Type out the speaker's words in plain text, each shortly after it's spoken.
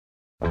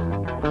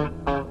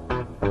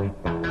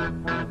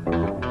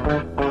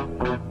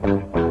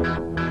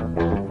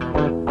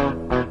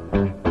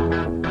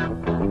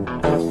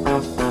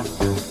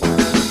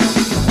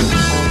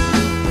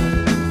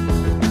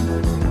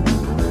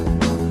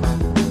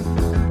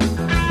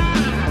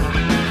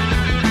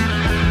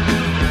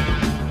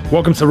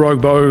Welcome to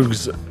Rogue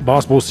Bogues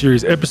Basketball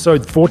Series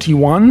episode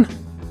 41.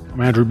 I'm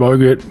Andrew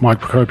Bogut.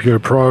 Mike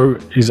Procopio Pro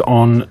is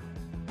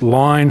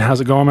online. How's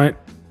it going, mate?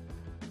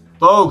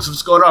 Bogues,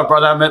 what's going on,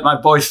 brother? I'm at my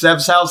boy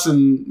Seb's house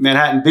in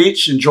Manhattan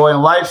Beach, enjoying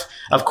life.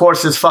 Of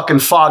course, there's fucking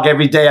fog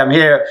every day I'm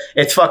here.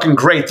 It's fucking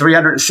great,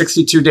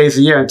 362 days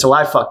a year until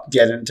I fucking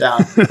get in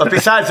town. But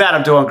besides that,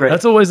 I'm doing great.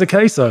 That's always the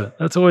case, though.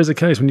 That's always the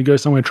case when you go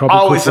somewhere tropical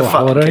Always for a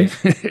holiday.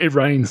 It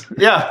rains.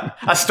 Yeah,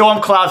 a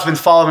storm cloud's been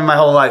following me my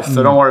whole life,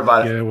 so don't worry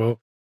about it. Yeah, well.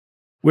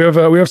 We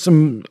have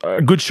some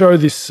good show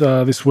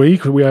this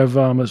week. We have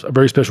a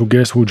very special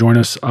guest who will join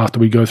us after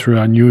we go through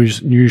our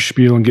news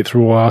spiel and get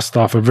through all our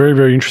stuff. A very,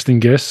 very interesting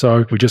guest.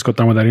 So we just got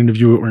done with that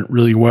interview. It went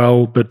really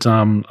well. But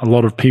a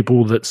lot of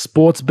people that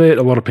sports bet,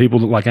 a lot of people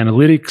that like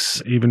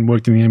analytics, even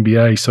worked in the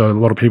NBA. So a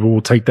lot of people will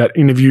take that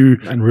interview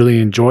and really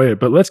enjoy it.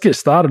 But let's get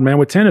started, man.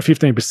 We're 10 to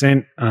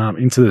 15%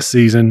 into the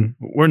season.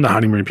 We're in the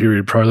honeymoon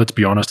period, Pro. Let's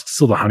be honest. It's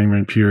still the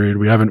honeymoon period.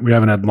 We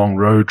haven't had long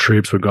road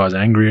trips where guys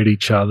are angry at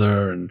each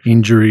other and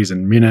injuries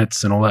and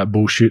minutes and all that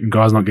bullshit and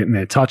guys not getting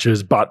their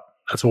touches, but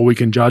that's all we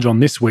can judge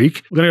on this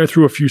week. We're going to go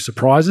through a few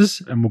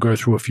surprises and we'll go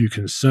through a few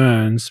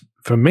concerns.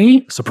 For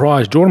me,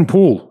 surprise, Jordan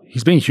Poole.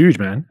 He's been huge,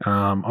 man.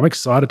 I'm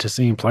excited to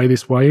see him play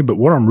this way, but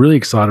what I'm really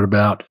excited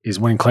about is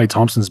when Klay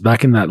Thompson's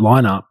back in that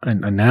lineup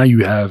and now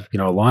you have, a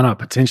lineup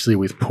potentially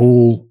with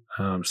Poole,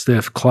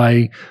 Steph,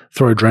 Klay,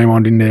 throw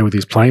Draymond in there with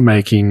his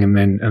playmaking, and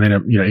then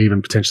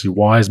even potentially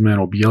Wiseman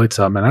or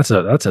Bjelica. Man, that's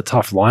a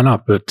tough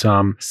lineup. But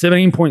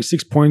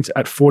 17.6 points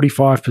at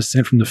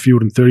 45% from the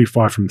field and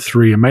 35 from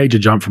three, a major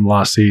jump from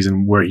last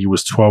season where he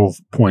was 12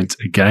 points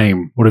a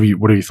game. What have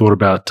you thought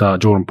about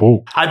Jordan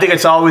Poole? I think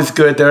it's always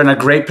good. They're in a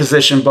great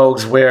position,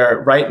 Bogues, where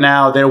right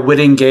now they're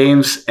winning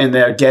games and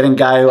they're getting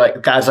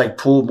guys like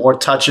Poole more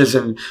touches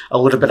and a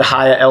little bit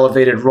higher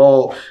elevated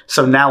role.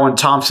 So now when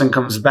Thompson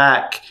comes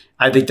back,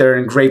 I think they're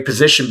in great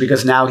position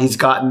because now he's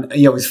gotten,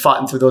 he's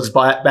fought through those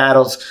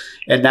battles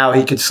and now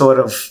he could sort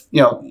of,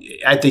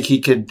 I think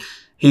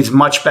he's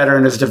much better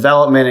in his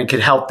development and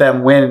could help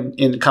them win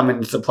in coming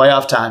into the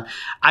playoff time.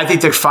 I think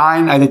they're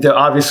fine. I think they're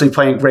obviously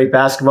playing great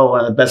basketball,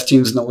 one of the best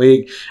teams in the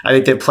league. I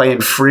think they're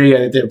playing free. I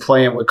think they're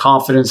playing with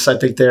confidence. I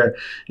think they're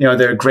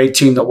a great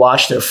team to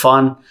watch. They're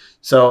fun.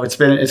 So it's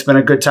been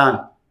a good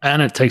time.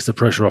 And it takes the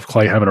pressure off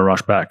Klay having to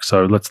rush back.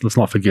 So let's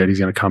not forget he's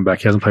going to come back.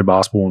 He hasn't played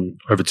basketball in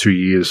over 2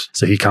 years.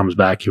 So he comes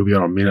back, he'll be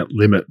on a minute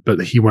limit, but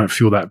he won't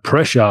feel that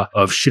pressure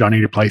of shit, I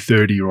need to play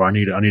 30 or I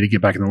need to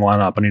get back in the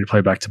lineup. I need to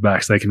play back to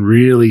back. So they can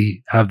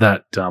really have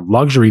that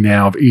luxury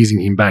now of easing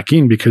him back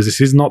in because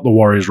this is not the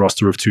Warriors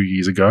roster of 2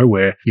 years ago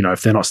where,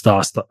 if they're not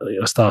a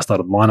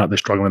star-studded lineup, they're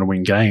struggling to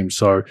win games.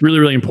 So really,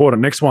 really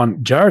important. Next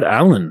one, Jarrett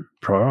Allen.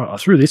 Pro. I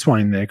threw this one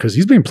in there because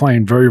he's been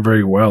playing very,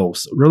 very well.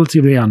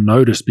 Relatively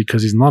unnoticed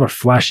because he's not a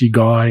flashy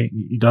guy.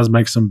 He does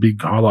make some big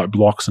highlight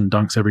blocks and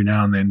dunks every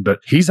now and then, but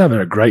he's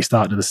having a great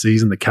start to the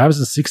season. The Cavs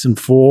are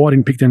 6-4. I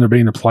didn't pick them to be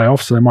in the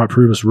playoffs, so they might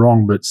prove us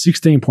wrong, but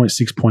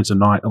 16.6 points a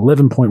night,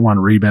 11.1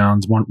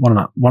 rebounds,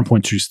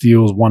 1.2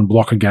 steals, 1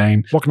 block a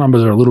game. Block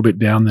numbers are a little bit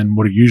down than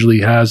what he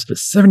usually has, but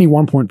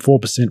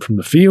 71.4% from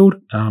the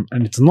field.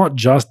 And it's not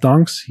just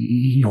dunks.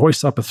 He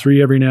hoists up a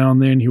three every now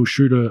and then. He'll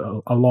shoot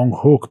a long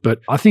hook,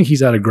 but I think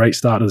he's had a great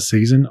start of the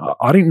season.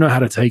 I didn't know how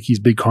to take his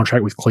big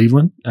contract with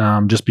Cleveland,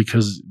 just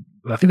because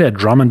I think they had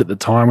Drummond at the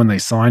time when they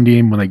signed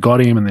him, when they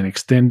got him, and then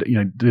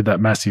did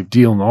that massive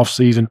deal in the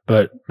offseason.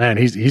 But man,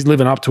 he's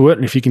living up to it,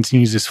 and if he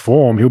continues this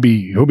form, he'll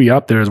be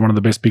up there as one of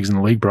the best bigs in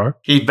the league, bro.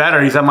 He's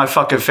better. He's on my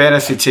fucking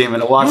fantasy team,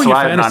 and it walks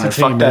right on it.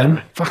 Fuck that,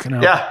 man. Fucking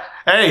hell. Yeah.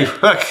 Hey,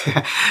 look.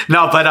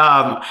 No, but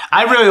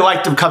I really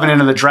liked him coming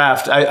into the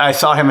draft. I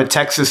saw him at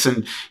Texas,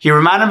 and he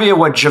reminded me of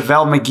what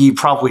JaVale McGee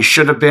probably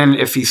should have been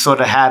if he sort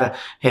of had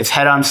his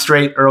head on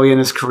straight early in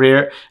his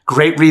career.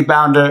 Great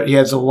rebounder. He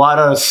has a lot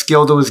of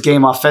skill to his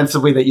game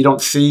offensively that you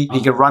don't see.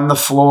 He can run the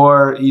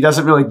floor. He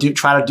doesn't really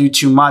try to do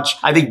too much.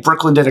 I think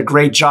Brooklyn did a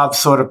great job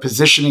sort of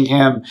positioning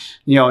him,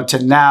 to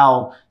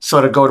now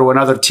sort of go to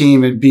another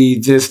team and be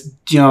this,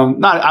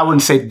 I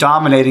wouldn't say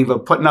dominating,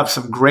 but putting up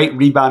some great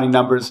rebounding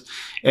numbers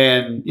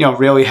and,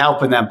 really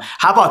helping them.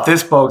 How about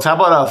this, Bogues? How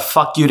about a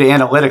fuck you to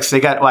analytics?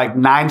 They got like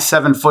 9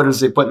 7-footers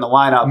they put in the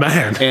lineup.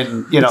 Man,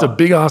 and, it's a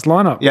big-ass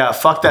lineup. Yeah,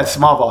 fuck that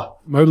small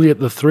ball. Mobley at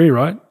the 3,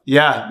 right?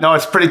 Yeah, no,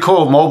 it's pretty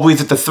cool.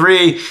 Mobley's at the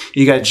 3.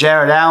 You got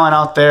Jarrett Allen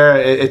out there.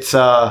 It's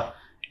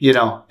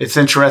it's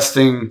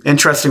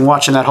interesting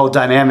watching that whole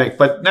dynamic.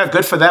 But no,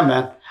 good for them,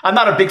 man. I'm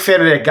not a big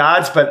fan of their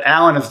guards, but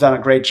Allen has done a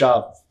great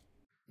job.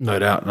 No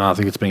doubt. No, I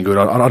think it's been good.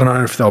 I don't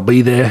know if they'll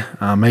be there.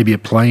 Maybe a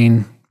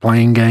playing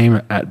game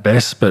at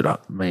best, but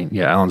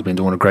Allen's been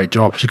doing a great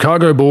job.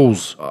 Chicago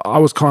Bulls, I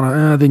was kind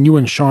of, they're new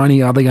and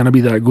shiny. Are they going to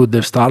be that good?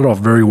 They've started off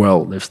very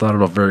well.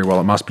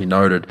 It must be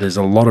noted. There's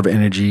a lot of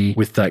energy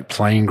with that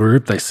playing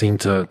group. They seem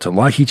to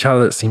like each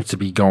other. It seems to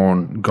be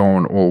going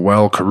all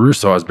well.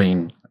 Caruso has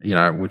been,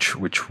 which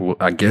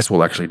I guess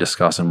we'll actually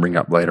discuss and bring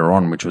up later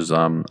on, which was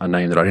a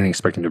name that I didn't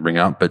expect him to bring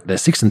up. But they're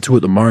 6-2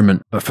 at the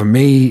moment. But for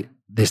me,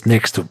 this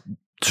next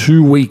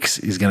 2 weeks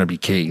is going to be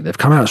key. They've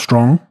come out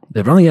strong.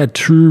 They've only had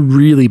 2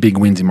 really big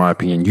wins, in my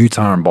opinion,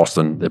 Utah and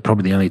Boston. They're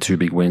probably the only 2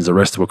 big wins. The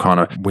rest were kind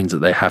of wins that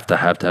they have to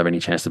have any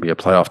chance to be a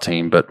playoff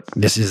team. But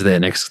this is their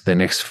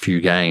next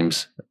few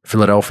games.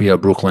 Philadelphia,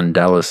 Brooklyn,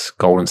 Dallas,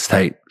 Golden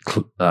State,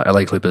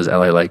 LA Clippers,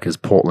 LA Lakers,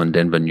 Portland,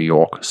 Denver, New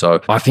York.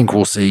 So I think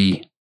we'll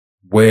see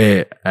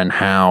where and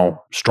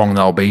how strong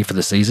they'll be for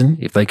the season.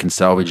 If they can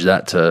salvage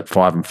that to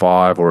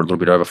 5-5 or a little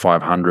bit over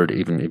 500,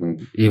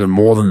 even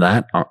more than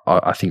that,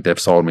 I think they've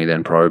sold me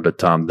then, Pro. But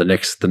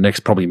the next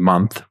probably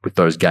month with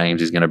those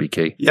games is going to be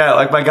key. Yeah,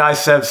 like my guy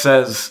Sev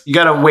says, you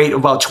got to wait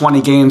about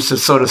 20 games to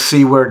sort of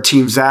see where a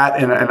team's at,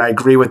 and I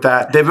agree with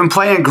that. They've been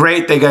playing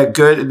great. They got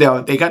good.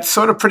 They got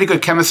sort of pretty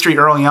good chemistry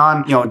early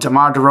on.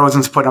 DeMar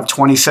DeRozan's putting up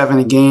 27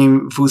 a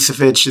game.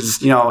 Vucevic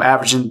is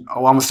averaging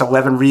almost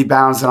 11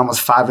 rebounds and almost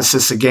 5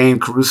 assists a game.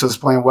 Caruso's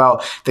playing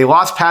well. They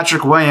lost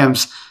Patrick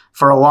Williams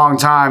for a long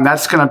time.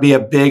 That's going to be a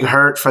big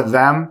hurt for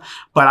them,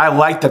 but I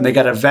like them. They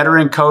got a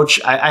veteran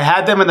coach. I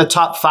had them in the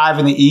top 5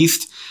 in the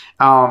East,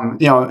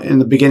 in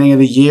the beginning of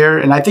the year,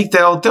 and I think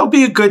they'll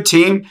be a good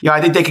team. I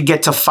think they could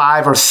get to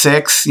 5 or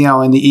 6,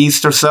 in the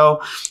East or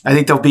so. I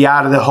think they'll be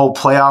out of the whole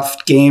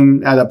playoff game,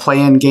 the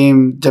play-in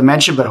game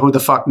dimension, but who the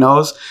fuck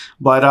knows?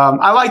 But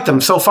I like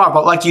them so far.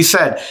 But like you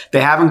said,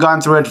 they haven't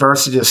gone through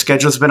adversity. The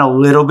schedule's been a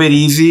little bit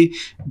easy,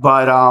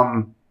 but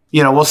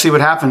we'll see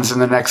what happens in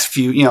the next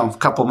few,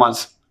 couple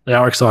months. They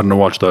are exciting to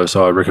watch, though,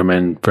 so I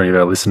recommend for any of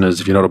our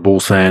listeners, if you're not a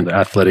Bulls fan,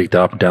 athletic,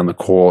 up and down the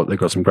court. They've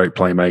got some great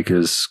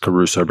playmakers.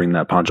 Caruso bringing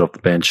that punch off the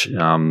bench.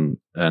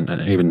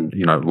 And even,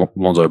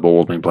 Lonzo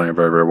Ball's been playing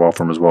very, very well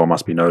for him as well.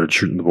 Must be noted,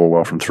 shooting the ball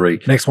well from 3.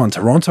 Next one,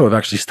 Toronto have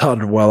actually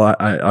started well.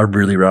 I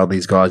really railed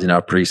these guys in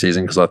our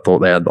preseason because I thought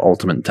they had the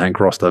ultimate tank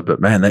roster. But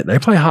man, they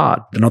play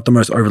hard. They're not the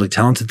most overly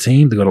talented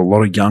team. They've got a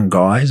lot of young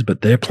guys, but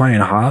they're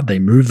playing hard. They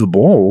move the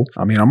ball.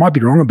 I mean, I might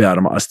be wrong about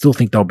them. I still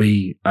think they'll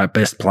be at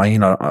best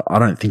playing. I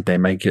don't think they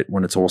make it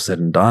when it's all said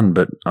and done.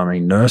 But I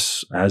mean,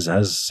 Nurse has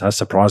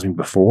surprised me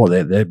before.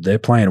 They're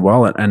playing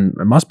well, and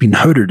it must be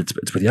noted.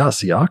 It's with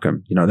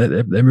Siakam.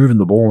 They're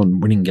moving the ball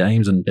and winning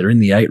games, and they're in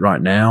the 8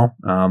 right now.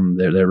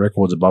 Their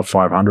record's above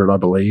 500, I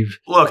believe.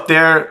 Look,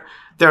 they're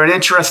an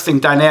interesting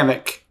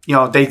dynamic.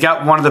 They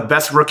got one of the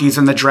best rookies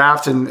in the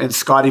draft in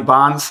Scotty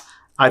Barnes.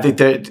 I think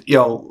that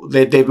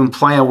they've been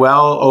playing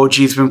well.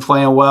 OG's been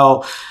playing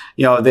well.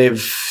 They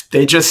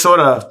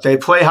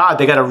play hard.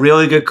 They got a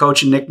really good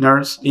coach in Nick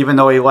Nurse, even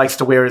though he likes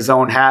to wear his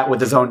own hat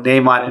with his own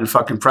name on it in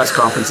fucking press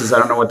conferences. I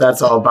don't know what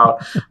that's all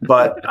about,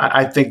 but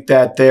I think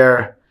that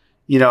they're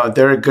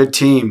a good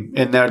team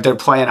and they're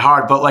playing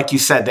hard. But like you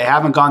said, they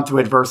haven't gone through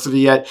adversity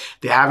yet.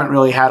 They haven't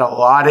really had a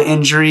lot of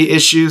injury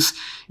issues,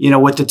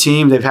 with the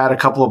team. They've had a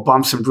couple of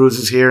bumps and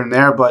bruises here and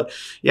there. But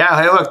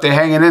yeah, hey, look, they're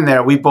hanging in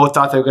there. We both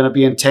thought they were going to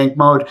be in tank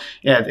mode.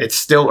 Yeah, it's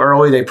still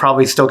early. They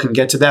probably still can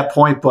get to that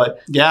point. But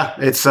yeah,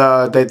 it's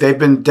they've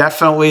been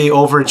definitely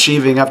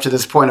overachieving up to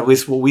this point, at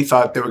least what we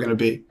thought they were going to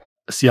be.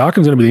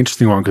 Siakam's going to be the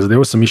interesting one because there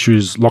were some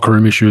issues, locker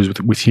room issues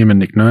with him and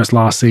Nick Nurse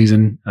last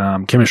season.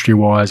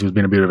 Chemistry-wise, he was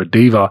being a bit of a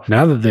diva.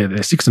 Now that they're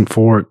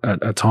 6-4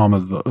 at time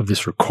of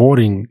this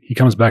recording, he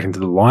comes back into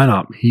the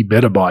lineup. He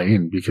better buy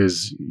in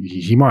because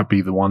he might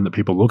be the one that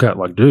people look at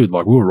like, dude,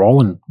 like we were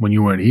rolling when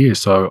you weren't here.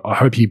 So I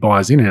hope he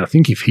buys in. And I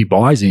think if he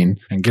buys in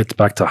and gets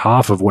back to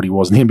half of what he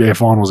was in the NBA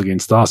Finals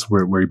against us,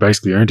 where he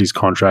basically earned his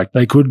contract,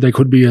 they could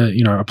be a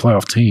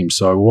playoff team.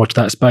 So watch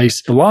that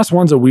space. The last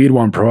one's a weird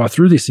one, Pro. I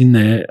threw this in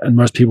there, and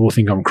most people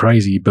think I'm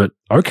crazy, but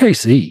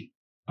OKC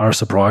are a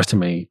surprise to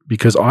me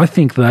because I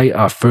think they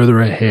are further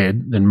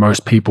ahead than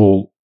most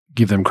people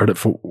give them credit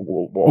for.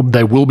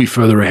 They will be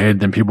further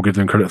ahead than people give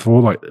them credit for.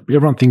 Like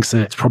everyone thinks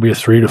that it's probably a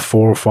 3 to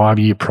 4 or 5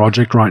 year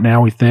project right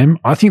now with them.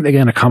 I think they're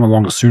going to come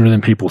along sooner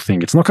than people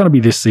think. It's not going to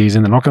be this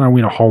season. They're not going to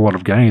win a whole lot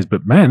of games,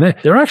 but man,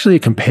 they're actually a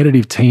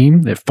competitive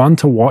team. They're fun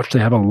to watch. They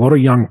have a lot of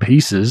young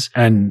pieces,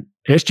 and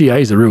SGA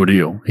is the real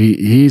deal.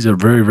 He's a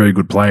very, very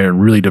good player and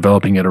really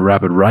developing at a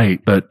rapid rate.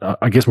 But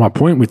I guess my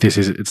point with this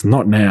is it's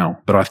not now,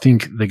 but I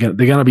think they're going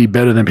to be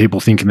better than people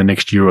think in the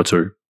next year or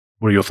two.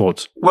 What are your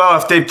thoughts? Well,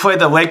 if they play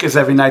the Lakers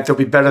every night, they'll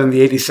be better than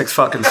the 86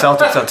 fucking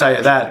Celtics. I'll tell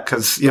you that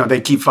because,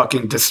 they keep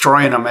fucking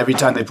destroying them every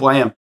time they play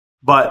them.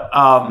 But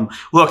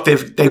look,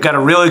 they've got a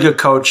really good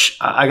coach.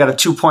 I got a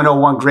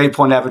 2.01 grade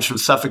point average from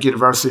Suffolk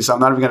University, so I'm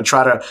not even going to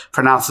try to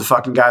pronounce the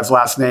fucking guy's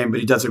last name, but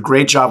he does a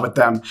great job with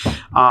them.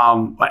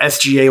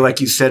 SGA,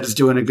 like you said, is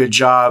doing a good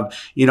job.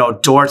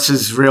 Dortz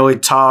is really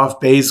tough.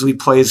 Baisley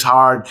plays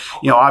hard.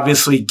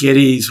 Obviously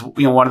Giddey's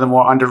one of the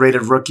more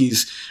underrated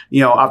rookies.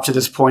 Up to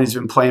this point, he's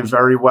been playing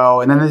very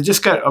well. And then they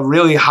just got a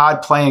really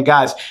hard playing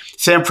guys.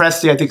 Sam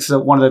Presti, I think, is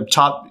one of the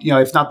top,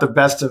 if not the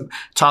best of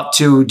top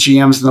 2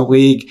 GMs in the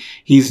league.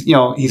 He's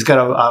got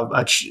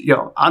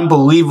a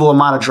unbelievable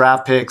amount of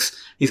draft picks.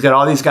 He's got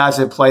all these guys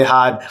that play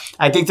hard.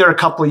 I think they're a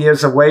couple of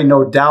years away,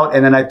 no doubt.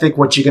 And then I think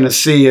what you're going to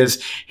see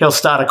is he'll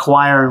start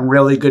acquiring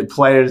really good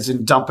players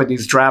and dumping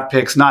these draft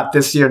picks, not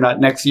this year, not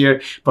next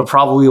year, but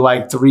probably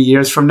like 3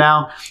 years from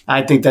now.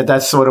 I think that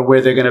that's sort of where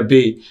they're going to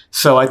be.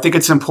 So I think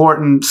it's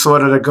important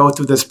sort of to go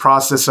through this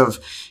process of,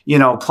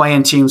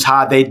 playing teams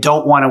hard. They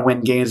don't want to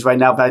win games right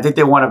now, but I think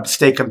they want to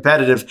stay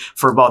competitive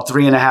for about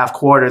 3.5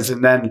 quarters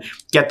and then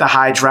get the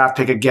high draft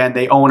pick again.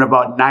 They own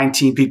about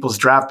 19 people's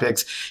draft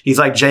picks. He's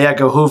like J.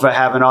 Edgar Hoover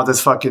having all this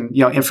fucking,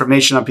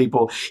 information on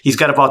people. He's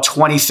got about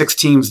 26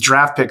 teams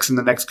draft picks in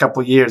the next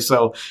couple of years.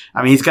 So,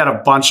 I mean, he's got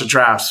a bunch of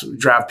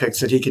draft picks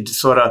that he could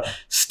sort of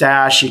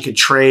stash. He could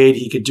trade.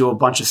 He could do a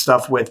bunch of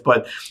stuff with.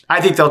 But I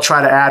think they'll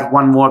try to add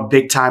one more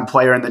big time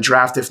player in the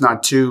draft, if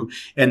not two,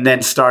 and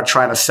then start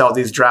trying to sell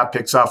these draft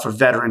picks off for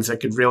veterans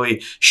that could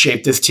really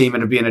shape this team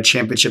into being a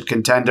championship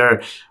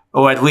contender,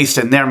 or at least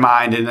in their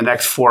mind in the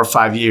next 4 or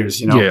 5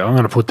 years. Yeah, I'm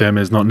going to put them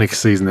as not next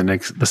season,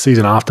 the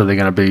season after. They're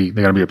going to be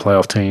a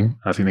playoff team.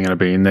 I think they're going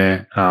to be in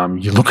there.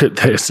 You look at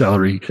their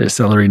salary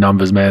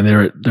numbers, man.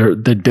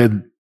 They're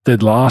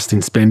dead last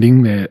in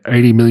spending. They're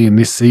 $80 million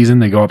this season.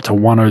 They go up to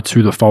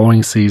 $102 the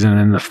following season,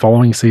 and the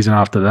following season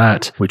after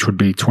that, which would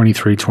be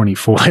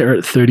 23-24, they're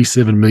at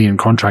 $37 million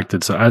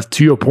contracted. So, as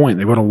to your point,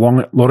 they've got a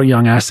lot of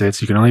young assets.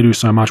 You can only do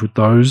so much with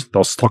those.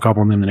 They'll stock up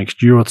on them the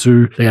next year or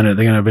two. They're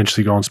gonna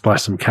eventually go and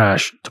splash some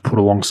cash to put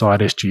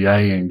alongside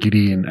SGA and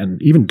Giddey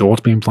and even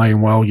Dort's been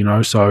playing well.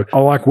 So I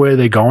like where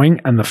they're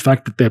going, and the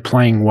fact that they're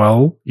playing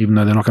well, even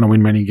though they're not going to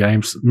win many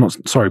games.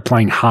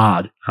 Playing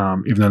hard.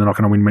 Even though they're not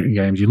going to win many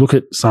games. You look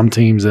at some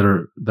teams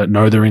that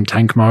know they're in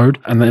tank mode,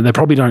 and they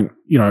probably don't,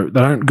 they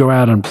don't go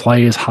out and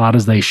play as hard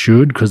as they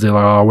should because they're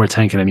like, oh, we're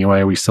tanking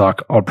anyway, we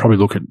suck. I'd probably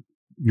look at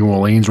New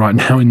Orleans right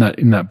now in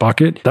that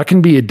bucket. That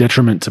can be a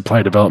detriment to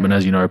player development,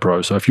 as you know,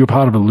 pro. So if you're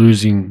part of a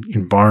losing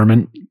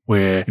environment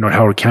where you're not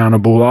held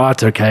accountable,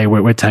 it's okay,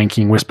 we're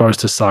tanking, we're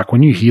supposed to suck.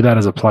 When you hear that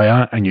as a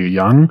player and you're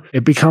young,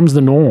 it becomes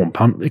the norm.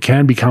 It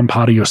can become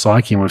part of your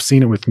psyche, and we've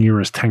seen it with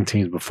numerous tank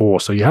teams before.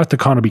 So you have to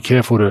kind of be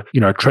careful to,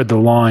 tread the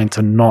line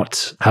to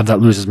not have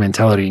that loser's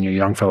mentality in your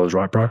young fellas,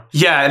 right, bro?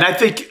 Yeah, and I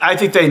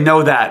think they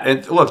know that.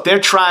 And look,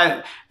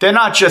 they're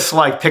not just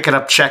like picking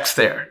up checks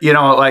there.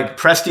 Like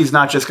Presti's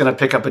not just going to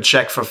pick up a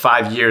check for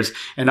 5 years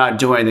and not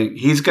do anything.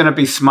 He's going to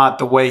be smart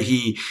the way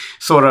he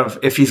sort of,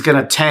 if he's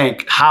going to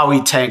tank, how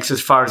he tanks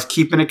as far as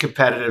keeping it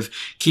competitive,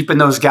 keeping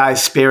those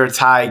guys' spirits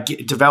high,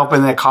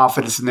 developing their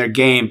confidence in their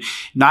game,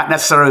 not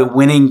necessarily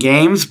winning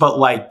games, but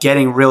like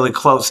getting really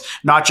close,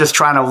 not just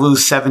trying to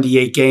lose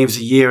 78 games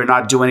a year and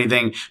not do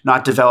anything,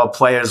 not develop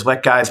players,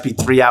 let guys be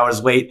 3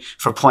 hours late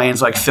for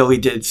plans like Philly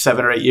did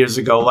 7 or 8 years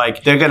ago.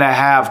 Like they're going to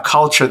have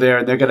culture there,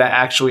 and they're going to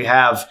actually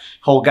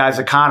hold guys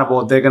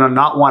accountable. They're going to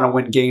not want to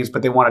win games,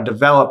 but they want to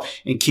develop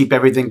and keep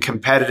everything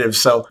competitive.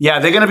 So yeah,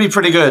 they're going to be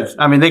pretty good.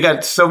 I mean, they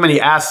got so many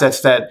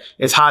assets that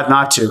it's hard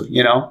not to,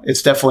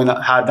 it's definitely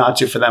not hard not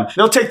to for them.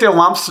 They'll take their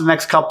lumps the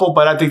next couple,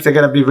 but I think they're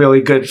going to be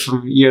really good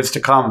for years to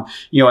come,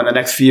 in the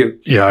next few.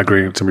 Yeah, I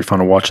agree. It's going to be fun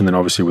to watch. And then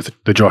obviously with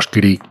the Josh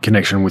Giddey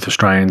connection with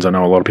Australians, I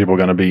know a lot of people are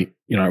going to be,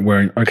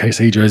 wearing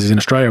OKC jerseys in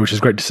Australia, which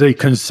is great to see.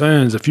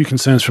 A few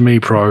concerns for me,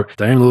 pro.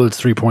 Dame Lillard's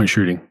 3-point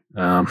shooting.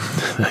 A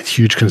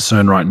huge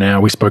concern right now.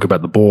 We spoke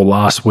about the ball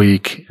last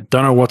week.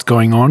 Don't know what's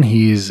going on.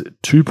 He is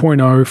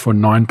 2.0 for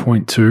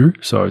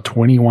 9.2, so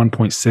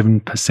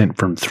 21.7%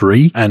 from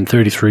 3 and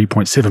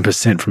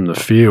 33.7% from the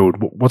field.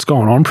 What's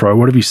going on, pro?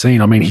 What have you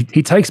seen? I mean,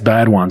 he takes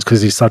bad ones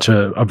because he's such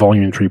a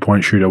volume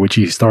 3-point shooter, which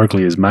he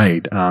historically has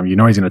made. He's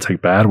going to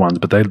take bad ones,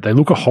 but they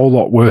look a whole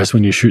lot worse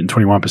when you're shooting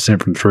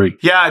 21% from 3.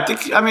 Yeah,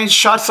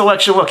 shot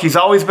selection, look, he's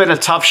always been a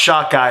tough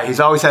shot guy. He's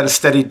always had a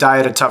steady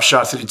diet of tough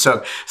shots that he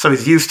took, so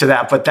he's used to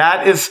that. But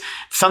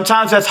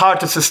sometimes that's hard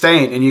to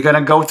sustain, and you're going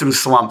to go through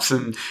slumps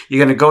and you're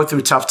going to go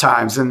through tough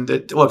times. And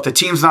look, the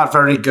team's not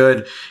very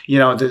good.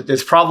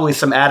 There's probably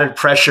some added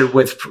pressure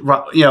with,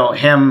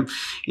 him,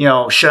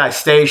 should I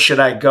stay? Should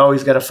I go?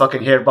 He's got to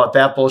fucking hear about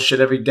that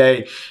bullshit every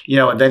day.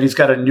 And then he's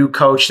got a new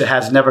coach that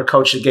has never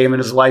coached a game in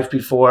his life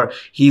before.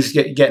 He's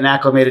getting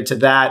acclimated to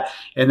that.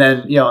 And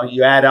then,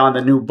 you add on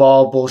the new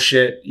ball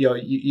bullshit, you're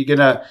going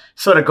to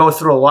sort of go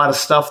through a lot of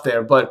stuff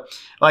there. But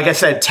like I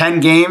said, 10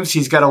 games,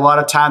 he's got a lot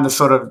of time to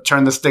sort of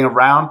turn this thing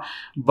around.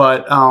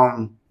 But,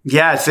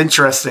 yeah, it's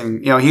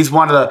interesting. He's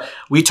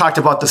we talked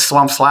about the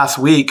slumps last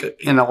week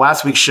in the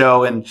last week's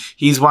show, and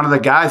he's one of the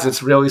guys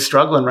that's really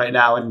struggling right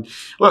now. And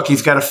look,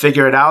 he's got to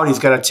figure it out. He's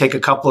got to take a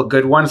couple of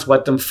good ones,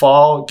 let them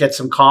fall, get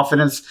some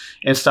confidence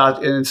and start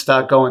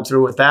going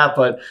through with that.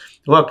 But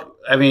look,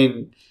 I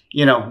mean,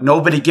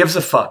 nobody gives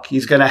a fuck.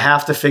 He's going to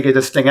have to figure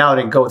this thing out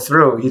and go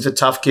through. He's a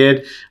tough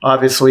kid.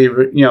 Obviously,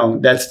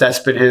 that's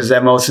been his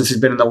MO since he's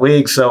been in the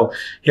league. So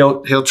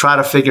he'll try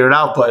to figure it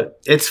out, but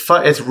it's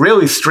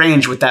really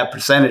strange with that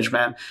percentage,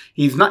 man.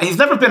 He's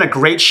never been a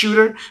great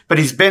shooter, but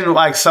he's been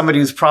like somebody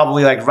who's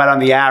probably like right on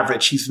the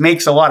average. He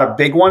makes a lot of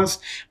big ones,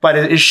 but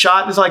his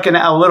shot is like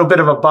a little bit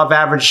of above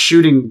average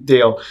shooting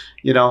deal,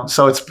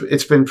 So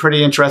it's been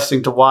pretty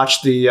interesting to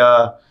watch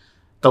the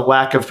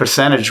lack of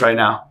percentage right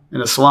now.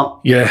 in a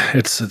slump. Yeah,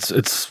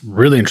 it's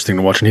really interesting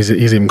to watch, and he's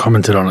even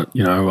commented on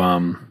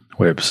it.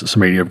 Where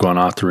some media have gone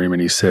after him,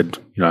 and he said,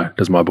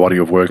 does my body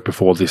of work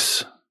before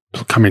this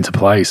come into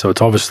play? So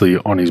it's obviously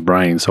on his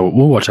brain. So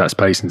we'll watch that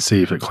space and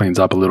see if it cleans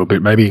up a little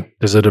bit. Maybe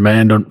there's a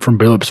demand from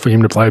Billups for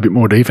him to play a bit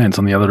more defense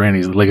on the other end.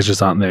 His legs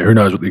just aren't there. Who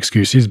knows what the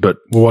excuse is, but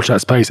we'll watch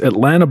that space.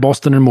 Atlanta,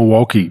 Boston, and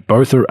Milwaukee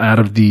both are out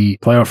of the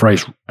playoff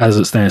race as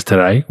it stands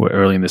today. We're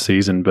early in the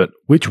season, but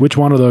which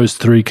one of those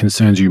three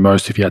concerns you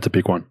most if you had to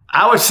pick one?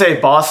 I would say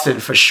Boston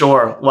for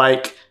sure.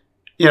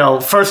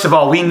 First of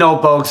all, we know,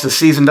 Bogues, the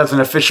season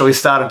doesn't officially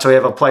start until we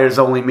have a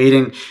players-only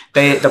meeting.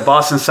 The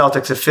Boston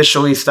Celtics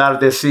officially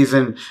started their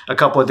season a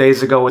couple of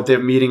days ago with their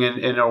meeting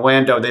in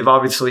Orlando. They've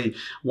obviously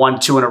won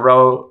 2 in a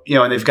row,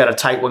 and they've got a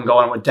tight one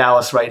going with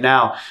Dallas right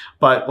now.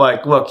 But,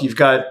 look, you've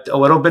got a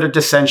little bit of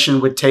dissension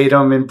with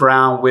Tatum and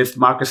Brown, with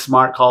Marcus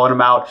Smart calling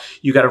him out.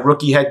 You got a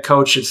rookie head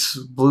coach that's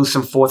blew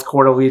some fourth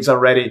quarter leads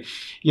already.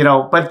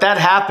 But that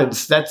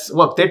happens.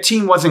 Their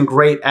team wasn't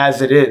great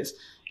as it is.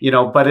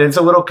 But it's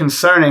a little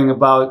concerning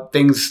about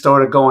things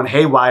sort of going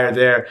haywire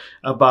there.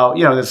 About,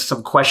 there's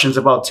some questions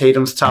about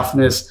Tatum's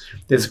toughness.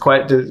 There's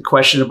the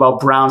question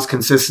about Brown's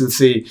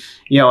consistency,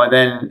 and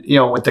then,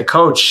 with the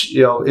coach,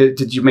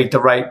 did you make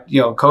the right,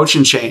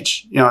 coaching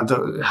change,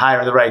 to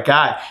hire the right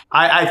guy?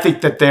 I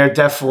think that they're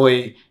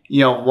definitely,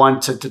 one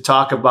to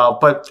talk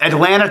about. But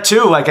Atlanta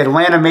too,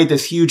 Atlanta made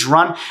this huge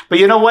run. But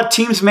you know what?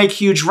 Teams make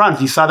huge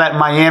runs. You saw that in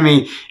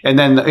Miami, and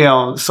then,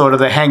 sort of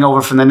the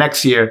hangover from the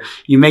next year.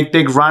 You make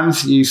big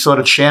runs, you sort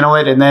of channel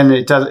it, and then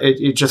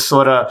it just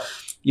sort of,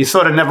 you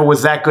sort of never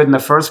was that good in the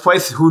first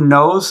place. Who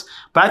knows?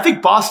 But I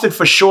think Boston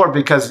for sure,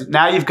 because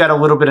now you've got a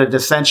little bit of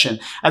dissension.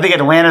 I think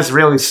Atlanta's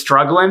really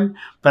struggling,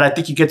 but I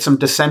think you get some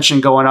dissension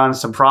going on,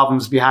 some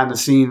problems behind the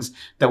scenes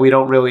that we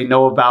don't really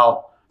know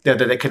about. That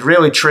they could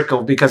really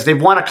trickle, because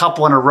they've won a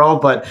couple in a row,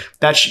 but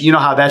that's,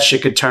 how that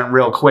shit could turn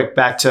real quick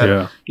back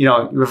to,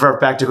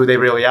 revert back to who they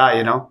really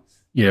are,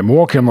 Yeah,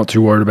 Milwaukee I'm not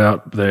too worried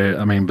about there.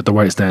 But the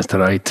way it stands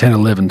today, 10,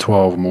 11,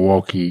 12,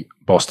 Milwaukee,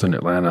 Boston,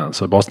 Atlanta.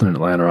 So Boston and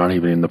Atlanta aren't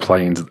even in the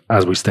play-ins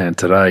as we stand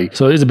today.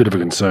 So it is a bit of a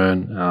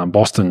concern.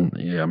 Boston,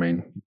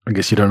 I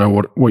guess you don't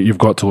know what you've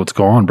got till it's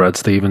gone. Brad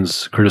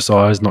Stevens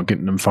criticised not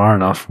getting them far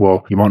enough.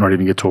 Well, you might not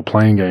even get to a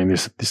playing game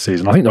this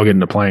season. I think they'll get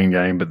in a playing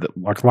game, but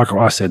like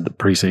I said, the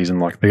preseason,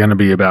 they're going to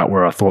be about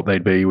where I thought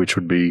they'd be, which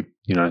would be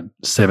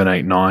 7,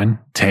 8, 9,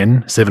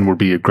 10. 7 would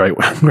be a great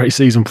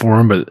season for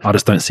them, but I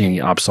just don't see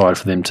any upside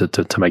for them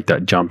to make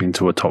that jump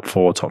into a top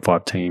 4, top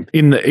 5 team.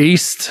 In the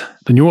East,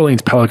 the New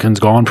Orleans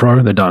Pelicans gone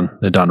pro. They're done.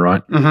 They're done,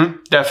 right? Mm-hmm,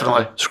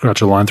 definitely. Scratch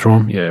a line through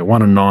them. Yeah,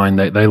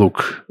 1-9. They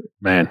look...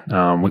 Man,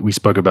 we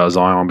spoke about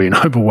Zion being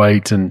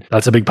overweight, and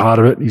that's a big part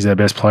of it. He's their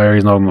best player.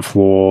 He's not on the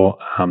floor.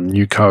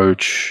 New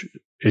coach.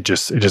 It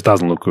just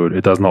doesn't look good.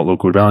 It does not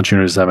look good.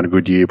 Valanciunas is having a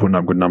good year, putting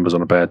up good numbers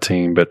on a bad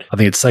team. But I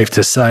think it's safe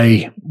to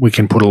say we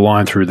can put a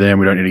line through them.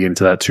 We don't need to get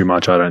into that too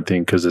much, I don't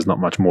think, because there's not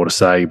much more to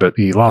say. But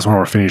the last one I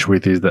want to finish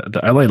with is the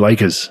LA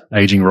Lakers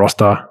aging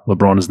roster.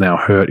 LeBron is now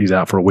hurt. He's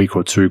out for a week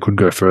or two. Could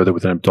go further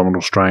with an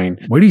abdominal strain.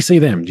 Where do you see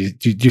them? Do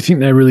you think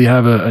they really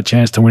have a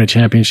chance to win a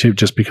championship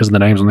just because of the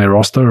names on their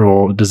roster,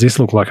 or does this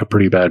look like a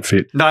pretty bad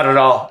fit? Not at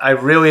all. I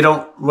really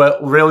don't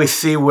really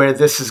see where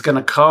this is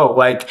going to go.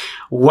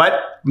 What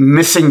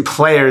missing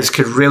players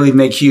could really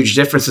make huge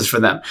differences for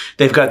them.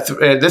 They've got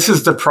this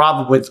is the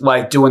problem with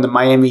doing the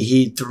Miami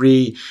Heat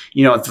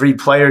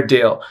 3-player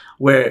deal,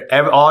 where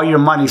all your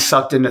money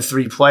sucked into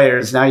 3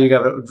 players. Now you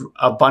got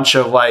a bunch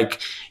of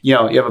you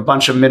have a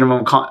bunch of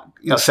minimum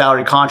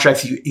salary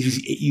contracts.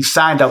 You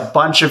signed a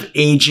bunch of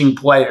aging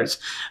players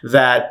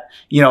that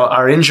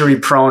are injury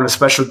prone,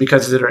 especially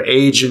because of their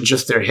age and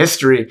just their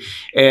history.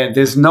 And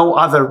there's no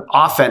other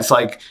offense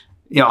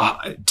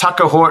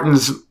Tucker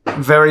Horton's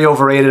very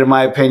overrated in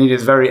my opinion.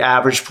 He's a very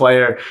average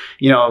player.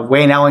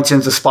 Wayne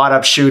Ellington's a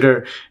spot-up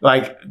shooter.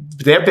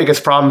 Their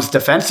biggest problem is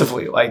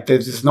defensively.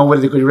 There's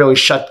nobody that could really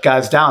shut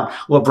guys down.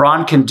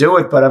 LeBron can do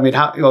it, but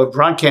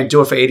LeBron can't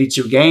do it for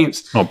 82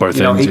 games. Oh, both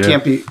ends, he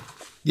can't be.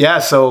 Yeah,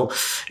 so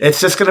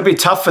it's just going to be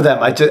tough for them.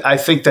 I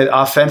think that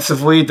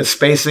offensively, the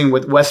spacing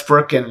with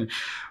Westbrook and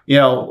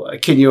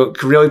can you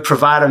really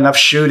provide enough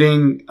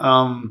shooting?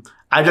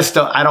 I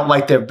don't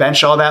like their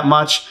bench all that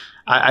much.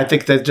 I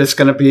think that just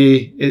going to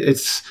be,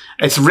 it's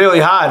really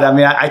hard.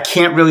 I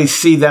can't really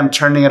see them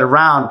turning it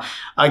around.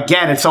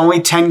 Again, it's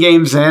only 10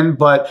 games in,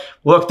 but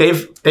look,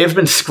 they've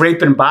been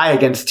scraping by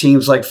against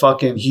teams like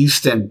fucking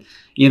Houston,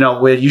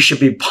 where you should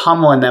be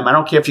pummeling them. I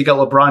don't care if you got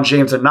LeBron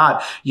James or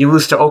not. You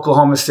lose to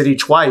Oklahoma City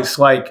twice.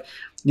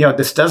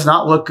 This does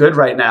not look good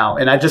right now.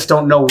 And I just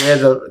don't know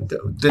where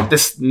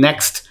this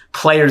next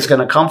player is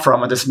going to come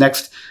from, or this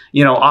next,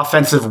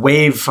 offensive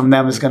wave from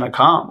them is going to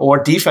come, or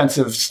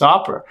defensive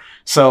stopper.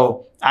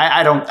 So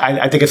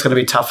I think it's going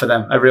to be tough for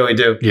them. I really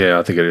do. Yeah,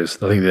 I think it is.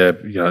 I think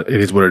it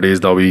is what it is.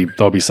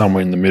 They'll be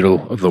somewhere in the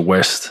middle of the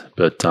West,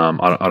 but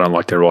I don't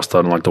like their roster.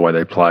 I don't like the way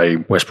they play.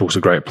 Westbrook's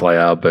a great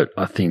player, but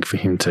I think for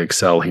him to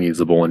excel, he needs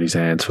the ball in his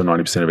hands for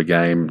 90% of a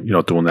game. You're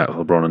not doing that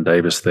with LeBron and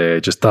Davis there.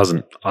 It just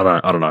doesn't. I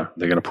don't know.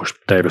 They're going to push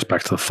Davis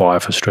back to the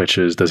 5 for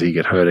stretches. Does he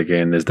get hurt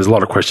again? There's a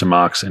lot of question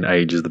marks, and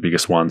age is the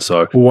biggest one.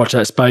 So we'll watch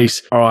that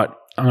space. All right.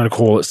 I'm going to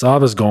call it.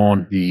 Sava's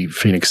gone. The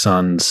Phoenix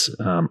Suns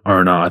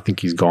owner, I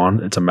think he's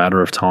gone. It's a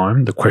matter of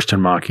time. The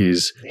question mark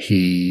is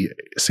he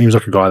seems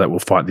like a guy that will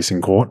fight this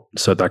in court.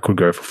 So that could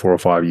go for 4 or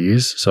 5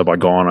 years. So by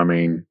gone, I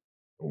mean,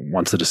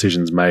 once the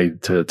decision's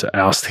made to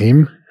oust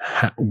him,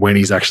 when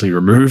he's actually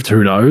removed,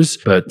 who knows?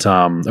 But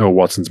Earl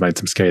Watson's made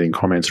some scathing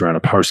comments around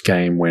a post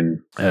game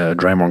when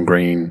Draymond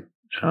Green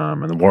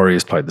and the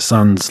Warriors played the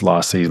Suns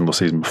last season or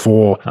season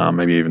before,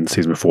 maybe even the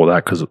season before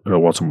that, because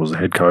Earl Watson was the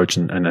head coach,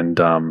 and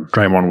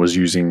Draymond was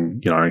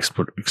using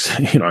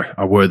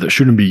a word that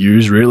shouldn't be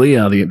used really,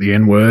 the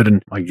N word,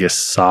 and I guess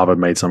Sava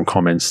made some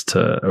comments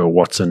to Earl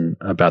Watson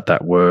about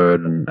that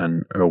word,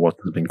 and Earl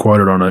Watson's been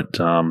quoted on it.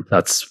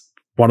 That's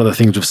one of the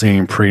things we've seen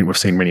in print. We've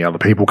seen many other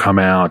people come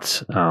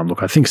out.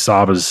 Look, I think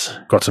Sava's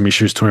got some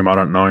issues to him. I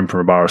don't know him from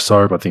a bar of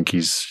soap. I think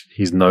he's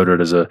noted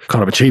as a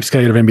kind of a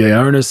cheapskate of NBA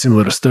owners,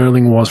 similar to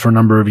Sterling was for a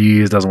number of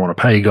years. Doesn't want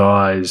to pay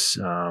guys.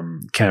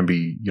 Can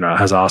be,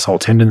 has asshole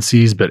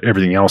tendencies, but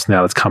everything else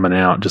now that's coming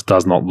out just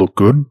does not look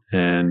good.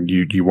 And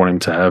you want him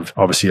to have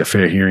obviously a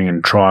fair hearing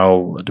and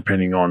trial,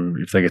 depending on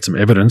if they get some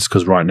evidence.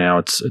 Because right now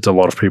it's a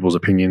lot of people's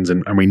opinions,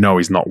 and we know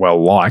he's not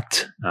well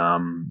liked.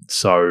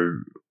 So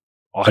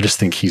I just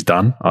think he's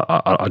done.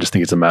 I just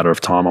think it's a matter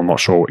of time. I'm not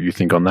sure what you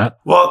think on that.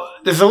 Well,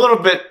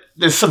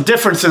 there's some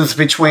differences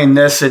between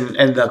this and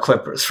the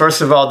Clippers.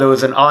 First of all, there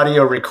was an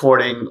audio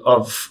recording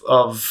of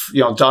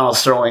Donald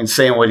Sterling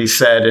saying what he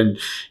said, and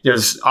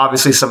there's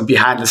obviously some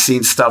behind the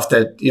scenes stuff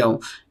that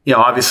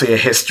obviously a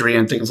history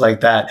and things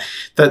like that.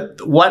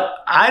 What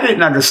I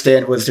didn't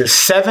understand was there's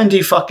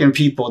 70 fucking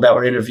people that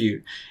were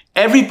interviewed.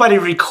 Everybody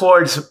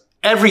records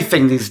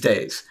everything these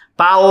days.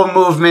 Bowel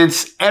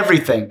movements,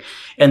 everything.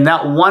 And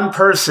not one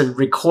person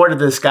recorded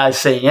this guy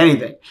saying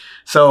anything.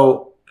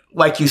 So,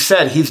 like you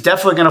said, he's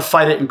definitely going to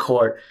fight it in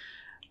court.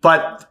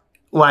 But,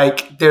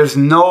 there's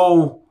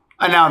no...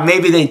 Now,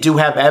 maybe they do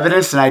have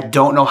evidence, and I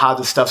don't know how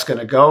this stuff's going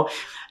to go.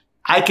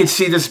 I could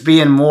see this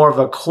being more of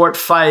a court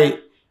fight,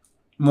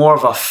 more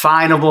of a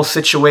fineable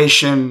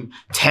situation,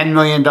 $10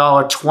 million,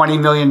 $20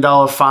 million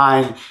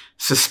fine,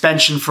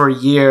 suspension for a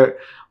year.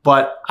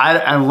 But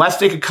unless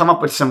they could come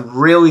up with some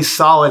really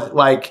solid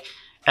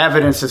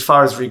evidence as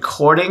far as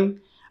recording,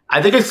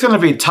 I think it's going to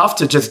be tough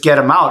to just get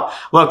him out.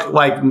 Look,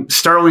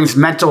 Sterling's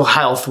mental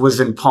health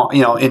was in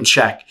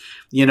check.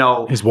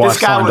 His wife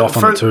signed off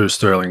on it too.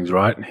 Sterling's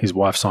right. His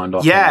wife signed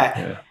off.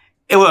 Yeah.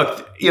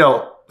 Look,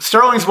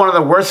 Sterling's one of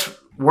the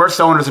worst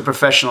owners of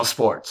professional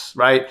sports.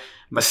 Right.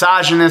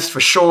 Misogynist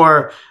for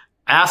sure.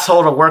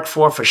 Asshole to work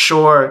for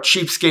sure.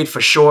 Cheapskate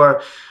for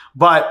sure.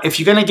 But if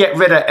you're going to get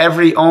rid of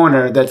every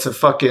owner that's a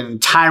fucking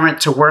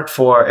tyrant to work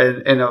for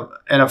and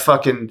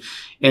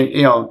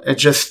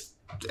just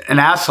an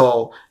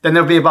asshole, then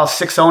there'll be about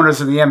 6 owners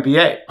in the NBA. You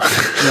know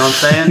what I'm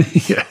saying?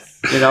 Yeah.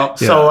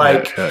 So I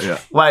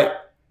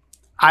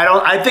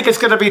think it's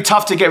going to be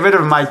tough to get rid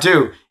of him. I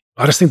do.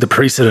 I just think the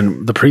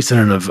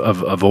precedent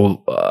of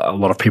all a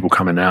lot of people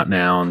coming out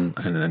now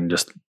and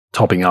just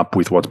topping up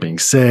with what's being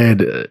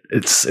said,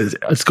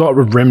 it's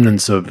got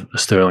remnants of the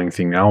Sterling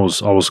thing. I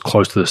was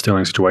close to the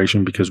Sterling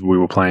situation because we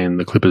were playing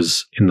the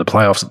Clippers in the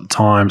playoffs at the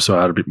time, so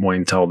I had a bit more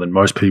intel than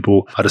most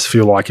people. I just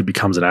feel like it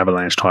becomes an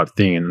avalanche type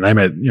thing, and they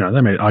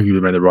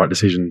arguably made the right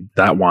decision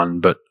that one.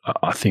 But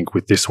I think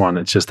with this one,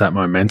 it's just that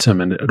momentum,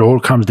 and it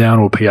all comes down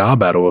to a PR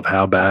battle of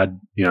how bad,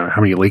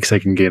 how many leaks they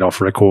can get off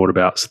record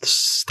about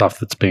stuff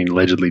that's been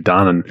allegedly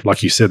done. And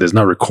like you said, there's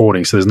no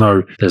recording, so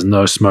there's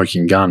no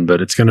smoking gun.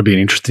 But it's going to be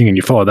interesting, and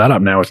you follow that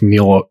up now with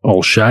Neil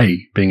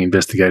Olshey being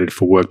investigated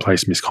for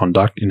workplace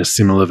misconduct in a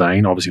similar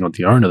vein. Obviously not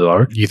the owner,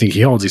 though. You think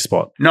he holds his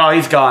spot? No,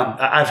 he's gone.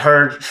 I've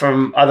heard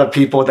from other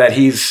people that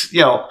he's,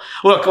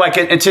 look,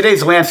 in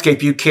today's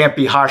landscape, you can't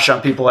be harsh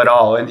on people at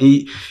all. And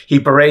he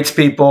berates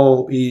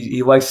people.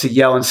 He likes to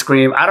yell and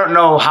scream. I don't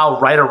know how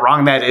right or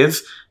wrong that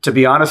is, to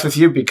be honest with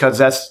you, because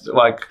that's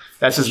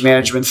his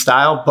management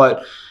style.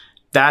 But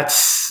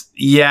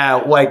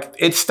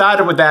it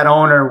started with that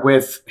owner,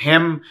 with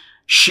him.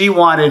 She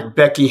wanted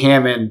Becky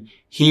Hammon.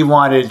 He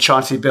wanted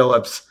Chauncey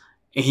Billups.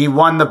 He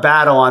won the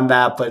battle on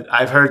that, but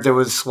I've heard there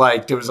was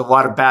a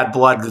lot of bad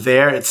blood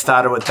there. It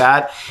started with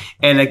that.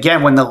 And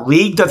again, when the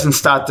league doesn't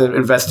start the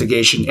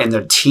investigation and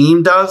their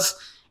team does,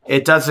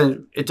 it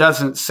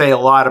doesn't say a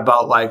lot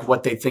about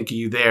what they think of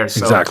you there.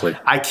 So exactly.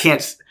 I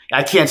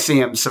can't see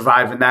him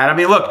surviving that. I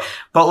mean, look,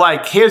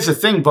 but here's the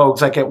thing,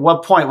 Bogues. At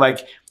what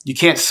point, you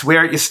can't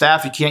swear at your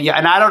staff. You can't. Yeah,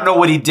 and I don't know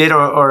what he did,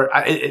 or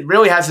it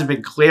really hasn't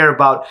been clear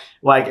about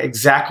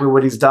exactly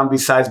what he's done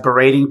besides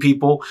berating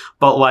people.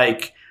 But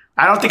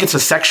I don't think it's a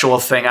sexual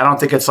thing. I don't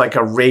think it's like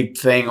a rape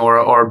thing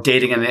or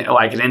dating an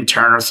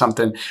intern or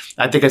something.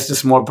 I think it's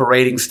just more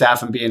berating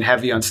staff and being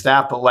heavy on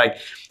staff. But like,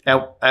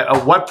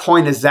 at what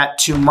point is that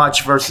too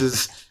much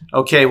versus,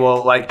 okay,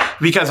 well, like,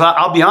 because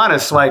I'll be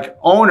honest, like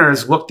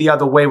owners look the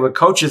other way with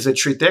coaches that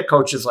treat their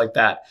coaches like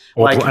that.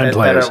 That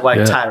are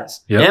like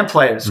tyrants and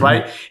players,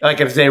 right? Like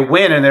if they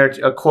win and they're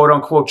a quote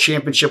unquote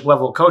championship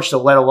level coach,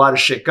 they'll let a lot of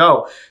shit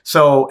go.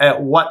 So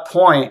at what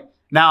point?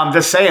 Now I'm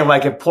just saying,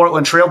 like, if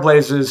Portland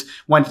Trailblazers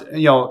went,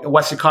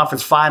 Western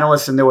Conference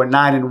finalists and they were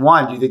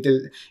 9-1, do you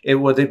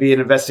think would there be an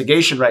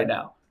investigation right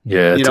now?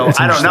 Yeah, it's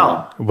I don't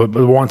know. But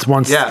once,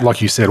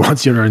 like you said,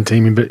 once your own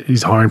team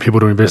is hiring people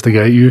to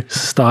investigate you,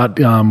 start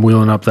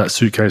wheeling up that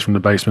suitcase from the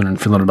basement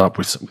and filling it up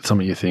with some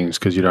of your things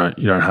because you don't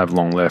have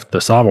long left.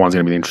 The Sava one's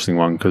going to be the interesting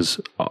one because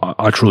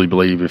I truly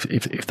believe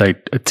if they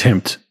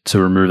attempt to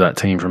remove that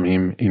team from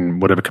him in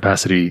whatever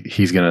capacity,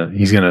 he's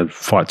gonna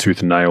fight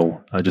tooth and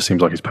nail. It just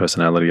seems like his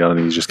personality. I don't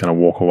think he's just going to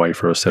walk away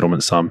for a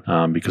settlement sum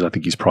because I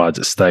think his pride's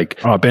at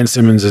stake. All right, Ben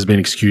Simmons has been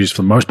excused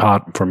for the most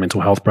part for a mental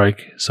health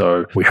break,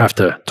 so we have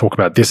to talk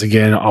about this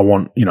again. I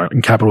want,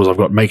 in capitals I've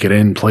got make it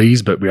end,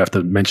 please, but we have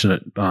to mention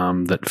it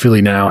that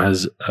Philly now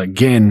has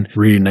again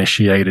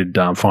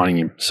reinitiated fining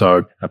him.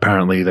 So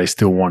apparently they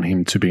still want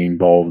him to be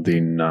involved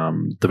in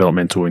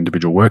developmental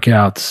individual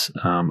workouts.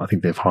 I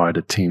think they've hired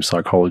a team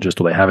psychologist,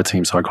 or they have a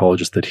team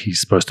psychologist that he's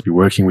supposed to be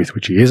working with,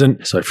 which he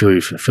isn't. So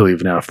Philly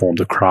have now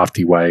formed a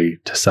crafty way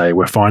to say,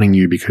 we're fining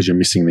you because you're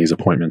missing these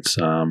appointments.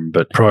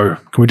 But Pro,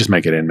 can we just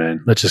make it end,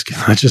 man? Let's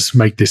just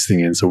make this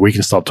thing end so we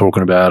can stop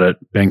talking about it.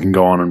 Ben can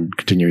go on and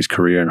continue his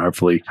career and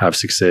hopefully have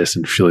success,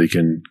 and Philly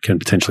can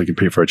potentially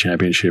compete for a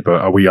championship.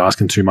 Are we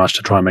asking too much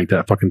to try and make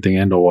that fucking thing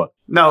end, or what?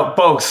 No,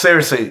 Bogue,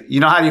 seriously.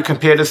 You know how you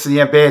compare this to the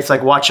NBA? It's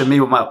like watching me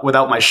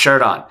without my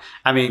shirt on.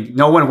 I mean,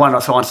 no one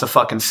wants to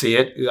fucking see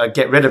it.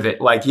 Get rid of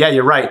it. Like, yeah,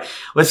 you're right.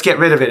 Let's get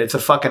rid of it. It's a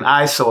fucking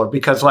eyesore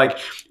because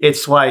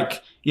it's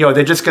like,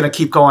 they're just going to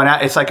keep going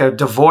out. It's like a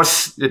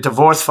divorce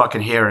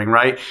fucking hearing,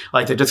 right?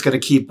 Like they're just going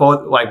to keep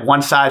both, like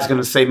one side's going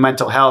to say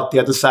mental health. The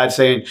other side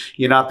saying,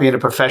 you're not being a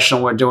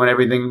professional. We're doing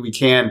everything we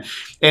can.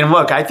 And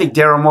look, I think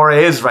Daryl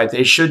Morey is right.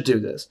 They should do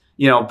this.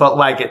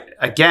 But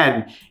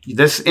again,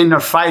 this inner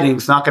fighting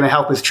is not going to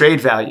help his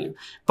trade value.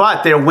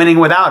 But they're winning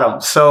without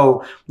him.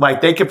 So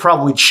they could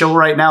probably chill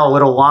right now a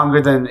little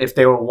longer than if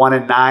they were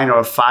 1-9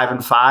 or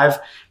 5-5,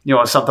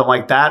 or something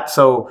like that.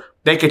 So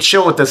they could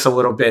chill with this a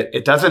little bit.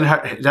 It doesn't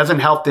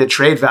help their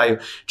trade value.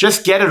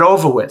 Just get it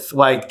over with.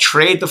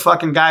 Trade the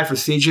fucking guy for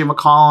CJ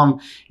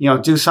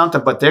McCollum, do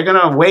something. But they're going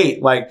to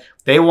wait.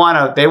 They want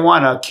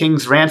a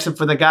king's ransom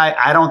for the guy.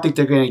 I don't think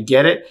they're going to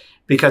get it,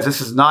 because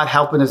this is not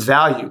helping his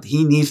value.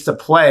 He needs to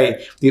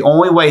play. The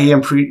only way he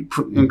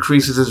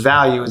increases his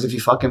value is if he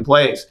fucking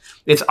plays.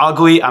 It's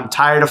ugly. I'm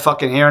tired of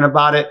fucking hearing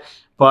about it.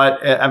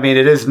 But I mean,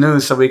 it is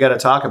news, so we got to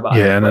talk about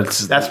it. Yeah, and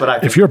that's what I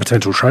think. If you're a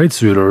potential trade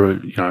suitor,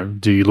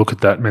 do you look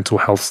at that mental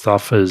health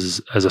stuff as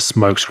a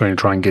smokescreen to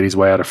try and get his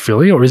way out of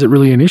Philly, or is it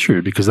really an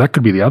issue? Because that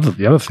could be the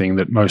other thing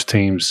that most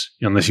teams,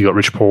 unless you got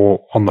Rich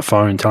Paul on the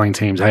phone telling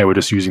teams, "Hey, we're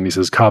just using this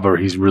as cover.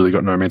 He's really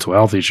got no mental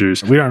health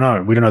issues." We don't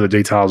know. We don't know the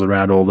details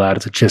around all that.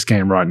 It's a chess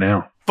game right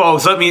now.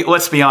 Bose,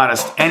 let's be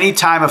honest.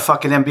 Anytime a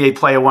fucking NBA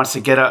player wants to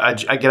get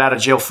out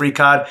of jail free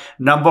card,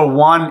 number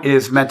one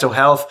is mental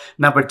health.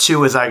 Number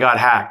two is I got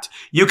hacked.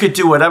 You could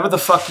do whatever the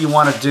fuck you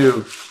want to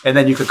do, and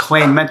then you could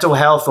claim mental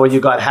health or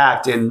you got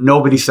hacked, and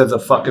nobody says a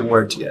fucking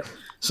word to you.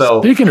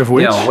 So, speaking of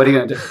which, what are you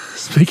going to do?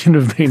 Speaking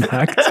of being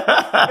hacked,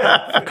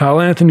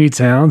 Karl Anthony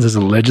Towns has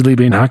allegedly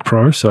been hacked,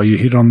 Pro. So you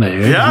hit on the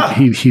head. Yeah.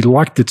 He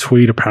liked the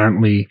tweet.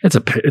 Apparently,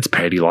 it's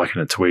petty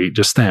liking a tweet.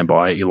 Just stand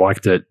by it. You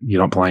liked it.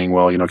 You're not playing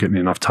well. You're not getting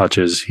enough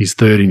touches. He's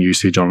third in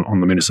usage on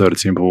the Minnesota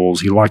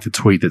Timberwolves. He liked a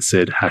tweet that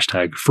said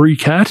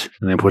 #FreeCat,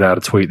 and then put out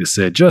a tweet that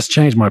said, "Just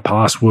changed my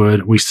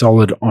password. We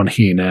solid on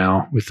here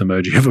now," with the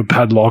emoji of a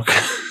padlock.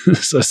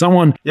 So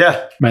someone,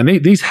 man,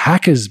 these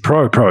hackers,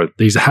 pro,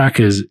 these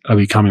hackers are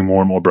becoming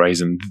more and more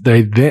brazen.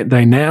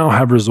 They now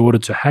have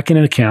resorted to hacking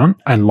an account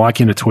and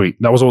liking a tweet.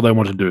 That was all they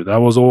wanted to do.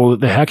 That was all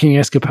the hacking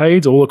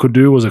escapades. All it could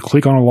do was a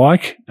click on a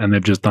like, and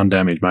they've just done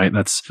damage, mate.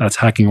 That's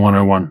hacking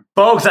 101.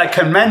 Bogues, I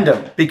commend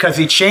him because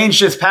he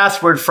changed his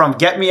password from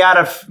 "get me out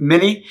of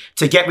Mini"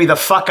 to "get me the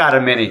fuck out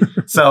of Mini."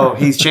 So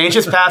he's changed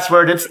his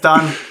password. It's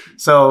done.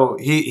 So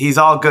he's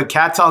all good.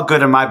 Cat's all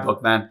good in my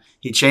book, man.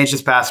 He changed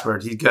his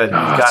password. He's good. He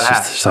got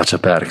hacked. Such a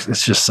bad.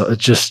 It's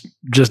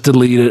just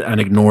delete it and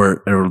ignore it.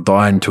 It'll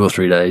die in 2 or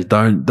 3 days.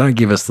 Don't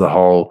give us the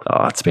whole,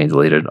 it's been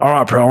deleted. All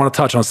right, Pro, I want to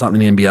touch on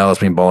something in the NBL that's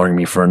been bothering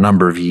me for a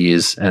number of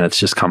years, and it's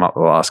just come up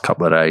the last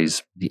couple of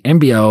days. The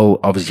NBL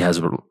obviously has,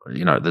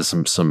 there's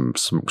some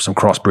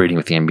crossbreeding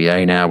with the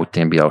NBA now, which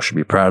the NBL should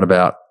be proud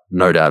about.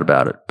 No doubt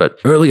about it. But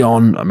early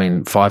on,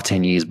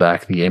 5-10 years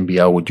back, the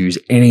NBL would use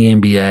any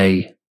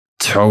NBA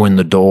toe in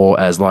the door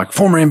as like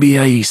former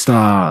NBA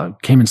star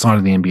came inside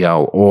of the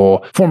NBL,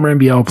 or former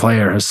NBL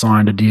player has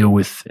signed a deal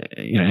with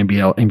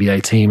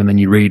NBA team, and then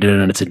you read it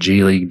and it's a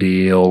G League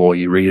deal, or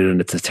you read it and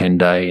it's a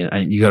 10-day,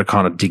 and you got to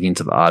kind of dig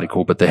into the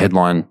article, but the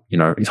headline,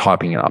 is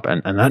hyping it up,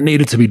 and that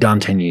needed to be done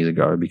 10 years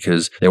ago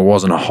because there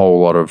wasn't a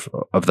whole lot of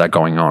that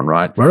going on,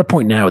 right? We're at a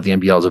point now with the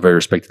NBL is a very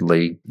respected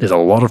league. There's a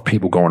lot of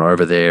people going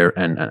over there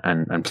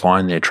and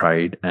plying their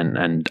trade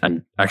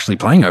and actually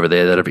playing over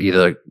there that have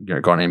either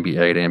gone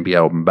NBA to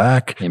NBL and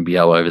back,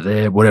 NBL over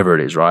there, whatever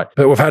it is, right?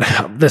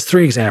 But there's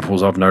 3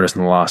 examples I've noticed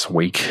in the last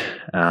week.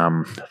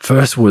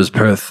 First was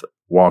Perth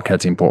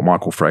Wildcats import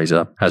Michael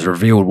Fraser has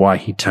revealed why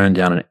he turned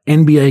down an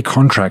NBA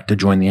contract to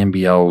join the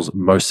NBL's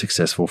most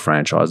successful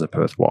franchise, the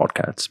Perth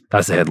Wildcats.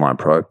 That's the headline,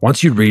 Pro.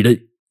 Once you read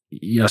it,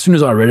 as soon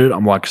as I read it,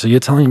 I'm like, so you're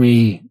telling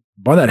me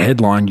by that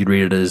headline, you'd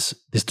read it as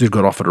this dude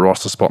got offered a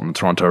roster spot in the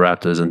Toronto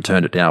Raptors and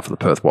turned it down for the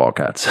Perth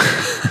Wildcats.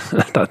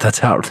 That's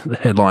how the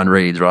headline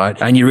reads, right?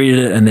 And you read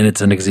it and then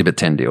it's an Exhibit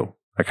 10 deal.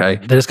 Okay.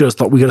 They just got to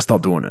stop. We got to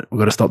stop doing it. We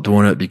got to stop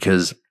doing it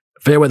because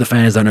fair weather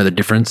fans don't know the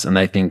difference and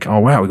they think, oh,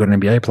 wow, we got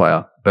an NBA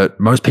player. But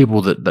most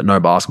people that know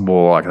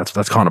basketball, like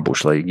that's kind of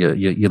bush league.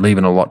 You're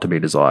leaving a lot to be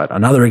desired.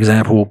 Another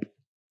example,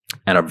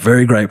 and a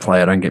very great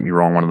player, don't get me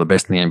wrong, one of the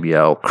best in the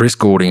NBL, Chris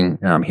Goulding.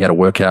 He had a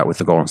workout with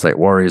the Golden State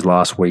Warriors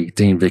last week.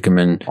 Dean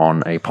Vickerman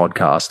on a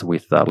podcast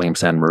with Liam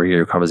Santamaria,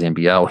 who covers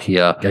NBL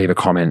here, gave a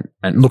comment.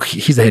 And look,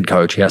 he's the head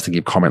coach. He has to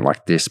give comment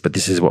like this, but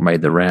this is what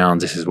made the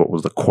rounds. This is what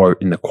was the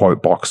quote in the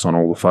quote box on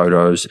all the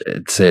photos.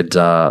 It said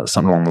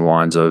something along the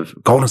lines of,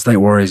 Golden State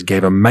Warriors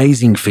gave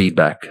amazing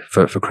feedback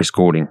for Chris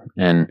Goulding.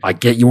 And I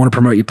get you want to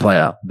promote your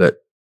player, but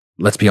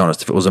let's be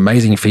honest, if it was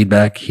amazing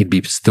feedback, he'd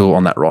be still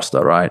on that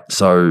roster, right?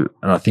 So,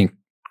 and I think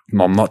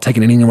I'm not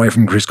taking anything away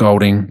from Chris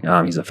Goulding.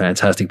 He's a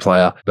fantastic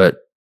player, but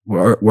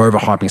we're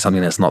overhyping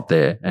something that's not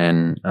there.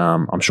 And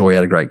I'm sure he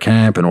had a great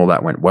camp and all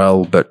that went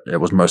well, but it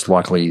was most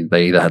likely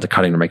they either had to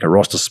cut him to make a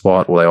roster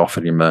spot or they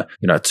offered him a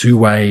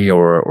two-way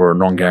or a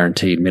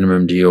non-guaranteed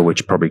minimum deal,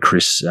 which probably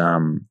Chris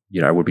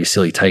would be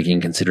silly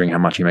taking considering how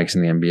much he makes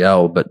in the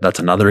NBL. But that's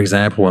another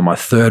example. And my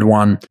third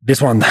one,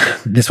 this one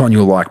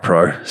you'll like,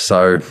 Pro.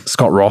 So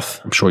Scott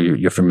Roth, I'm sure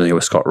you're familiar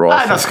with Scott Roth.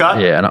 I know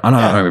Scott. Yeah, and I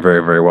know him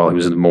very, very well. He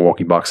was in the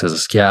Milwaukee Bucks as a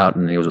scout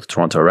and he was with the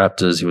Toronto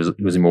Raptors. He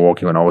was in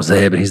Milwaukee when I was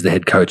there, but he's the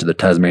head coach of the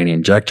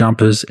Tasmanian Jack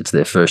Jumpers. It's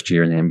their first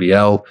year in the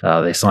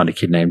NBL. They signed a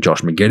kid named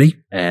Josh McGetty,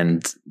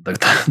 and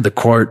the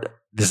quote,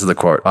 this is the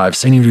quote, I've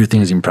seen him do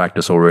things in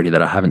practice already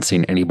that I haven't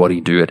seen anybody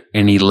do at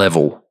any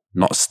level.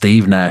 Not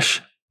Steve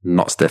Nash,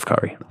 not Steph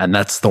Curry. And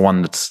that's the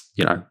one that's,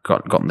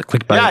 gotten the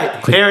clickbait.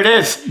 Yeah, here it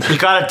is. He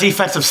got a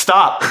defensive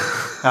stop.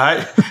 All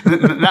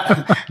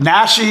right.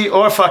 Nashi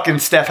or fucking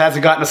Steph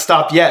hasn't gotten a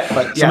stop yet.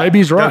 But yeah. So maybe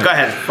he's right. Go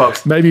ahead,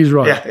 folks. Maybe he's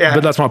right. Yeah.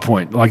 But that's my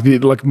point.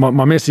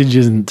 My message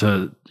isn't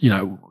to,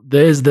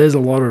 there's a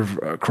lot of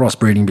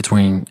crossbreeding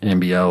between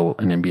NBL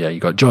and NBA.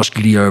 You've got Josh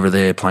Giddey over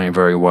there playing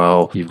very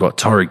well. You've got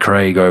Torrey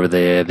Craig over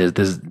there.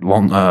 There's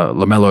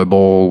LaMelo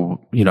Ball,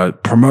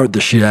 promote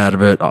the shit out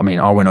of it. I mean,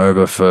 I went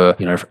over for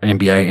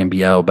NBA,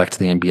 NBL, back to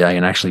the NBA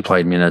and actually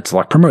played minutes.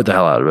 Like, promote the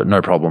hell out of it,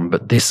 no problem.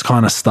 But this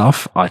kind of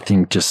stuff, I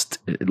think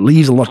it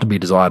leaves a lot to be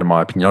desired in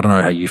my opinion. I don't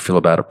know how you feel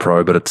about it,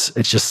 Pro, but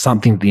it's just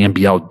something the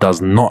NBL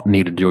does not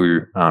need to do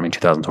in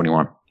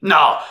 2021.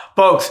 No,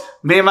 folks,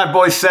 me and my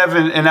boy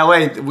Seven in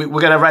LA, we're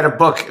going to write a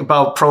book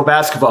about pro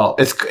basketball.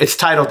 It's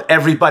titled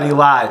Everybody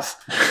Lies.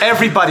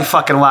 Everybody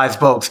fucking lies,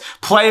 folks.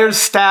 Players,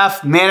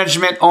 staff,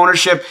 management,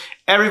 ownership,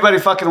 everybody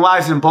fucking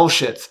lies and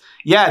bullshits.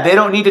 Yeah, they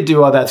don't need to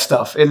do all that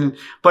stuff.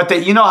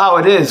 But you know how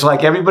it is.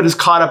 Like, everybody's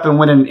caught up in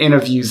winning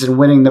interviews and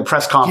winning the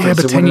press conference.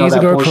 Yeah, but 10 years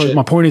ago,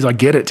 my point is I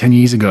get it 10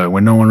 years ago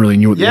when no one really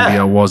knew what the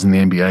NBL was in the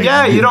NBA.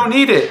 Yeah, you don't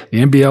need it. The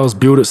NBL's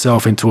built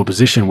itself into a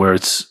position where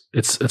it's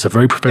a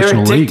very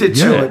professional league. They're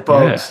addicted to it,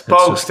 folks.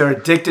 Folks, they're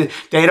addicted.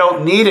 They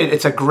don't need it.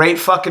 It's a great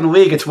fucking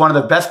league. It's one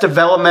of the best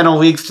developmental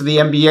leagues to the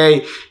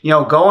NBA,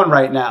 going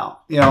right now.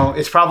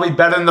 It's probably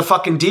better than the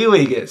fucking D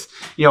League is,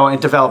 in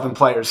developing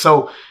players.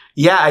 So,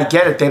 yeah, I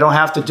get it. They don't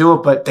have to do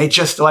it, but they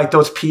just, like,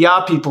 those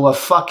PR people are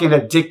fucking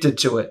addicted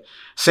to it.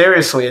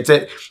 Seriously,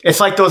 it's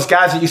like those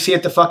guys that you see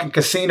at the fucking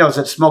casinos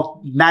that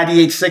smoke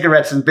 98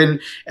 cigarettes and been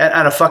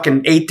on a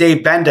fucking 8-day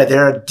bender.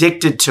 They're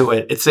addicted to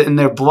it. It's in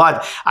their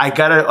blood. We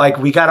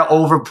gotta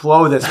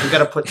overblow this. We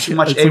gotta put too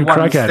much A1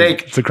 on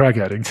steak. It's a crack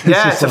addict.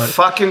 It's a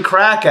fucking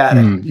crack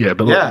addict.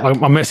 Look,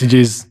 my message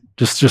is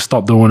just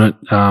stop doing it.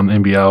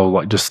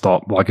 NBL, just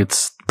stop.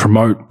 It's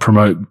promote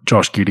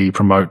Josh Giddey,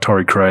 promote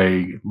Torrey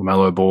Craig,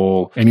 LaMelo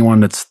Ball,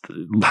 anyone is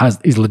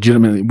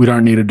legitimately. We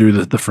don't need to do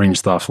the fringe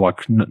stuff.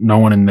 No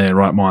one in their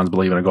right minds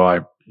believing a guy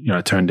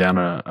turned down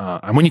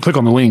and when you click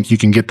on the link, you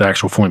can get the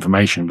actual full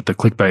information. But the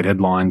clickbait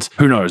headlines,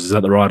 who knows? Is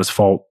that the writer's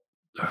fault?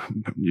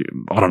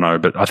 I don't know,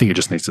 but I think it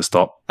just needs to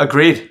stop.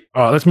 Agreed.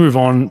 All right, let's move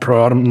on,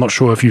 Pro. I'm not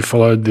sure if you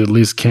followed the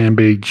Liz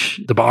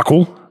Cambage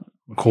debacle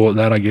call it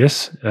that, I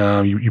guess.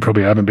 You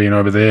probably haven't been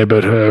over there,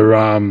 but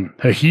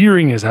her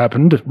hearing has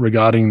happened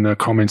regarding the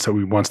comments that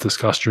we once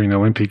discussed during the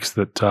Olympics,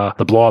 that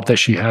the blow-up that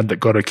she had that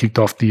got her kicked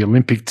off the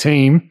Olympic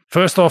team.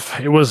 First off,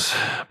 it was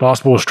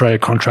Basketball Australia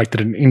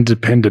contracted an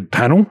independent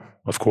panel.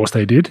 Of course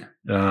they did.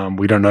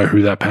 We don't know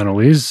who that panel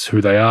is,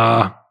 who they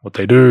are, what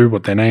they do,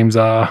 what their names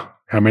are,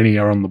 how many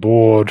are on the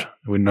board.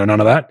 We know none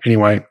of that.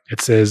 Anyway,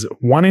 it says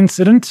one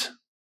incident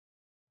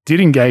did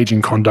engage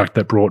in conduct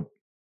that brought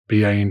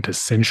BA into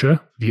censure.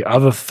 The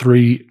other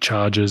 3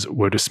 charges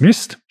were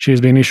dismissed. She has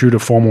been issued a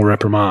formal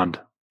reprimand.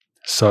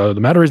 So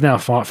the matter is now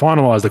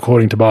finalised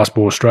according to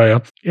Basketball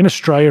Australia. In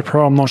Australia,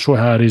 Pro, I'm not sure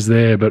how it is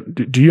there, but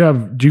do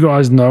you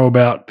guys know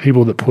about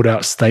people that put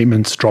out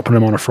statements, dropping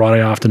them on a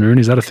Friday afternoon?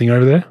 Is that a thing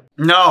over there?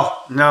 No,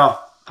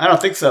 I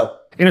don't think so.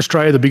 In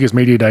Australia, the biggest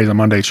media days are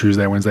Monday,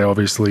 Tuesday, Wednesday,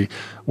 obviously.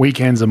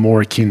 Weekends are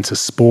more akin to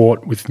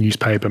sport with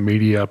newspaper,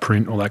 media,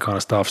 print, all that kind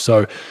of stuff.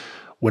 So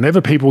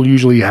whenever people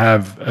usually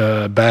have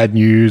bad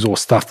news or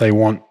stuff they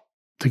want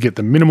to get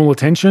the minimal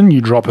attention, you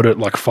drop it at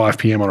like 5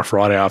 p.m. on a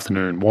Friday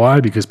afternoon.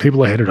 Why? Because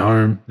people are headed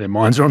home. Their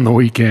minds are on the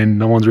weekend.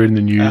 No one's reading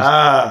the news.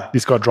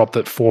 This got dropped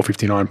at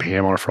 4:59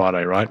 p.m. on a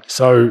Friday, right?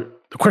 So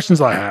the questions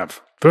I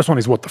have, first one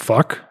is what the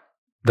fuck?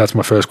 That's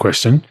my first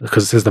question,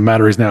 because it says the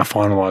matter is now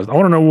finalised. I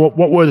want to know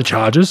what were the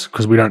charges,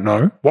 because we don't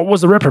know. What was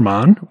the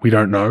reprimand? We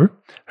don't know.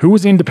 Who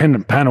was the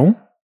independent panel?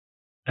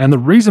 And the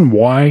reason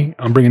why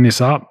I'm bringing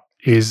this up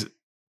is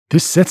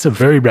this sets a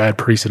very bad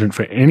precedent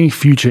for any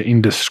future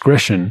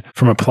indiscretion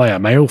from a player,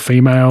 male,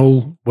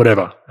 female,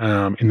 whatever,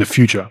 in the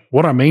future.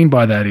 What I mean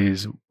by that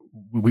is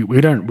we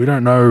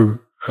don't know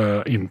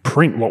in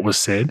print what was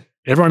said.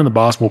 Everyone in the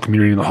basketball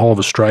community in the whole of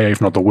Australia,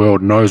 if not the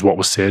world, knows what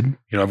was said.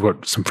 You know, I've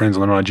got some friends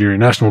on the Nigerian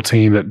national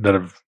team that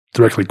have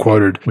directly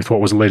quoted with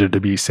what was alleged to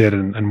be said,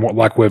 and what,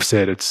 like we've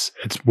said, it's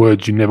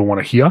words you never want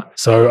to hear.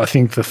 So I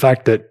think the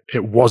fact that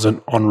it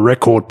wasn't on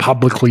record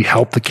publicly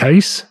helped the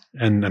case.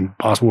 And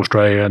Basketball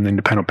Australia and the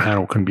independent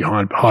panel can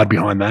hide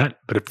behind that.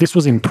 But if this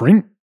was in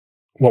print,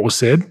 what was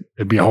said,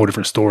 it'd be a whole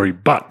different story.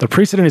 But the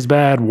precedent is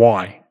bad.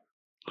 Why?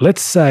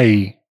 Let's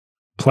say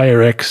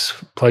player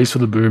X plays for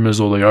the Boomers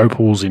or the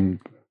Opals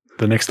in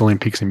the next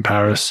Olympics in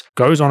Paris,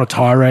 goes on a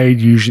tirade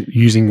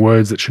using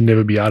words that should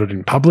never be uttered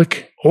in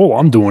public. All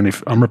I'm doing,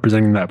 if I'm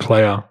representing that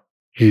player,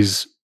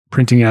 is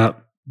printing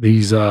out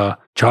these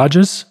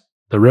charges,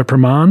 the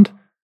reprimand,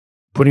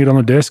 putting it on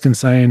the desk and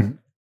saying,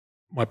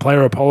 my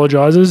player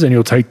apologizes, and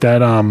you'll take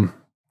that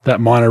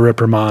minor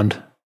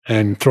reprimand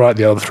and throw out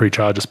the other 3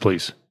 charges,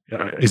 please.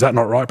 Is that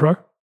not right, bro?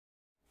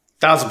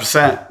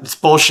 1,000%. It's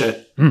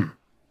bullshit.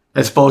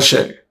 It's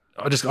bullshit.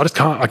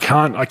 I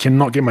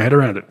cannot get my head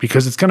around it,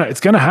 because it's gonna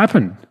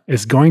happen.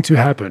 It's going to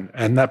happen.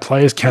 And that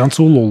player's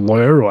counsel or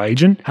lawyer or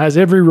agent has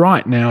every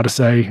right now to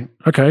say,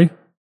 okay,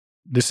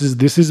 this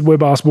is where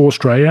Basketball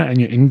Australia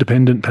and your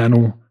independent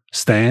panel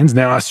stands.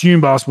 Now, I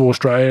assume Basketball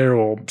Australia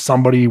or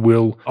somebody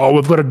will,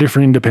 we've got a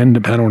different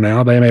independent panel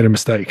now. They made a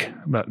mistake.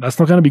 But that's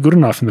not going to be good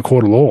enough in the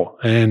court of law.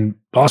 And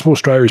Basketball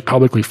Australia is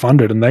publicly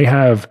funded, and they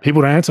have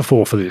people to answer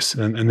for this.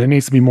 And there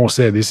needs to be more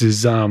said. This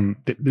is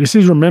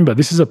remember,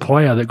 this is a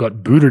player that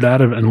got booted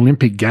out of an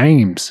Olympic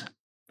Games,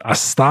 a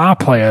star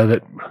player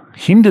that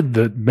hindered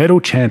the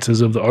medal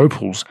chances of the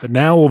Opals. But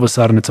now all of a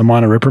sudden it's a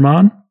minor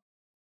reprimand.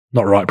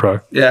 Not right, bro.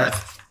 Yeah,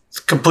 it's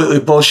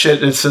completely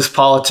bullshit. It's just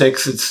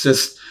politics. It's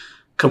just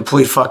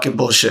complete fucking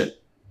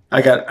bullshit. I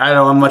don't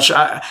know how much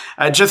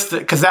I just,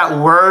 because that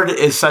word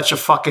is such a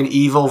fucking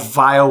evil,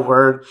 vile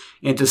word,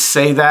 and to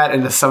say that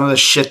and to some of the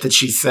shit that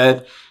she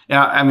said,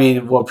 I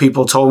mean, what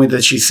people told me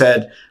that she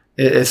said,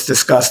 it's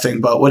disgusting.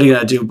 But what are you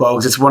gonna do,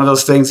 Bogues? It's one of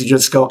those things you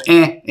just go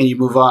and you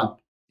move on.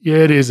 Yeah,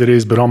 it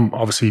is. But I'm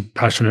obviously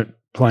passionate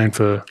playing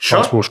for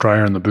Basketball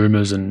Australia and the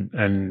Boomers,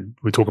 and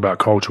we talk about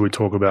culture, we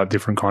talk about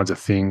different kinds of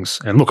things.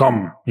 And look,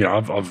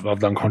 I've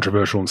done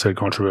controversial and said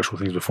controversial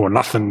things before.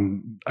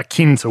 Nothing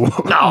akin to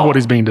what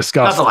is being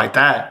discussed. Nothing like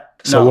that.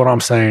 So what I'm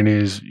saying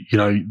is,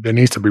 there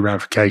needs to be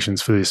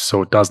ramifications for this,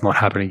 so it does not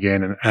happen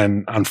again.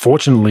 And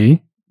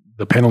unfortunately,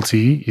 the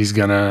penalty is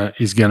gonna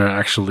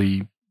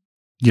actually,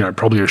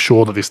 probably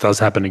assure that this does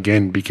happen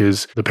again,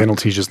 because the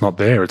penalty is just not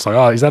there. It's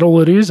like, is that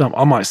all it is?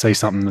 I might say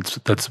something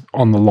that's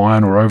on the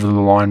line or over the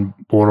line,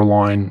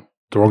 borderline,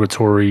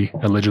 derogatory,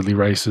 allegedly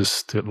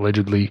racist,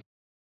 allegedly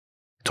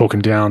talking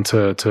down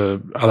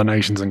to other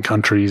nations and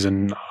countries,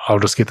 and I'll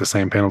just get the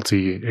same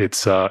penalty.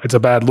 It's a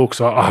bad look.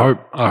 So I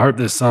hope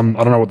there's some,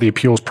 I don't know what the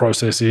appeals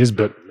process is,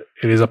 but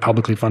it is a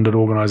publicly funded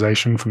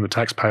organization from the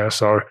taxpayer.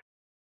 So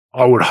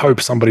I would hope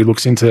somebody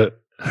looks into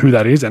who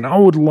that is, and I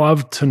would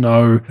love to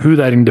know who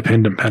that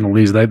independent panel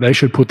is. They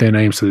should put their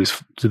names to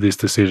this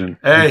decision.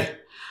 Hey,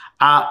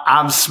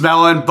 I'm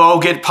smelling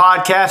Bogut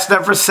podcast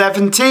number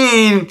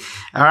 17.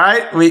 All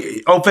right,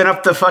 we open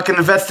up the fucking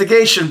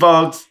investigation,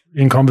 Bogues.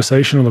 In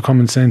conversation or the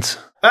common sense?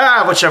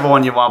 Whichever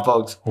one you want,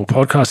 Bogues. Well,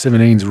 podcast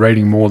 17 is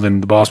rating more than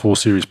the Basketball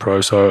Series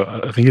Pro, so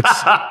I think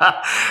it's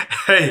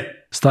hey,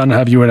 starting to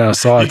have you in our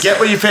sights. You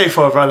get what you pay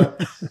for, brother.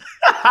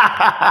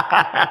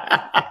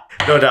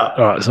 No doubt.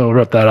 All right, so we'll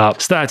wrap that up.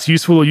 Stats,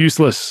 useful or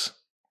useless?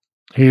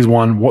 Here's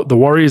one. What the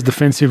Warriors'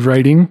 defensive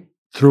rating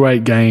through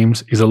 8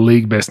 games is a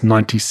league best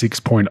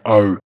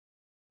 96.0.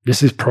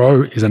 This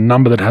is a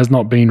number that has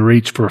not been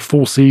reached for a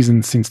full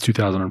season since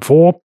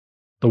 2004.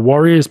 The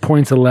Warriors'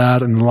 points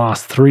allowed in the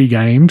last 3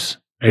 games,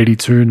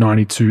 82,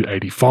 92,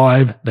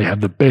 85. They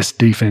have the best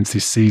defense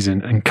this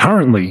season and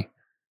currently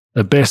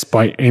the best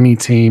by any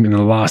team in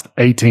the last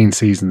 18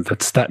 seasons.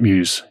 That's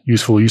StatMuse.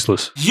 Useful,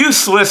 useless?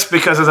 Useless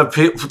because of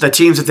the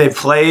teams that they've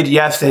played.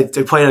 Yes, they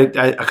played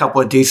a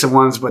couple of decent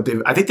ones, but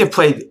I think they've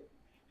played,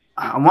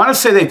 I want to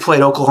say they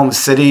played Oklahoma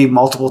City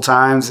multiple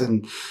times,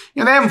 and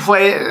they haven't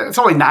played, it's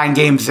only 9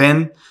 games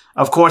in,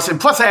 of course. And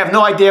plus, I have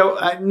no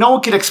idea, no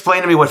one can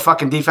explain to me what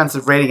fucking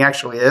defensive rating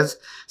actually is,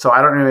 so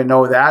I don't even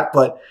know that,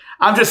 but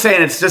I'm just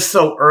saying it's just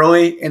so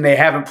early and they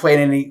haven't played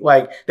any,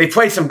 they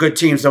played some good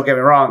teams, don't get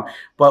me wrong,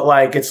 but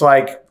it's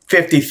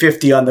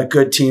 50-50 on the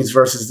good teams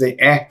versus the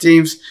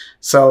teams.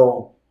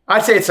 So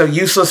I'd say it's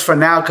useless for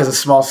now because of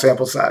small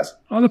sample size.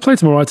 Oh, they played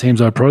some all right teams,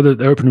 though, Pro.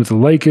 They opened with the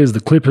Lakers,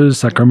 the Clippers,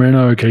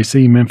 Sacramento,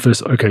 OKC,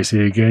 Memphis,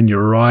 OKC again,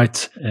 you're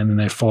right. And then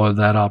they followed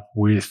that up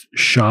with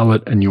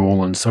Charlotte and New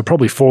Orleans. So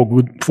probably 4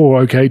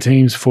 okay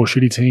teams, 4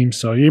 shitty teams.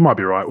 So you might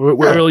be right.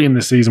 We're early in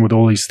the season with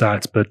all these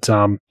stats, but...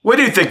 what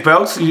do you think,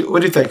 Belts?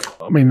 What do you think?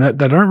 I mean,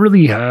 they don't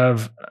really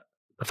have...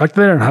 The fact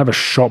that they don't have a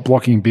shot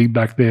blocking big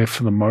back there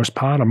for the most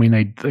part, I mean,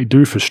 they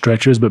do for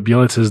stretches, but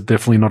Bielitsa's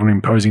definitely not an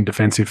imposing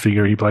defensive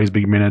figure. He plays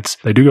big minutes.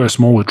 They do go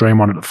small with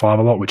Draymond at the 5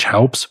 a lot, which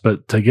helps,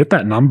 but to get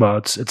that number,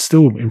 it's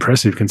still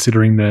impressive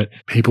considering that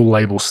people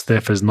label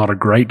Steph as not a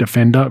great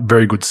defender,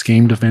 very good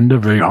scheme defender,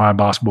 very high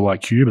basketball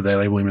IQ, but they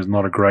label him as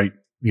not a great,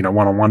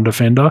 one-on-one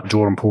defender.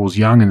 Jordan Poole's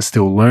young and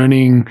still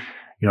learning.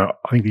 I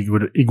think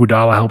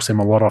Iguodala helps them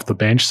a lot off the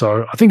bench.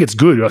 So I think it's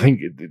good. I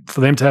think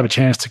for them to have a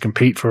chance to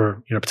compete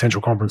for,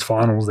 potential conference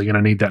finals, they're going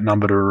to need that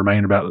number to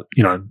remain about,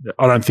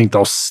 I don't think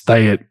they'll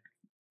stay at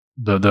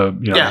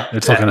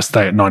it's not going to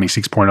stay at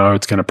 96.0.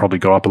 It's going to probably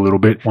go up a little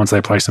bit once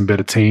they play some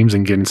better teams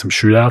and get in some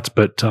shootouts.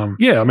 But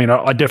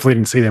I definitely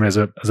didn't see them as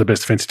a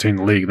best defensive team in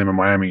the league. Them in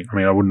Miami. I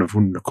mean, I wouldn't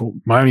have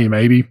called Miami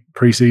maybe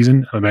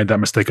preseason. I made that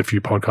mistake a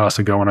few podcasts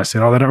ago when I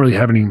said, they don't really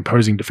have any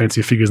imposing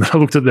defensive figures. And I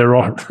looked at their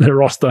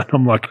roster and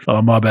I'm like,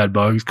 oh, my bad,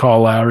 Bugs.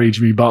 Kyle Lowry,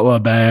 Jimmy Butler,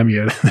 Bam.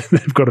 Yeah,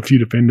 they've got a few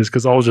defenders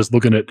because I was just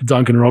looking at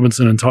Duncan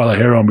Robinson and Tyler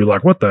Herro and be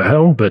like, what the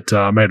hell? But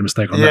I made a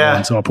mistake on that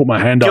one. So I put my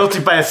hand up. Guilty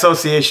by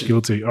association.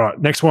 Guilty. All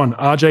right, next one.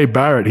 RJ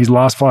Barrett, his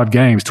last 5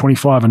 games,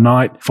 25 a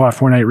night,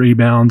 5.8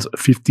 rebounds,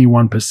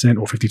 51%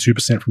 or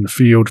 52% from the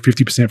field,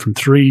 50% from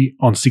 3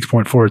 on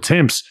 6.4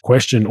 attempts.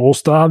 Question,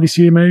 all-star this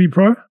year maybe,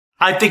 Pro?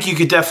 I think you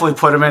could definitely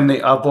put him in the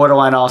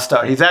borderline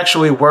all-star. He's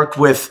actually worked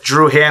with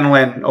Drew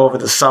Hanlon over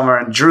the summer,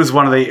 and Drew's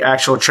one of the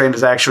actual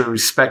trainers I actually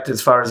respect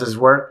as far as his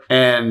work.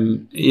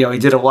 And, he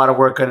did a lot of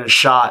work on his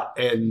shot,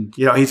 and,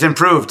 he's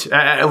improved.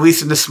 At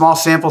least in the small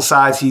sample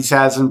size, he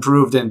has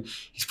improved, and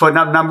he's putting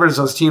up numbers.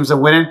 Those teams are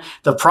winning.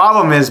 The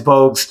problem is,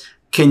 Bogues,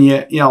 can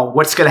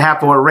what's going to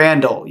happen with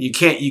Randall? You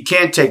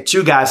can't take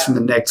 2 guys from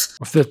the Knicks.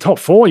 If they're top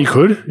 4, you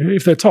could.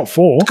 If they're top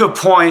 4. Good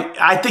point.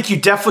 I think you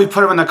definitely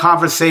put them in the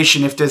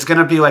conversation if there's going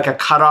to be a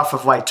cutoff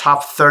of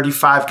top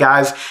 35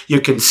 guys you're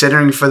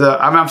considering for the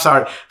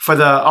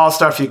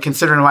All-Star. If you're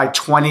considering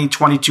 20,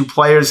 22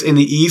 players in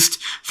the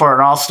East for an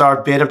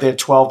All-Star bid, if there are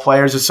 12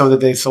 players or so that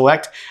they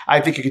select,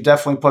 I think you could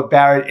definitely put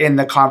Barrett in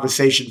the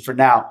conversation for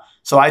now.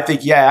 So I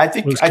think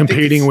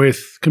competing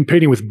with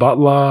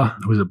Butler.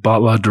 Was it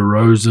Butler,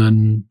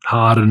 DeRozan,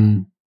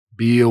 Harden,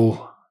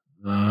 Beal?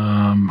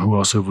 Who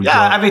else have we got?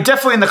 Yeah, I mean,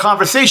 definitely in the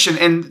conversation.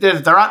 And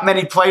there aren't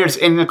many players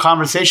in the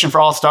conversation for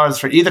All-Stars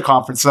for either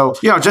conference. So,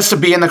 just to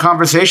be in the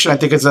conversation, I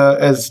think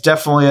is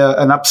definitely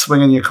an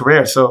upswing in your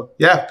career. So,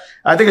 yeah,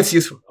 I think it's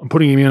useful. I'm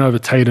putting him in over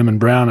Tatum and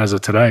Brown as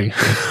of today.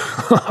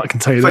 I can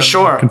tell you for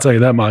sure. I can tell you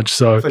that much.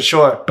 So, for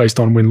sure. Based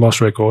on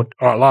win-loss record.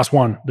 All right, last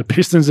one. The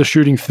Pistons are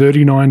shooting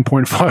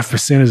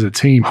 39.5% as a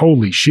team.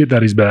 Holy shit,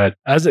 that is bad.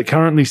 As it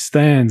currently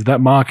stands,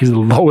 that mark is the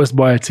lowest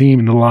by a team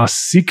in the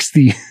last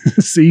 60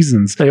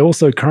 seasons. They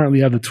also currently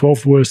have the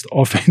 12th worst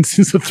offense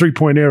since the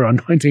three-point era,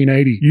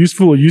 1980.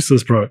 Useful or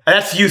useless, bro?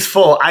 That's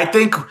useful. I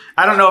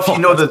don't know if you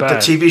know the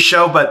TV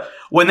show, but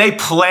when they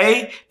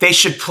play, they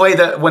should play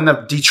when the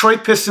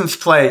Detroit Pistons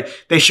play,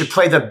 they should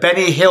play the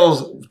Benny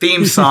Hill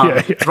theme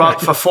song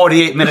for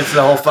 48 minutes of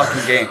the whole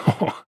fucking game.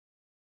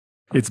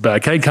 It's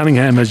bad. Cade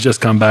Cunningham has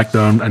just come back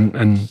though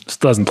and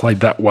doesn't play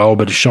that well,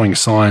 but is showing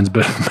signs.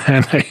 But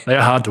man, they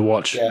are hard to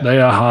watch. Yeah. They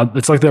are hard.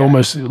 It's like they're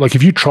almost like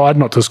if you tried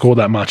not to score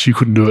that much, you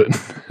couldn't do it.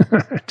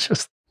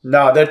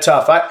 No, they're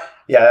tough.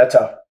 They're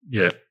tough.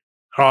 Yeah.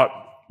 All right.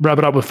 Wrap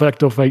it up with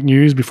fact or fake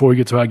news before we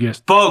get to our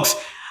guest. Folks,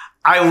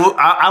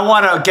 I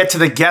want to get to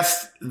the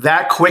guest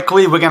that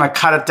quickly. We're going to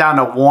cut it down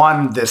to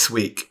 1 this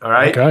week. All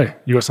right. Okay.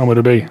 You got somewhere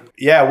to be.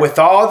 Yeah. With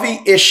all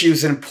the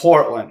issues in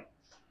Portland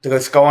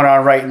that's going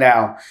on right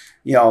now,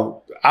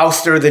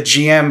 ouster the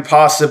GM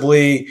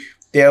possibly.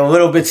 They're a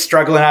little bit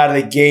struggling out of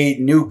the gate.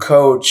 New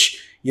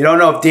coach. You don't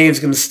know if Dame's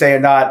going to stay or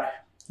not.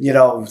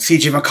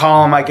 CJ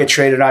McCollum might get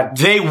traded on.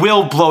 They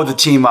will blow the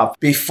team up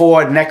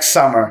before next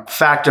summer.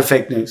 Fact or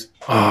fake news?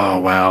 Oh,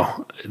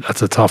 wow.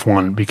 That's a tough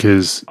one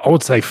because I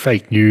would say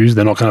fake news.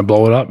 They're not going to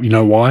blow it up. You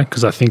know why?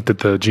 Because I think that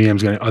the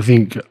GM's going to – I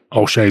think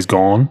O'Shea's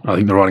gone. I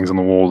think the writing's on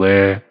the wall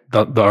there.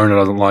 The owner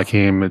doesn't like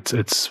him. It's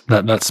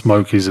that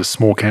smoke is a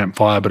small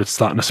campfire, but it's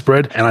starting to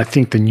spread. And I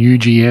think the new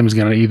GM is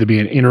going to either be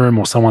an interim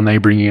or someone they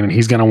bring in, and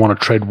he's going to want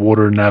to tread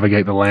water and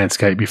navigate the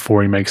landscape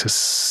before he makes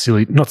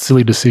a not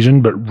silly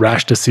decision, but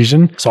rash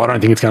decision. So I don't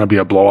think it's going to be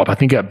a blow up. I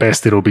think at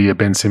best it'll be a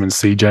Ben Simmons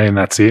CJ, and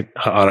that's it.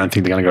 I don't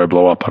think they're going to go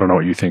blow up. I don't know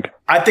what you think.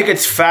 I think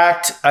it's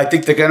fact. I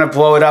think they're going to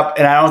blow it up,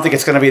 and I don't think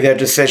it's going to be their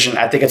decision.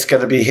 I think it's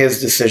going to be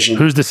his decision.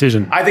 Whose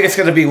decision? I think it's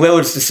going to be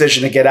Lillard's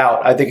decision to get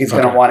out. I think he's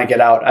going to want to get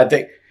out. I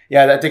think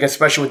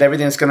especially with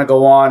everything that's going to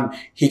go on,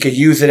 he could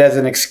use it as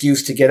an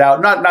excuse to get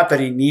out. Not that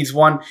he needs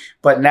one,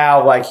 but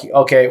now,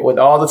 with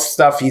all the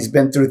stuff he's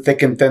been through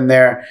thick and thin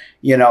there,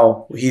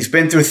 he's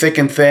been through thick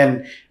and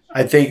thin.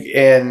 I think,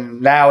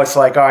 and now it's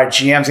like, all right,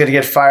 GM's going to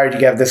get fired.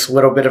 You have this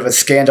little bit of a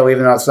scandal,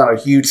 even though it's not a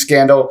huge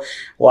scandal.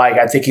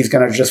 I think he's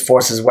going to just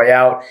force his way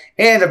out.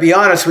 And to be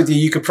honest with you,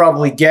 you can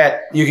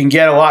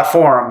get a lot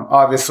for him.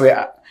 Obviously,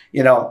 I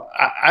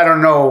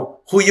don't know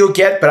who you'll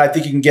get, but I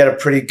think you can get a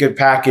pretty good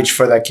package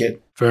for that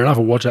kid. Fair enough.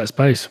 We'll watch that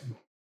space.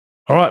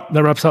 All right,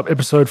 that wraps up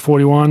episode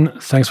 41.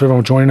 Thanks for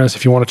everyone joining us.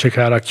 If you want to check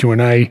out our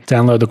Q&A,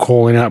 download the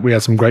call-in app. We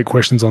had some great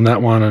questions on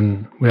that one,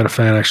 and we had a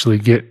fan actually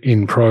get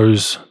in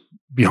pros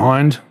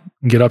behind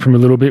and get up him a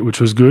little bit, which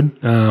was good,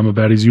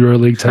 about his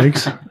EuroLeague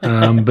takes.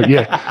 But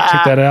yeah,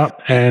 check that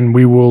out, and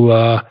we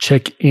will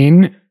check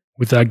in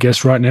with our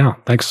guest right now.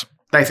 Thanks.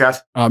 Thanks,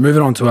 guys.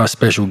 Moving on to our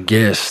special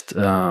guest.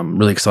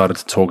 Really excited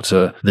to talk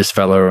to this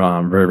fellow.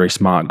 Very, very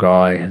smart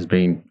guy. Has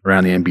been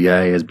around the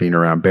NBA, has been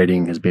around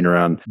betting, has been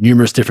around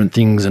numerous different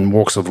things and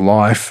walks of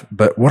life.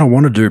 But what I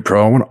want to do,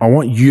 Pro, I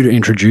want you to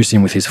introduce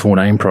him with his full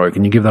name, Pro.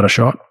 Can you give that a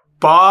shot?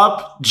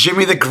 Bob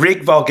Jimmy the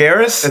Greek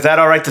Vulgaris. Is that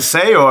all right to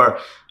say, or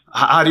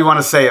how do you want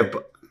to say it?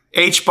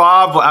 H.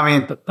 Bob. I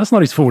mean, that's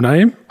not his full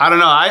name. I don't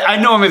know. I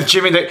know him as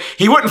Jimmy.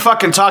 He wouldn't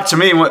fucking talk to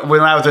me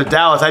when I was at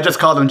Dallas. I just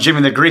called him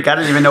Jimmy the Greek. I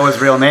didn't even know his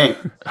real name.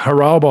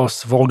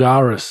 Haralbos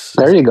Vulgaris.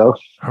 There you go.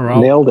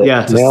 Nailed it.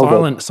 Yeah, it's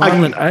a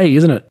silent A,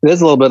 isn't it? It is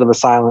a little bit of a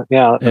silent.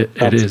 Yeah,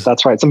 it is.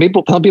 That's right. Some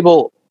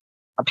people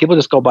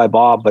just go by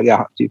Bob, but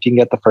yeah, if you can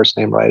get the first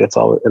name right, it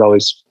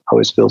always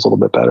feels a little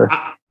bit better.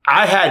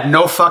 I had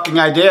no fucking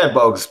idea,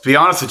 Bogues, to be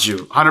honest with you.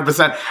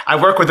 100%.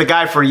 I worked with the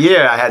guy for a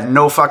year. I had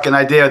no fucking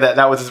idea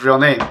that was his real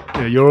name.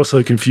 Yeah, you're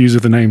also confused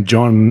with the name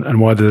John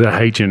and why there's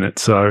a H in it.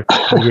 So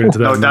we'll get into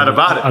that no doubt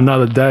about it.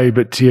 Another day.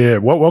 But yeah,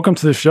 welcome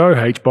to the show,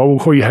 H Bob. We'll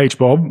call you H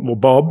Bob or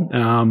Bob.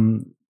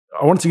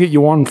 I wanted to get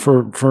you on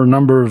for a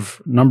number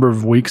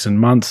of weeks and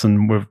months,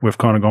 and we've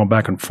kind of gone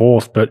back and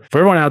forth. But for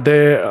everyone out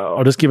there,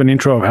 I'll just give an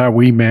intro of how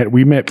we met.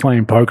 We met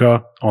playing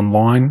poker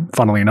online,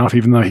 funnily enough,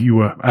 even though you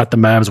were at the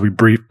Mavs. We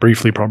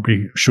briefly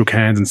probably shook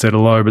hands and said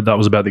hello, but that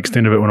was about the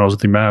extent of it when I was at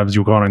the Mavs.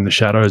 You were kind of in the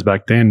shadows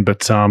back then.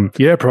 But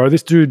yeah, Pro,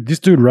 this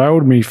dude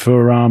railed me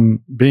for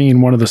being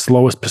in one of the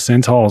slowest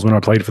percentiles when I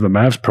played for the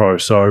Mavs, Pro.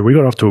 So we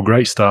got off to a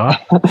great start.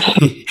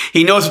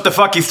 He knows what the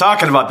fuck he's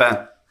talking about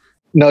then.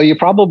 No, you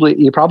probably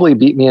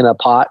beat me in a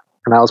pot,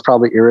 and I was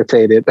probably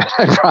irritated.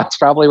 That's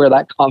probably where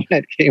that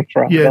comment came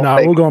from.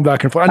 Yeah, we're going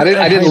back and forth.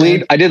 I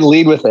didn't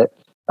lead with it.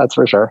 That's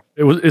for sure.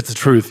 It's the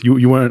truth.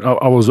 You weren't.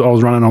 I was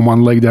running on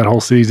one leg that whole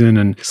season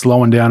and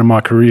slowing down in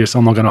my career, so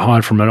I'm not going to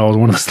hide from it. I was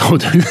one of the slow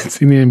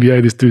dudes in the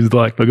NBA. This dude's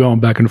like, we're going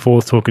back and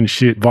forth talking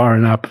shit via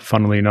an app,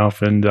 funnily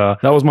enough, and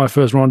that was my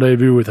first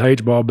rendezvous with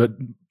H Bob. But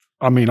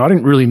I mean, I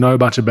didn't really know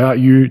much about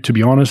you, to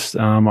be honest.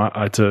 I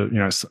had to,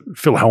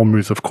 Phil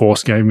Hellmuth, of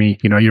course, gave me,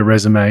 your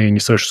resume and your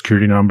social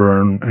security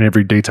number and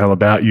every detail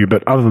about you.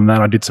 But other than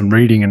that, I did some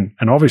reading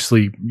and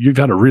obviously you've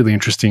had a really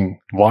interesting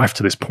life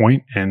to this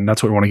point, and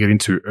that's what we want to get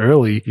into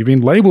early. You've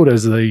been labeled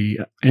as the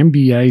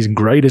NBA's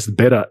greatest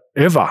bettor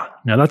ever.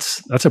 Now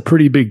that's a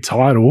pretty big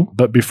title,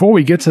 but before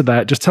we get to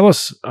that, just tell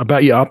us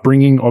about your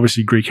upbringing.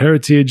 Obviously Greek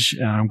heritage,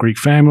 Greek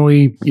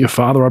family. Your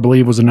father, I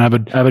believe, was an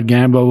avid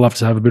gambler, loved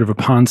to have a bit of a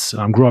punt,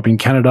 grew up in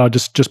Canada.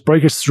 Just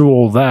break us through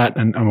all that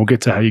and we'll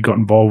get to how you got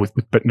involved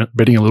with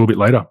betting a little bit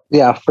later.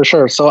 Yeah, for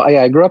sure. So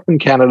I grew up in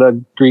Canada,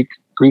 Greek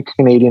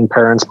Canadian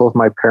parents. Both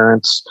my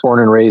parents, born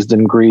and raised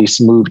in Greece,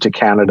 moved to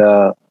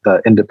Canada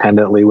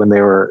independently when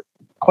they were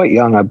quite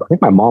young. I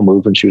think my mom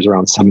moved when she was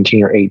around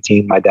 17 or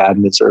 18. My dad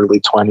in his early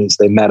 20s.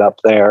 They met up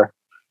there.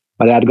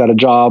 My dad got a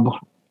job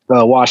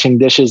washing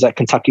dishes at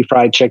Kentucky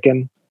Fried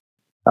Chicken.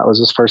 That was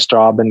his first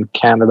job in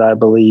Canada, I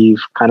believe.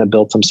 Kind of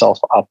built himself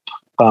up.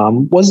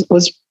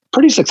 Was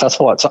pretty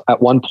successful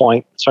at one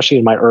point, especially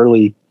in my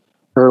early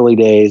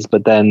days.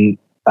 But then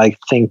I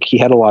think he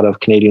had a lot of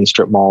Canadian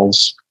strip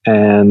malls,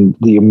 and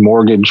the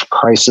mortgage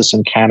crisis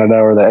in Canada,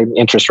 or the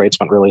interest rates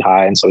went really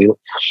high. And so he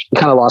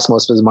kind of lost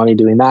most of his money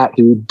doing that.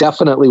 He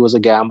definitely was a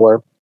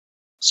gambler.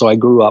 So I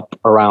grew up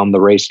around the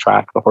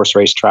racetrack, the horse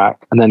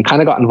racetrack, and then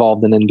kind of got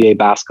involved in NBA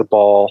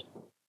basketball.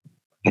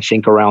 I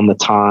think around the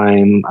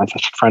time a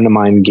friend of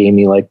mine gave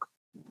me like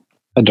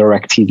a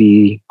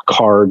DirecTV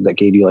card that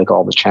gave you like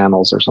all the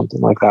channels or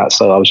something like that.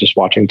 So I was just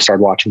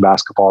started watching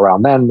basketball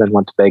around then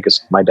went to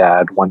Vegas with my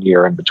dad 1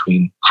 year in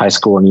between high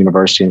school and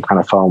university and kind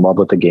of fell in love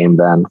with the game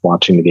then,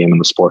 watching the game in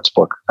the sports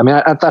book. I mean,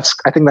 I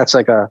think that's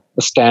like a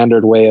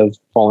standard way of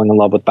falling in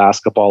love with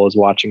basketball, is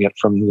watching it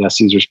from the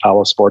Caesars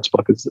Palace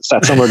Sportsbook. Is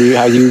that similar to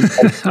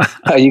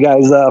how you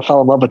guys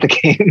fell in love with the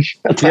game?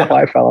 That's how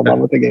I fell in love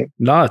with the game.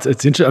 No, it's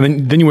interesting. I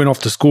mean, then you went off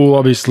to school,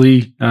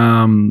 obviously,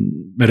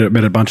 met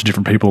a bunch of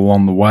different people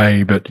along the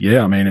way. But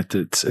yeah, I mean,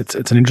 it's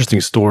an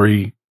interesting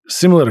story,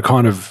 similar to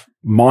kind of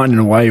mine in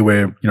a way,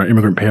 where, you know,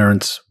 immigrant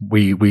parents,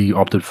 we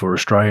opted for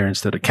Australia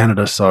instead of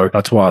Canada. So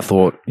that's why I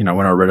thought, you know,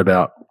 when I read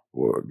about,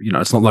 you know,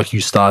 it's not like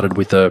you started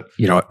with a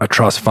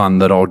trust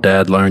fund that old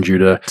dad loaned you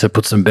to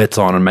put some bets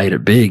on and made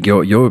it big.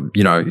 Your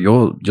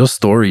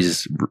story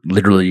is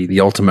literally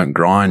the ultimate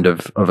grind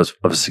of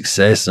a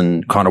success,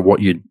 and kind of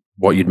what you'd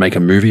make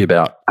a movie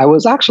about. I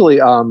was actually,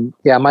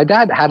 my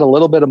dad had a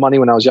little bit of money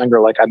when I was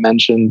younger, like I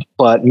mentioned,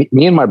 but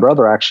me and my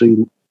brother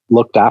actually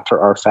looked after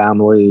our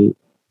family.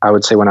 I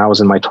would say when I was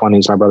in my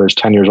 20s, my brother's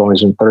 10 years old,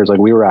 he's in 30s. Like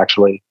we were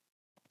actually,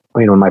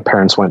 you know, when my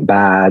parents went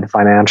bad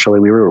financially,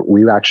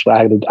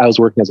 I was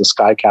working as a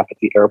sky cap at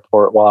the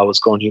airport while I was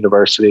going to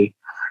university,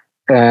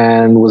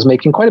 and was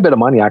making quite a bit of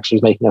money. Actually,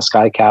 was making a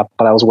sky cap,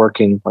 but I was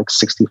working like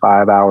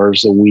 65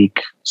 hours a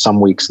week,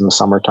 some weeks in the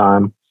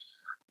summertime.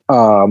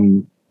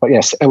 But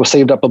yes, I was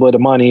saved up a bit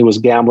of money, was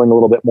gambling a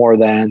little bit more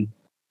then.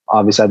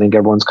 Obviously, I think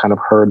everyone's kind of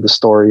heard the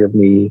story of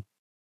me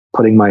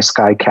putting my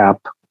sky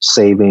cap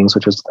savings,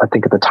 which was, I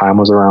think at the time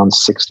was around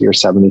 60 or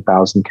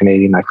 70,000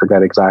 Canadian. I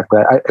forget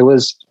exactly. It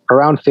was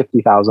around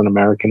 50,000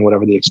 American,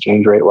 whatever the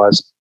exchange rate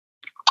was,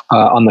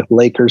 on the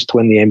Lakers to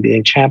win the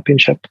NBA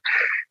championship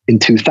in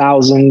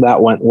 2000.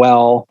 That went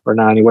well, or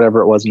 90,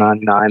 whatever it was,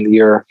 99, the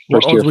year,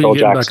 first year Phil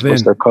Jackson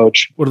was their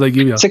coach. What did they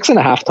give you?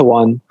 6.5 to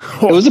 1.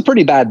 It was a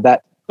pretty bad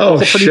bet. It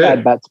was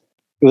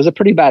a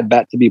pretty bad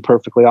bet, to be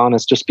perfectly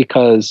honest, just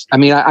because, I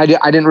mean,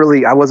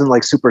 I wasn't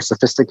like super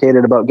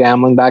sophisticated about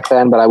gambling back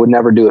then, but I would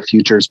never do a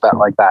futures bet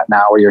like that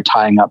now, where you're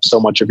tying up so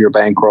much of your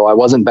bankroll. I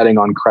wasn't betting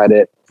on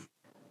credit.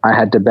 I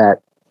had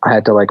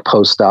to like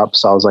post up.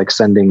 So I was like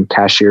sending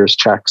cashier's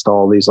checks to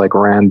all these like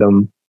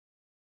random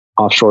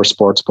offshore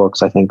sports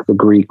books. I think the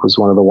Greek was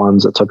one of the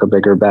ones that took a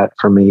bigger bet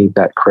for me,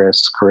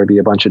 BetCris,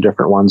 Caribbean, a bunch of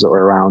different ones that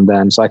were around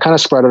then. So I kind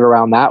of spread it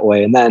around that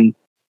way. And then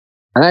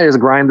I just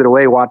grinded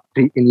away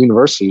in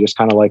university, just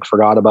kind of like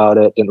forgot about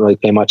it, didn't really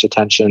pay much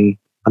attention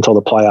until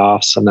the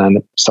playoffs, and then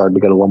it started to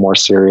get a little more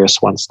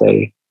serious once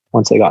they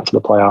got to the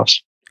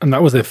playoffs. And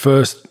that was their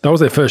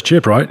first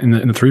chip, right? In the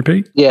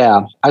 3P?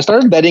 Yeah. I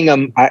started betting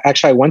them.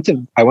 I went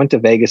to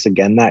Vegas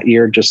again that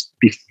year, just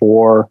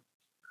before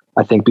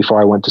I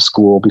went to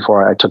school,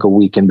 before I took a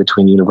week in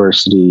between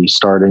university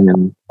starting,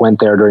 and went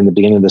there during the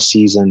beginning of the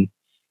season.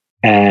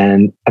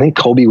 And I think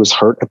Kobe was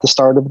hurt at the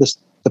start of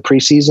the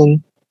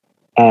preseason.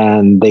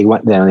 And they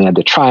went there and they had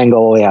the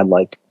triangle. They had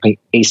like, I think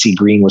AC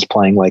Green was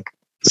playing like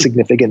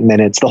significant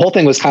minutes. The whole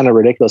thing was kind of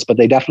ridiculous, but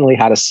they definitely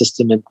had a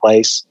system in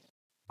place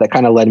that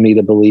kind of led me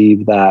to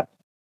believe that.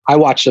 I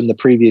watched them the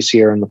previous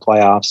year in the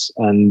playoffs,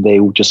 and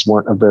they just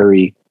weren't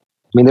they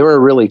were a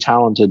really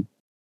talented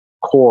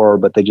core,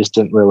 but they just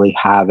didn't really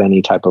have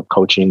any type of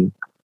coaching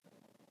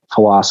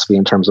philosophy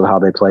in terms of how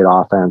they played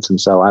offense. And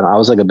so I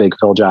was like a big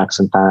Phil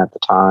Jackson fan at the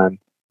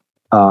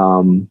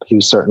time. He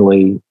was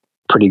certainly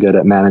pretty good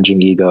at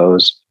managing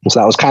egos. And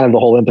so that was kind of the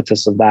whole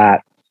impetus of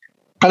that.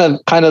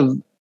 Kind of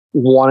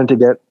wanted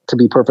to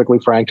be perfectly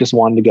frank, just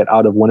wanted to get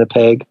out of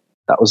Winnipeg.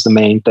 That was the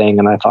main thing.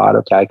 And I thought,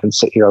 okay, I can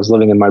sit here. I was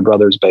living in my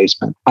brother's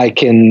basement. I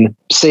can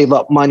save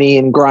up money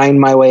and grind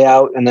my way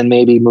out, and then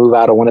maybe move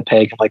out of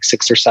Winnipeg in like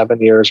 6 or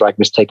 7 years, or I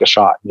can just take a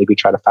shot, maybe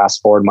try to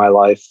fast forward my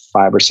life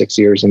 5 or 6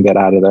 years and get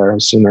out of there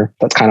sooner.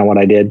 That's kind of what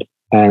I did.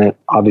 And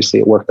obviously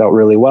it worked out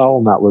really well.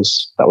 And that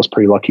was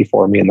pretty lucky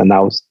for me. And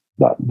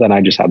then I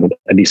just had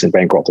a decent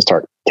bankroll to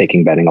start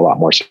taking betting a lot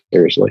more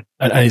seriously.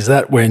 And is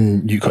that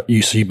when you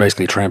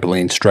basically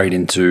trampoline straight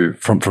into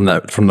from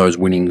those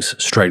winnings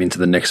straight into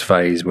the next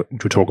phase, which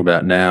we'll talk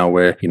about now,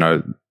 where, you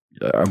know,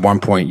 at one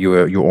point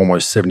you're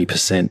almost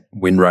 70%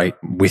 win rate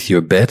with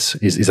your bets.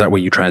 Is that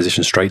where you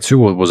transition straight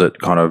to, or was it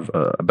kind of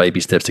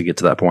baby steps to get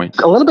to that point?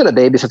 A little bit of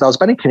baby steps. I was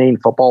betting Canadian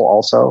football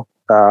also.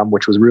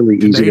 Which was really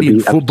easy to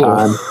beat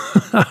football. At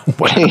the time.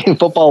 Canadian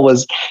football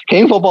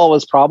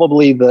was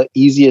probably the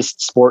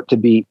easiest sport to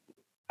beat.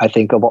 I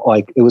think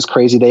it was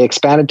crazy. They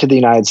expanded to the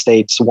United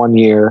States 1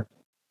 year,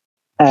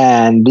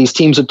 and these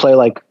teams would play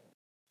like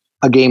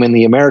a game in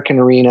the American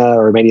Arena,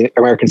 or maybe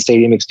American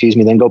Stadium,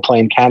 then go play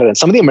in Canada. And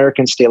some of the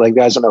American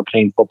guys don't know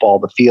playing football.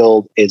 The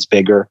field is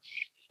bigger.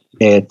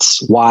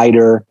 It's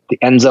wider. The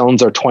end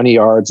zones are 20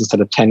 yards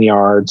instead of 10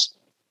 yards.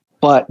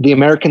 But the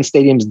American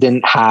stadiums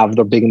didn't have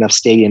the big enough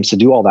stadiums to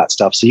do all that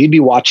stuff. So you'd be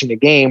watching a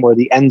game where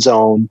the end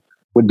zone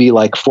would be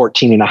like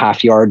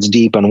 14.5 yards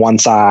deep on one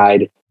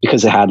side,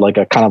 because it had like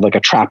a kind of like a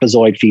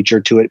trapezoid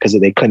feature to it, because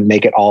they couldn't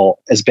make it all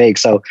as big.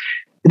 So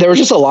there was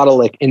just a lot of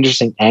like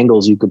interesting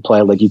angles you could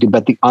play. Like you could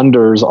bet the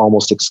unders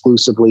almost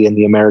exclusively in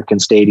the American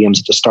stadiums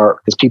at the start,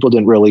 because people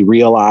didn't really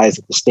realize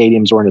that the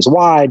stadiums weren't as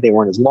wide, they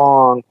weren't as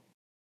long.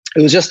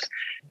 it was just,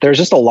 there's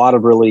just a lot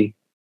of really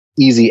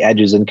easy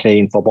edges in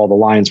Canadian football. The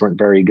lines weren't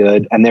very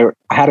good. And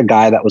I had a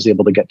guy that was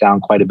able to get down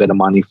quite a bit of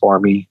money for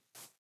me.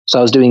 So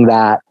I was doing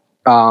that.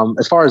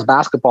 As far as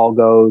basketball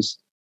goes,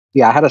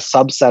 yeah, I had a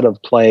subset of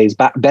plays.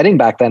 Betting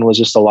back then was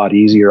just a lot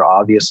easier,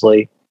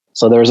 obviously.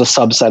 So there was a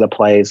subset of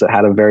plays that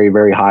had a very,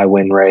 very high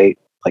win rate,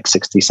 like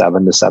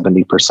 67 to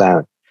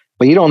 70%.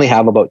 But you'd only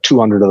have about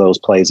 200 of those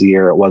plays a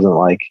year. It wasn't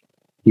like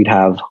you'd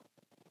have,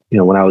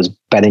 when I was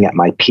betting at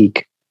my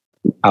peak,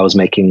 I was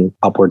making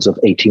upwards of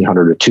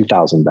 1,800 to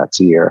 2,000 bets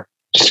a year,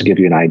 just to give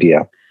you an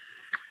idea,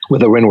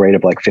 with a win rate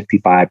of like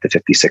 55 to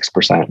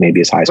 56%,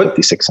 maybe as high as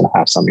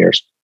 56.5 some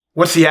years.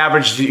 What's the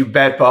average that you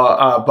bet,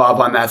 Bob,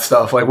 on that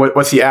stuff? Like,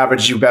 what's the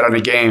average you bet on a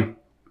game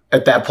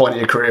at that point in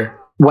your career?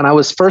 When I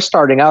was first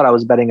starting out, I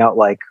was betting out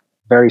like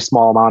very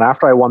small amount.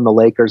 After I won the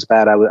Lakers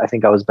bet, I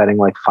think I was betting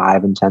like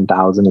 5,000 and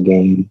 10,000 a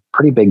game,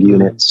 pretty big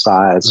unit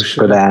size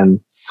for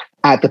then.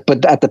 But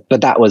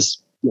that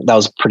was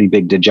pretty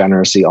big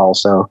degeneracy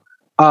also.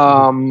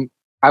 I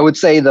would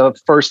say the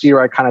first year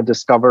I kind of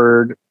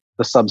discovered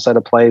the subset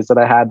of plays that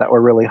I had that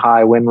were really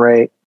high win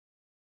rate.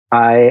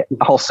 I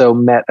also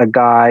met a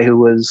guy who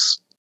was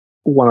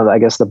one of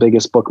the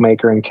biggest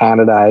bookmaker in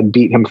Canada. I had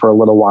beat him for a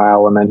little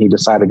while, and then he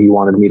decided he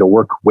wanted me to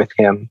work with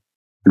him.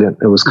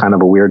 It was kind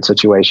of a weird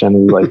situation.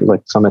 He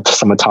like some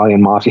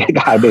Italian mafia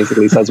guy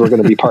basically says, we're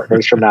going to be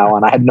partners from now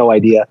on. I had no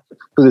idea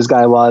who this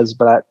guy was,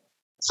 but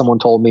someone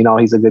told me, no,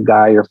 he's a good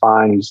guy. You're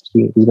fine. He's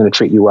going to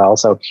treat you well.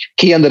 So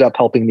he ended up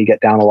helping me get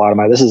down a lot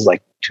of this is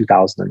like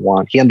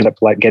 2001. He ended up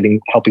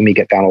helping me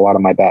get down a lot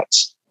of my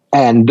bets.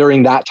 And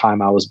during that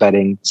time, I was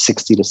betting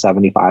 60 to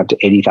 75 to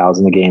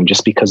 80,000 a game,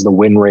 just because the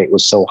win rate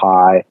was so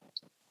high.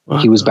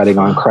 He was betting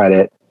on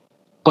credit,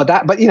 but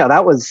that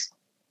was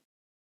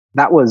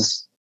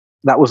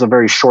a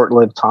very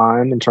short-lived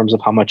time in terms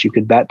of how much you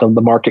could bet. The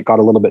market got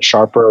a little bit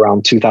sharper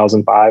around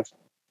 2005.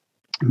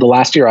 The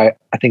last year I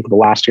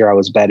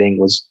was betting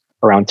was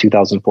around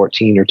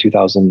 2014 or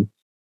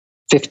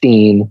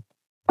 2015,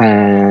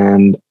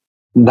 and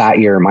that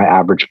year my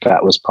average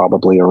bet was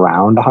probably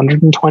around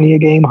 120 a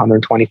game,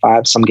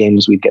 125. Some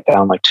games we'd get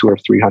down like 200 or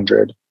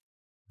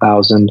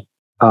 300,000,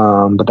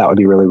 but that would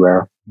be really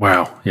rare.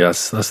 Wow.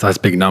 Yes, that's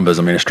big numbers.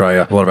 I mean,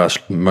 Australia,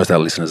 most of our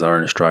listeners are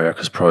in Australia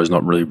because pro's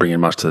not really bringing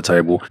much to the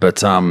table.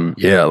 But a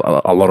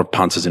lot of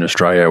punters in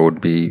Australia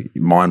would be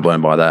mind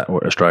blown by that.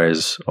 Australia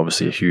is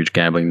obviously a huge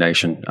gambling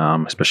nation,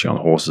 especially on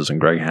horses and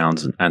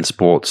greyhounds and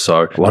sports.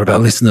 So a lot of our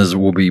listeners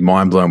will be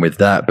mind blown with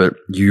that. But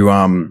you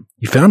found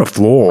a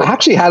flaw. I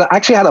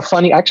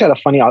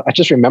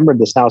just remembered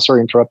this now. Sorry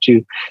to interrupt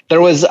you. There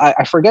was,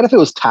 I forget if it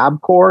was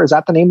Tabcorp. Is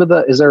that the name of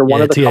is there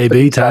one of the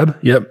TAB Tab?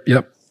 Yep.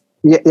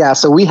 Yeah.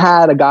 So we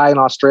had a guy in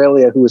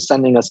Australia who was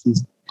sending us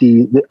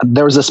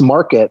there was this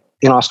market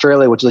in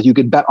Australia, which is like you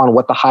could bet on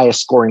what the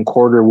highest scoring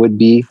quarter would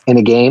be in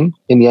a game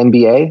in the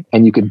NBA.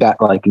 And you could bet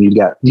and you'd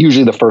get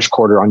usually the first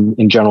quarter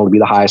in general to be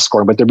the highest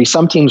scoring, but there'd be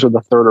some teams where the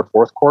third or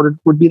fourth quarter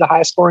would be the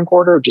highest scoring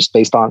quarter, just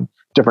based on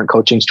different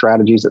coaching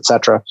strategies, et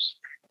cetera.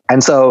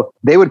 And so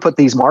they would put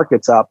these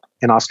markets up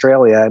in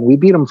Australia, and we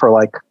beat them for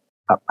I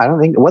don't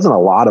think it wasn't a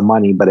lot of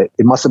money, but it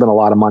must have been a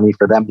lot of money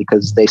for them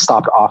because they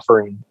stopped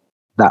offering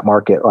that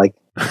market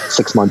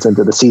 6 months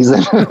into the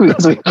season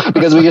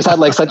because we just had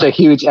such a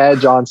huge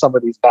edge on some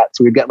of these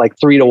bets. We'd get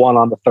 3-1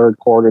 on the third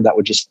quarter. That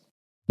would just,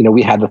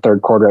 we had the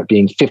third quarter at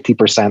being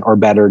 50% or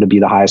better to be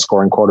the highest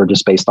scoring quarter,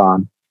 just based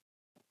on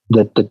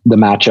the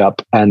matchup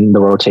and the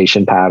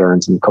rotation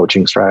patterns and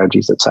coaching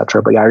strategies, et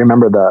cetera. But yeah, I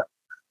remember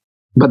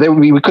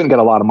we couldn't get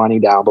a lot of money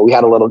down, but we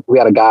had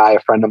a guy, a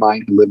friend of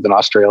mine who lived in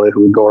Australia,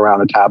 who would go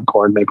around to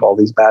Tabcorp and make all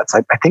these bets.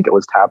 I think it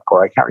was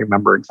Tabcorp. I can't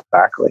remember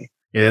exactly.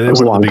 Yeah, it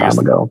was a long time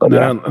ago. But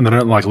and they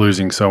don't like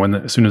losing. So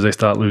as soon as they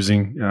start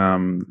losing,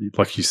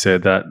 like you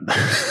said, that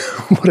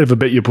whatever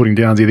bet you're putting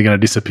down is either going to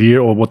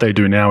disappear, or what they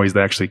do now is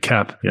they actually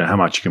cap how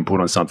much you can put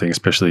on something,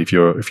 especially if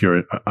you're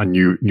a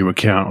new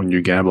account or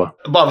new gambler.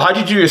 Bob, how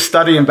did you do your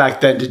studying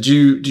back then? Did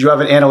you have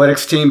an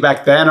analytics team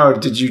back then, or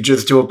did you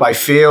just do it by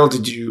feel?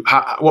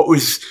 What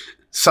was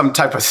some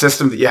type of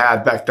system that you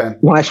had back then?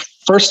 When I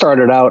first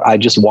started out, I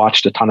just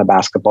watched a ton of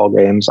basketball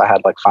games. I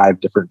had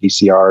 5 different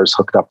VCRs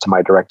hooked up to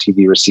my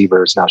DirecTV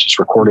receivers, and I was just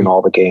recording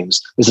all the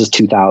games. This is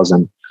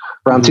 2000.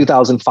 Around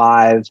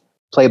 2005,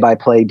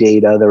 play-by-play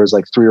data. There was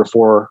 3 or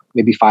 4,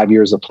 maybe 5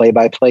 years of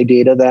play-by-play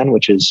data then,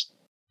 which is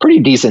pretty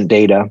decent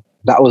data.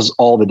 That was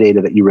all the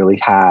data that you really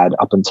had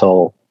up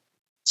until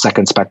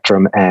Second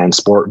Spectrum and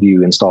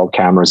SportView installed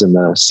cameras in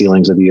the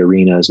ceilings of the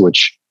arenas,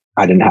 which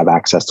I didn't have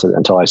access to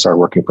until I started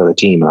working for the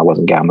team, and I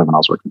wasn't gambling when I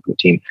was working for the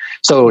team.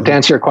 So to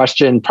answer your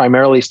question,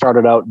 primarily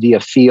started out via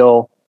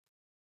feel.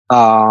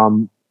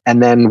 And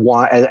then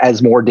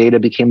as more data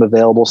became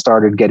available,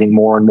 started getting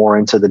more and more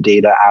into the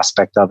data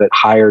aspect of it,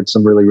 hired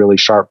some really, really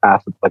sharp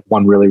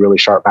one really, really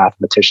sharp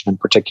mathematician in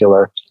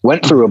particular,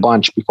 went through a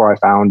bunch before I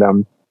found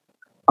him.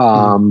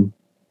 And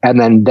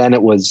then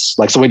it was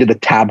so we did the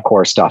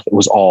Tabcorp stuff. It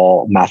was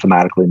all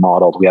mathematically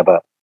modeled. We had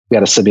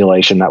a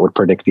simulation that would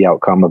predict the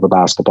outcome of a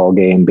basketball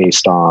game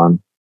based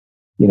on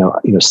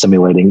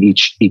simulating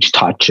each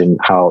touch and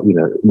how,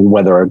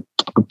 whether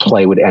a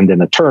play would end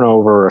in a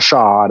turnover or a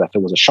shot. If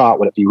it was a shot,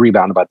 would it be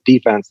rebounded by the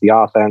defense, the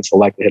offense, the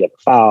likelihood of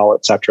a foul,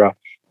 etc.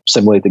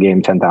 Simulate the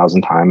game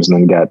 10,000 times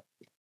and then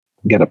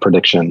get a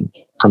prediction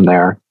from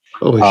there.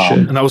 Holy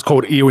shit. And that was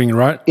called Ewing,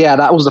 right? Yeah,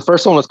 that was the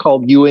first one was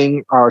called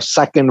Ewing. Our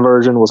second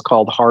version was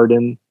called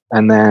Harden.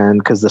 And then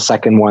because the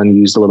second one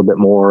used a little bit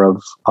more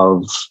of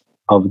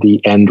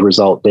the end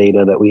result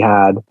data that we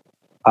had,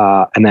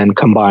 and then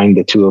combined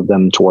the two of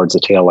them towards the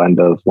tail end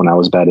of when I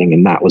was betting.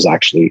 And that was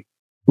actually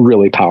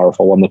really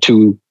powerful when the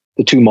two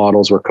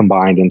models were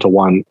combined into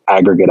one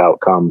aggregate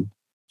outcome.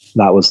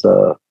 That was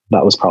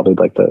probably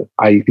like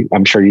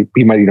I'm sure you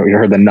might, you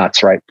heard the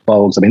nuts, right?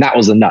 Bogues. I mean, that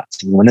was the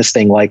nuts. When this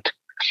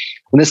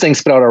thing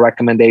spit out a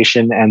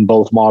recommendation and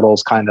both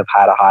models kind of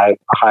had a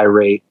high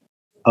rate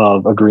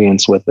of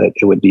agreement with it,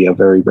 it would be a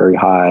very, very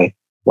high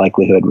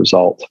likelihood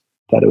result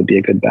that it would be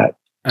a good bet.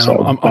 And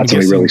so that's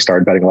when we really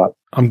started betting a lot.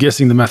 I'm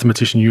guessing the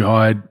mathematician you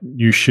hired,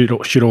 you shit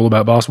all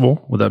about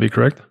basketball. Would that be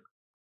correct?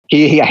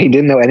 He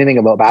didn't know anything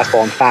about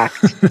basketball. In fact,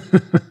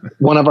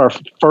 one of our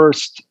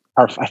first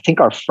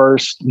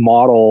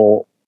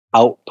model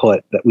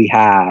output that we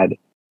had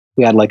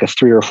like a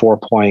 3 or 4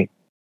 point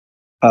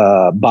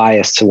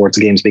bias towards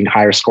games being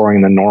higher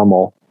scoring than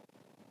normal.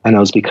 And it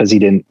was because we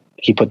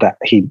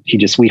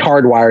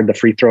hardwired the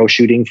free throw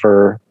shooting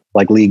for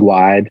like league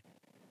wide.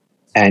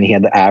 And he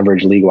had the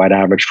league wide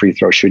average free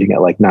throw shooting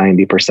at like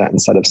 90%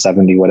 instead of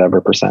 70,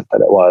 whatever percent that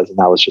it was. And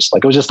that was just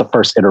like, it was just the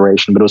first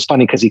iteration, but it was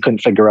funny because he couldn't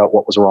figure out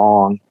what was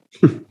wrong.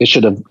 It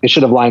should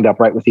have lined up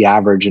right with the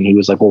average. And he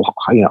was like, well,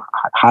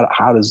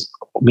 how does,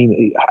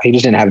 he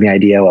just didn't have any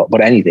idea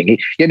about anything. He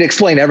had to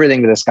explain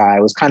everything to this guy.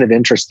 It was kind of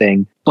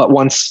interesting. But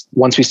once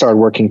we started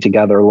working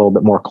together a little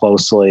bit more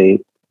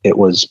closely, it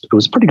was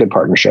a pretty good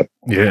partnership.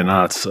 Yeah,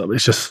 no,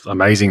 it's just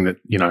amazing that,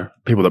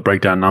 people that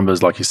break down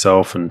numbers like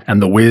yourself and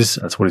the Wiz,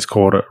 that's what he's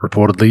called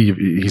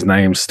reportedly. His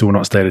name's still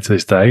not stated to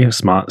this day.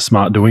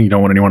 Smart doing. You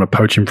don't want anyone to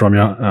poach him from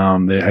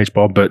you, there,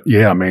 H-Bob. But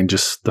yeah, I mean,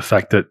 just the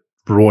fact that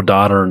raw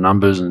data and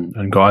numbers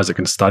and guys that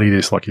can study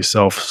this like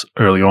yourself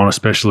early on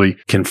especially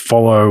can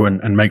follow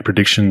and make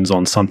predictions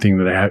on something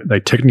that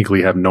they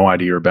technically have no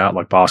idea about,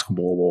 like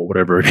basketball or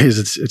whatever it is.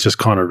 It's just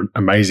kind of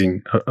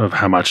amazing of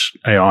how much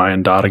AI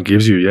and data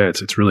gives you. Yeah,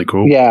 it's really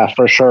cool. Yeah,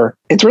 for sure.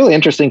 It's really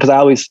interesting because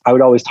I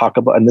would always talk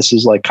about, and this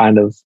is like kind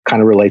of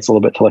relates a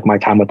little bit to like my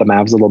time with the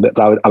Mavs a little bit,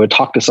 but I would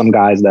talk to some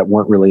guys that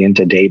weren't really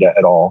into data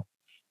at all.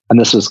 And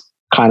this was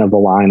kind of the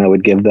line I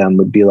would give them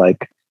would be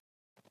like,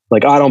 I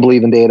don't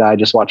believe in data. I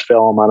just watch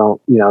film. I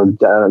don't,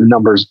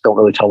 numbers don't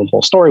really tell the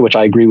whole story, which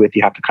I agree with.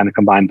 You have to kind of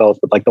combine both.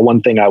 But like the one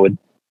thing I would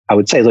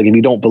say is like, if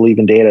you don't believe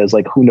in data, is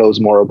like, who knows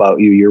more about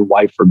you, your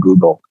wife or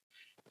Google?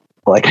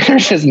 Like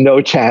there's just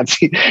no chance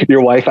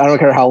your wife, I don't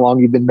care how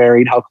long you've been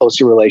married, how close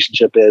your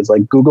relationship is,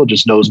 like Google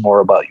just knows more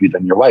about you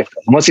than your wife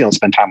does, unless you don't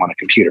spend time on a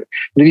computer.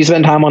 But if you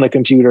spend time on a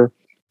computer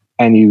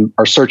and you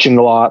are searching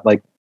a lot,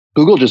 like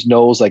Google just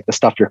knows like the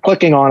stuff you're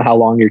clicking on,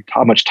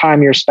 how much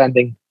time you're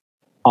spending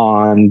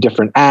on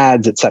different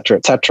ads, et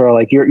cetera,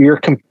 like your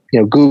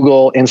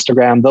Google,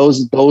 Instagram,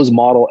 those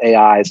model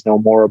AIs know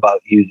more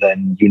about you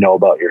than you know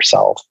about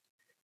yourself.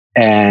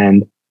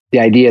 And the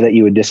idea that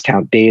you would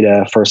discount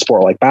data for a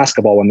sport like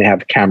basketball when they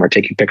have a camera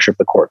taking a picture of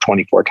the court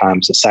 24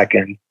 times a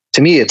second,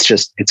 to me, it's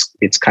just,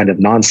 it's kind of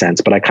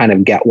nonsense, but I kind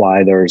of get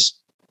why there's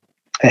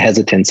a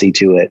hesitancy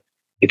to it.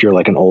 If you're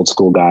like an old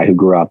school guy who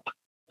grew up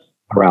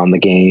around the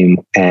game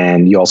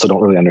and you also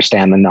don't really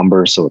understand the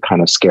numbers, so it kind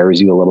of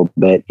scares you a little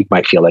bit. You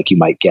might feel like you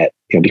might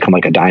become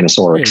like a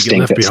dinosaur or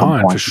extinct at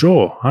some point. For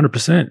sure,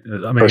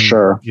 100%. I mean, for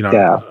sure.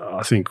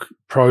 I think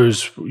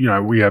pros,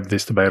 we have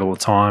this debate all the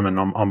time, and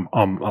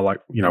I like,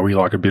 we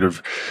like a bit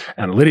of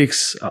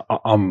analytics.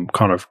 I'm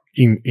kind of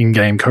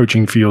in-game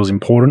coaching feels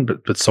important,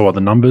 but so are the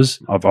numbers.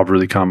 I've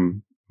really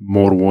come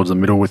more towards the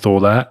middle with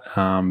all that.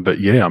 But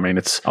yeah, I mean,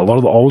 it's a lot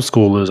of the old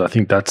schoolers. I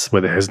think that's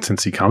where the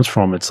hesitancy comes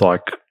from. It's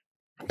like,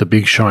 the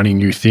big shiny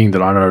new thing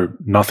that I know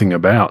nothing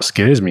about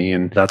scares me.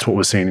 And that's what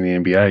we're seeing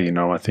in the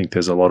NBA. I think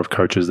there's a lot of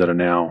coaches that are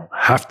now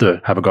have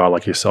to have a guy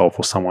like yourself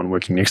or someone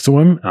working next to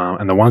him.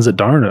 And the ones that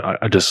don't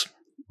are just,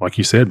 like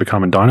you said,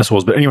 becoming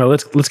dinosaurs. But anyway,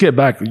 let's get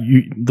back.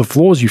 The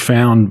flaws you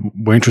found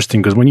were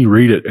interesting because when you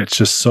read it, it's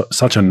just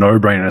such a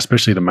no-brainer,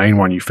 especially the main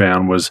one you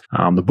found was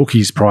the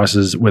bookies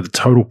prices where the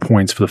total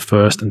points for the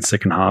first and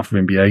second half of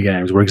NBA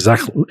games were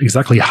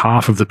exactly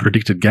half of the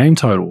predicted game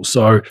total.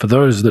 So for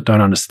those that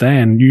don't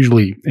understand,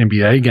 usually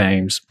NBA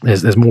games,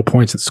 there's more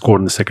points that's scored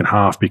in the second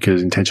half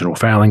because intentional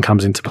fouling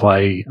comes into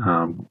play.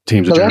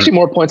 Teams so there's actually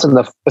more points in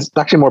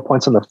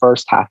the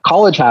first half.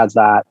 College has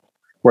that,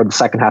 where the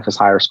second half is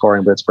higher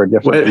scoring, but it's for a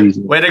different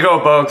reason. Way to go,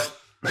 Bogues.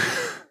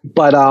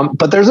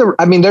 But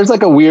there's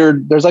like a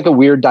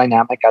weird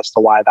dynamic as to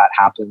why that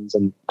happens,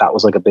 and that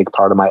was like a big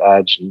part of my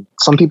edge. And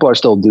some people are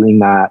still doing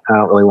that. I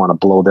don't really want to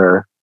blow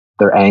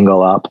their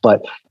angle up,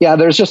 but yeah,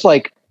 there's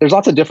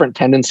lots of different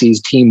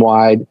tendencies team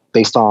wide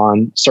based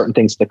on certain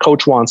things the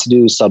coach wants to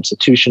do,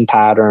 substitution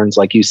patterns.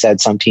 Like you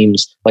said, some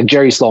teams like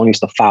Jerry Sloan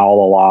used to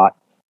foul a lot.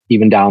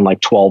 even down like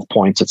 12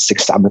 points at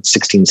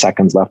 16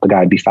 seconds left, the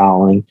guy'd be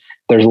fouling.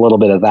 There's a little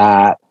bit of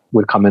that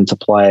would come into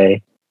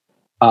play.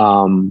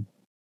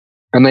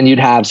 And then you'd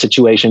have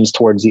situations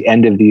towards the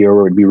end of the year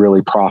where it would be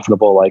really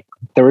profitable. Like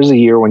there was a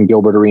year when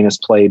Gilbert Arenas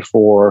played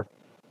for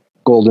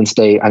Golden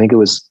State. I think it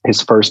was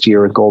his first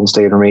year with Golden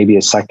State or maybe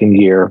his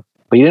second year,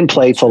 but he didn't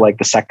play till like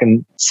the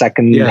second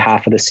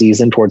half of the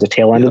season, towards the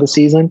tail end of the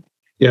season.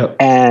 Yeah.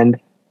 And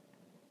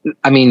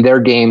I mean,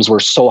 their games were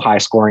so high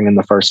scoring in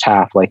the first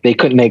half. Like they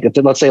couldn't make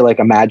it. Let's say like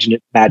imagine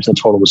the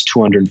total was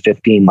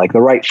 215. Like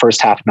the right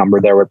first half number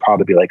there would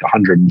probably be like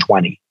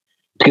 120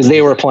 because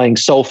they were playing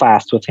so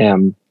fast with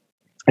him.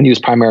 And he was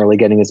primarily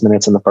getting his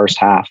minutes in the first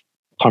half,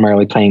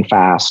 primarily playing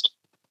fast.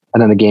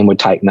 And then the game would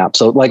tighten up.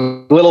 So like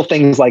little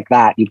things like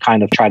that, you'd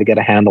kind of try to get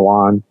a handle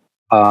on.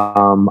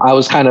 I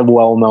was kind of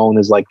well known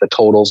as like the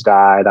totals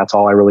guy. That's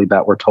all I really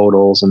bet were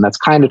totals. And that's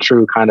kind of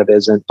true, kind of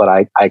isn't.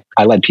 But I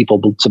led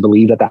people to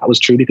believe that was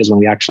true because when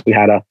we actually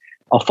had a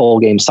full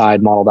game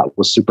side model that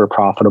was super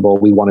profitable,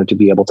 we wanted to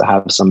be able to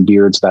have some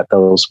beards bet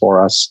those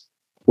for us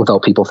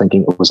without people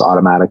thinking it was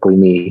automatically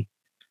me.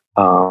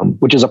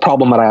 Which is a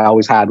problem that I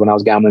always had when I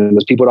was gambling,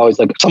 was people would always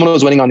like, if someone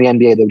was winning on the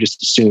NBA, they would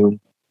just assume,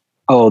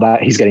 oh,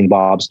 that he's getting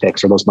Bob's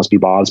picks or those must be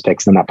Bob's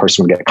picks. Then that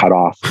person would get cut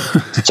off.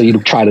 So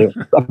you'd try to,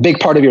 a big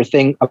part of your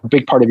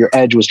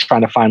edge was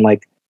trying to find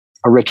like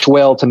a rich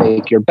whale to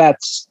make your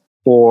bets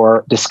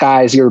or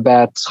disguise your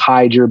bets,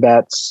 hide your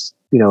bets,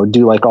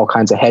 do like all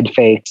kinds of head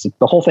fakes.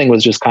 The whole thing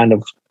was just kind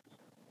of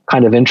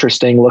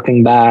interesting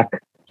looking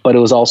back, but it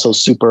was also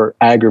super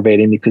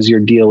aggravating because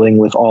you're dealing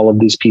with all of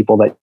these people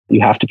that you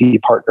have to be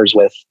partners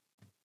with,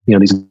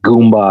 these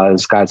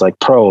Goombas, guys like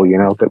Pro, all the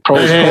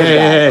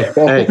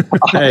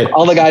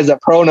guys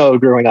that Pro know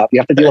growing up. You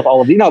have to deal with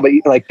all of but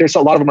like there's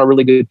a lot of them are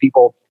really good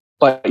people,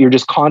 but you're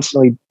just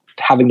constantly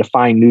having to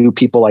find new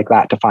people like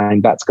that to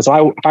find bets. Because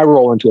if I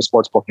roll into a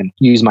sports book and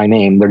use my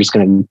name, they're just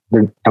going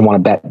to want to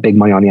bet big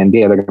money on the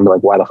NBA. They're going to be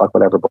like, why the fuck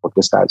would I ever book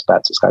this guy's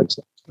bets? This guy's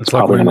it's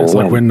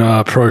like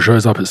when Pro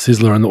shows up at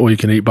Sizzler and the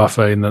all-you-can-eat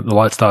buffet and the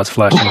light starts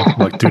flashing.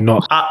 Like, do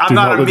not. I'm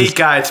not a meat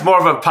guy. It's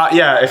more of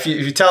a if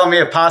you're telling me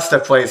a pasta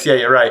place, yeah,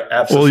 you're right.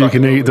 Absolutely. All you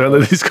can eat. Don't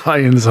let this guy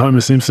in. This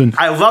Homer Simpson.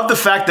 I love the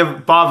fact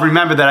that Bob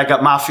remembered that I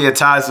got mafia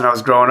ties when I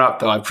was growing up.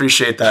 Though I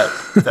appreciate that.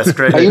 That's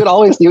great. you'd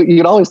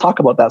always talk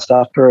about that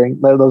stuff during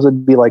those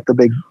would be like the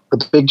big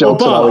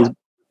jokes. Well, Bob,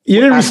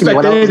 you didn't respect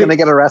when I was going to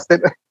get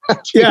arrested.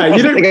 Yeah,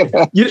 you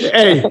didn't.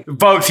 Hey,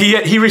 Bugs,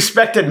 he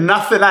respected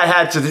nothing I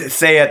had to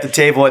say at the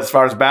table as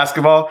far as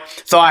basketball.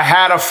 So I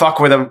had to fuck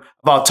with him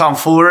about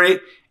tomfoolery,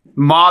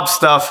 mob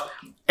stuff,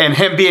 and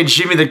him being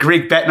Jimmy the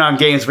Greek betting on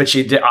games, which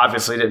he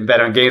obviously didn't bet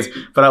on games,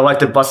 but I like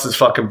to bust his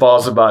fucking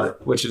balls about it,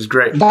 which is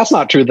great. That's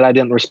not true that I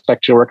didn't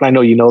respect your work. And I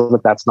know you know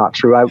that that's not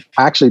true. I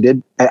actually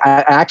did.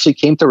 I actually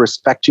came to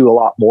respect you a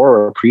lot more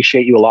or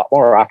appreciate you a lot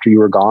more after you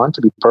were gone,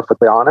 to be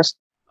perfectly honest.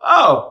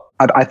 Oh.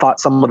 I thought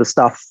some of the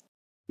stuff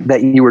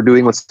that you were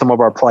doing with some of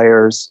our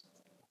players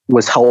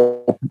was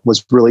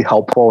really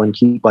helpful and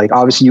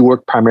obviously you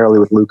worked primarily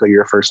with Luka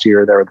your first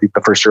year there.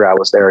 The first year I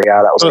was there.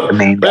 Yeah, that was like the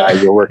main guy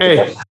you were working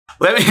with.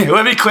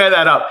 Let me clear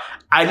that up.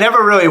 I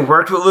never really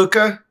worked with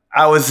Luka.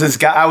 I was his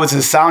guy. I was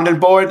his sounding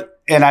board,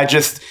 and I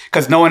just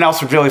because no one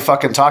else would really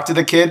fucking talk to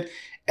the kid,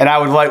 and I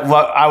would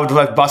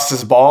let bust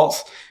his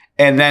balls,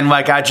 and then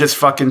I just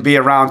fucking be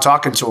around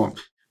talking to him.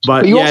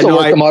 But you also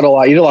worked them out a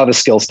lot. You did a lot of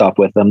skill stuff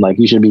with them. Like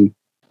you should be.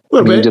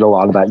 You did a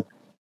lot of that. A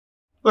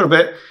little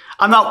bit.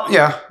 I'm not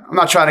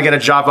trying to get a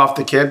job off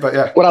the kid, but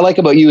yeah. What I like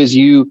about you is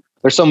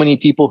there's so many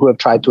people who have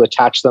tried to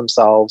attach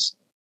themselves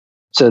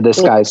to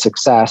this guy's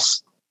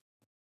success.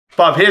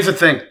 Bob, here's the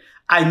thing.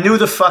 I knew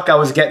the fuck I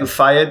was getting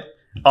fired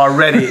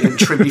already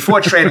before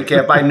training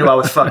camp. I knew I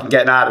was fucking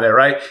getting out of there,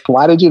 right?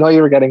 Why did you know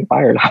you were getting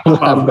fired?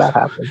 How did that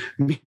happen?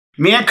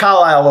 Me and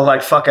Carlisle were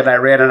like fucking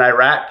Iran and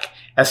Iraq,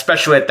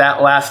 especially at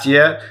that last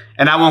year.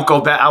 And I won't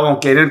go back. I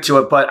won't get into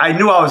it, but I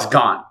knew I was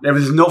gone. There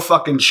was no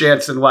fucking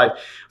chance in life.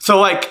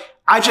 So I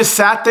just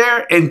sat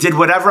there and did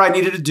whatever I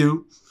needed to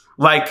do.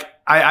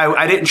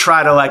 I didn't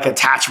try to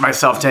attach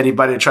myself to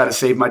anybody to try to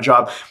save my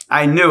job.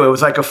 I knew it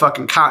was like a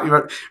fucking count.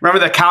 Remember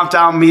the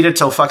countdown meter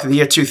till fucking the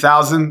year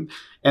 2000?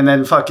 And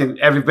then fucking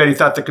everybody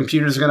thought the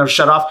computers were going to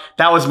shut off.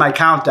 That was my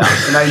countdown.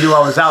 And I knew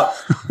I was out.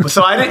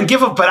 So I didn't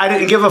give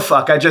a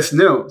fuck. I just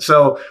knew.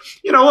 So,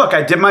 look,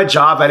 I did my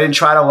job. I didn't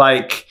try to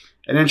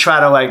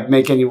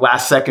make any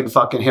last second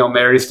fucking Hail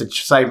Marys to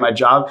save my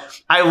job.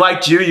 I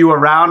liked you. You were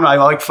around. I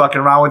liked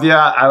fucking around with you.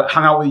 I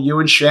hung out with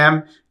you and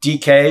Sham,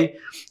 DK,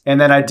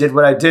 and then I did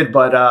what I did.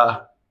 But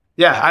I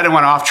didn't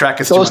want to off track.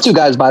 Those two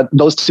guys, by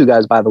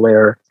the way,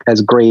 are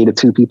as great a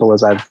two people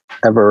as I've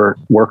ever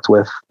worked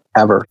with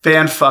ever.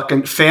 Fan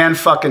fucking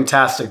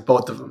tastic,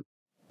 both of them.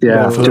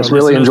 Yeah, just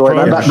really enjoyed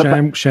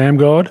that. Sham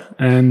God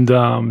and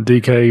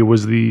DK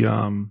was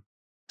the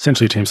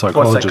essentially team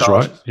psychologist,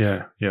 right?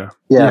 Yeah,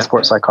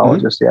 sports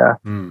psychologist.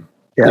 Mm-hmm.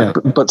 Yeah.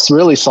 But it's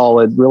really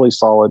solid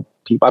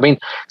people. I mean,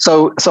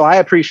 so I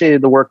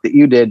appreciated the work that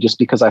you did just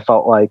because I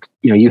felt like,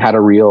 you had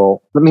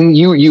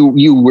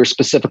you were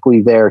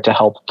specifically there to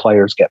help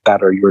players get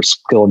better. You were a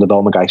skill and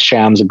development guy.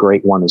 Sham's a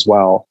great one as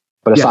well.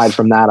 But aside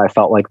from that, I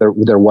felt like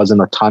there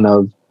wasn't a ton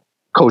of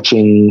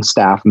coaching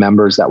staff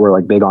members that were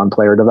like big on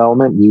player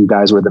development. You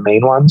guys were the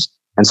main ones.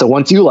 And so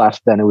once you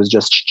left, then it was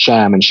just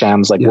Sham, and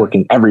Sham's like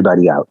working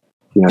everybody out.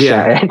 You know,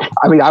 Sham,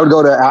 I mean, I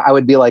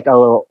would be like,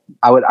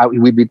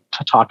 we'd be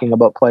talking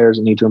about players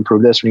that need to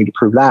improve this or need to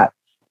improve that.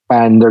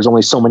 And there's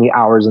only so many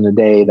hours in a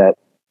day that,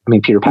 I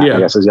mean, Peter Pan, I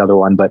guess, is the other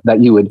one, but that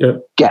you would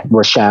get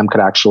where Sham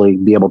could actually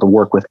be able to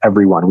work with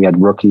everyone. We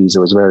had rookies. It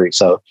was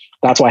so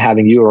that's why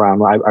having you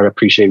around, I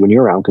appreciate when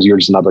you're around, because you're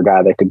just another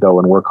guy that could go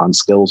and work on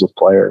skills with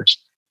players.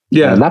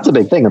 Yeah. And that's a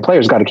big thing. The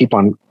players got to keep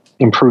on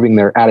improving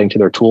adding to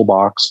their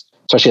toolbox,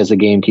 especially as the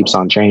game keeps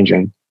on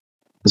changing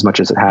as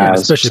much as it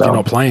has. Especially if you're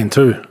not playing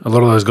too. A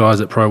lot of those guys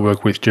that pro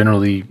work with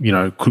generally, you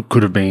know,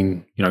 could have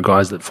been, you know,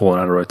 guys that fall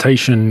out of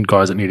rotation,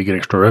 guys that need to get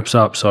extra reps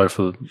up. So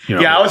for, you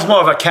know. Yeah, I was more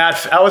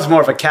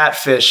of a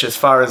catfish as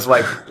far as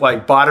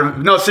like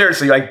bottom. No,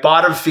 seriously, like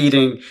bottom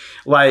feeding,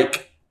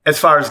 like as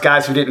far as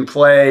guys who didn't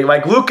play.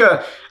 Like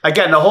Luka,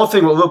 again, the whole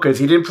thing with Luka is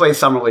he didn't play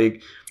Summer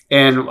League.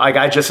 And like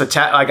I just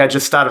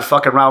started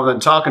fucking around with him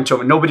and talking to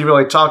him, and nobody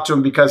really talked to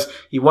him because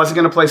he wasn't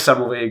going to play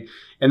Summer League.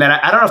 And then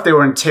I don't know if they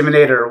were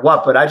intimidated or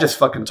what, but I just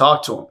fucking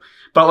talked to him.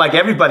 But like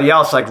everybody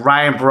else, like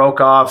Ryan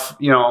Brokoff,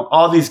 you know,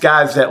 all these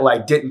guys that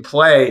like didn't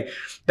play,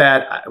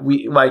 that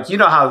we like, you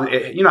know how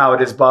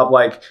it is, Bob.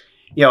 Like,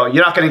 you know,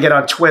 you're not going to get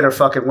on Twitter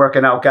fucking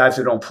working out guys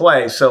who don't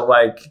play. So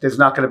like, there's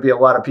not going to be a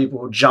lot of people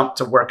who jump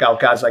to work out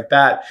guys like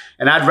that.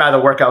 And I'd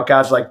rather work out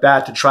guys like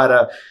that to try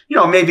to, you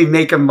know, maybe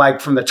make them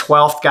like from the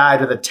 12th guy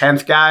to the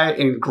 10th guy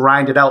and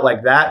grind it out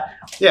like that.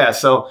 Yeah.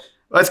 So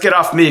let's get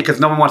off me, because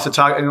no one wants to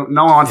talk.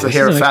 No one wants to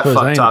hear a fat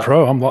fuck talk.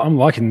 Pro, I'm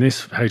liking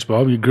this, H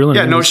Bob. You're grilling.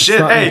 Yeah, no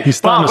shit. Hey,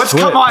 Bob, let's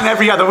come on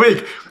every other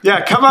week.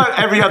 Yeah, come on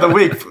every other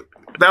week.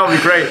 That would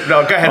be great.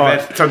 No, go ahead,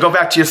 man. So go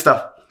back to your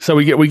stuff. So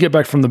we get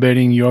back from the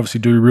betting. You obviously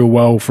do real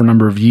well for a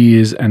number of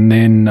years, and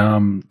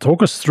then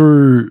talk us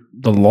through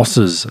the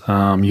losses.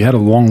 You had a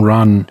long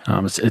run.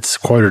 It's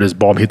quoted as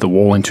Bob hit the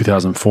wall in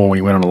 2004 when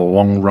he went on a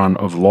long run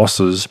of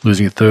losses,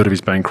 losing a third of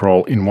his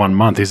bankroll in 1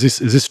 month. Is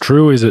this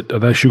true? Are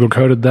they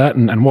sugarcoated that?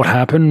 And what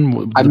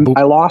happened?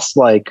 I lost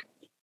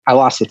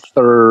a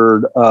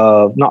third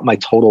of not my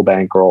total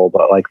bankroll,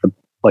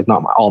 but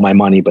not all my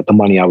money, but the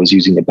money I was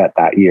using to bet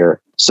that year.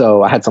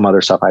 So I had some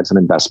other stuff. I had some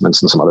investments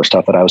and some other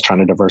stuff that I was trying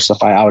to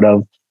diversify out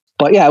of.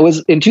 But yeah, it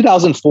was in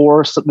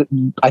 2004. So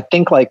I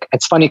think like,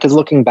 it's funny because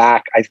looking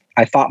back,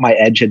 I thought my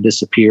edge had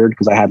disappeared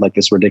because I had like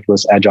this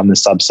ridiculous edge on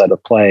this subset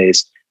of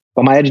plays,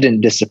 but my edge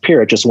didn't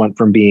disappear. It just went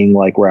from being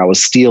like where I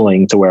was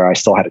stealing to where I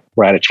still had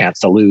a chance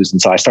to lose.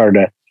 And so I started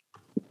to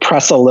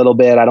press a little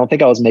bit. I don't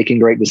think I was making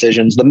great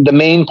decisions. The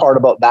main part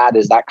about that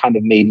is that kind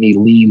of made me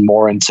lean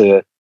more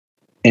into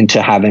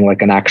having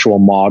like an actual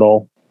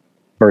model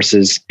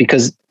versus,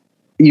 because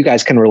you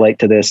guys can relate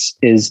to this,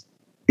 is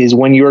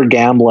when you're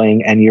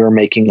gambling and you're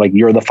making like,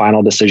 you're the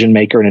final decision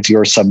maker and it's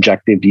your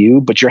subjective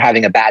view, but you're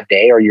having a bad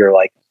day, or you're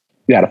like,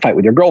 you had a fight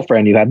with your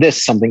girlfriend, you have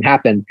this, something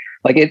happened.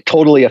 Like it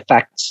totally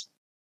affects,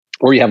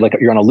 or you have like,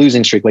 you're on a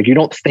losing streak. Like you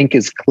don't think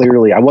as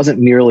clearly. I wasn't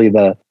nearly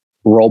the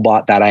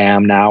robot that I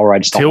am now, or I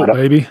just tilt,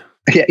 baby.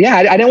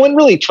 Yeah. I wasn't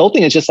really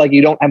tilting. It's just like,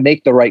 you don't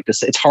make the right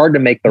decision. It's hard to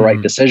make the right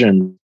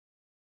decision.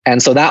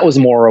 And so that was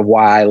more of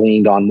why I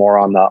leaned on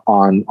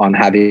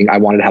having, I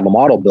wanted to have a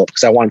model built,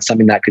 because I wanted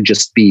something that could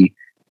just be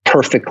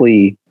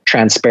perfectly,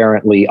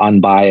 transparently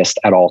unbiased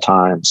at all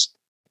times.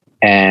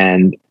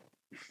 And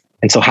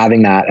so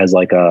having that as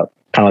like a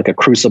kind of like a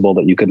crucible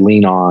that you could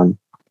lean on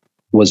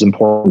was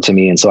important to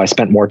me. And so I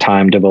spent more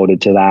time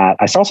devoted to that.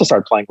 I also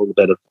started playing a little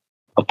bit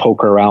of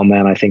poker around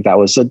then. I think that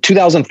was, so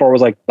 2004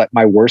 was like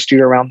my worst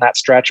year around that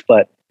stretch,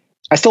 but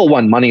I still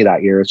won money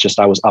that year. It's just,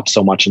 I was up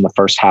so much in the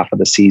first half of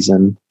the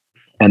season,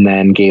 and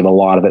then gave a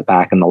lot of it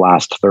back in the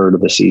last third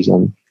of the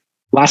season.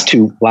 Last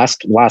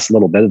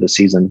little bit of the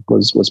season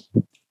was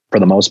for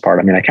the most part.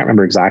 I mean, I can't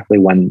remember exactly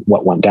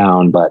what went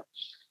down, but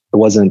it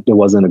wasn't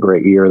a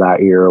great year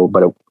that year,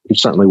 but it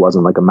certainly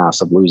wasn't like a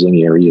massive losing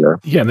year either.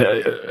 Yeah,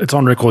 it's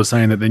on record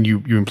saying that then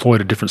you employed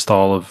a different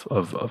style of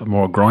a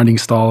more grinding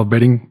style of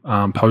betting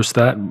post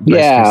that.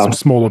 Yeah, some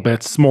smaller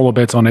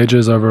bets on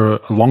edges over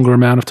a longer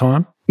amount of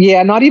time.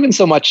 Yeah, not even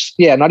so much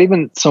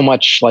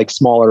like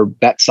smaller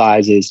bet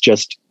sizes,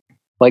 just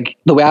like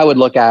the way I would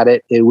look at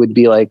it, it would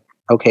be like,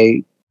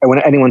 okay,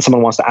 when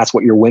someone wants to ask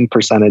what your win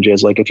percentage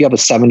is, like if you have a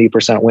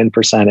 70% win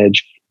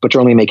percentage, but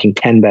you're only making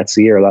 10 bets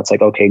a year, that's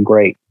like, okay,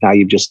 great. Now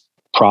you've just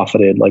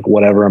profited, like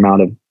whatever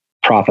amount of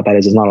profit that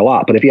is not a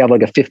lot. But if you have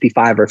like a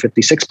 55 or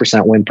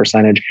 56% win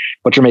percentage,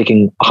 but you're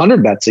making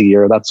 100 bets a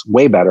year, that's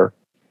way better.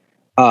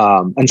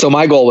 And so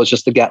my goal was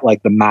just to get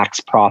like the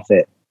max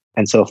profit.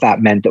 And so if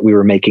that meant that we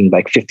were making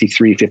like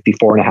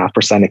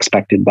 54.5%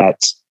 expected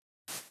bets,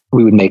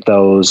 we would make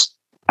those.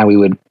 And we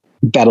would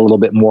bet a little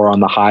bit more on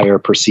the higher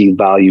perceived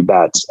value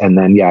bets, and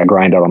then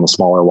grind out on the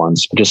smaller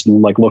ones. Just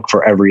like look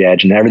for every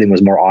edge, and everything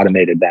was more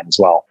automated then as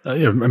well.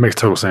 Yeah, it makes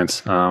total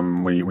sense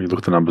when you look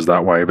at the numbers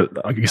that way.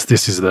 But I guess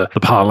this is the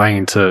parlay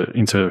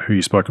into who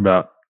you spoke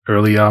about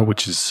earlier,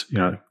 which is,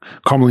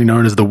 commonly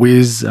known as the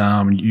Wiz.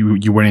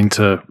 You went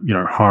into,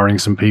 hiring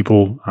some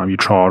people. You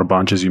trialed a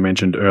bunch, as you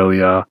mentioned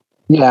earlier.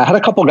 Yeah, I had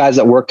a couple guys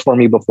that worked for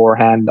me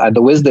beforehand.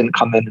 The Wiz didn't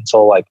come in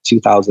until like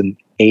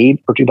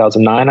 2008 or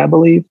 2009, I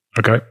believe.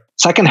 Okay.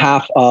 Second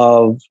half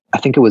of, I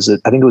think it was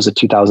a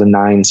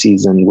 2009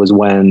 season was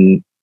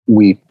when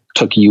we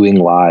took Ewing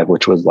live,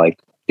 which was like,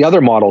 the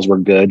other models were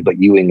good, but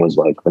Ewing was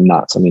like the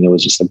nuts. I mean, it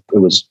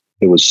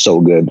was so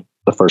good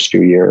the first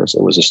few years.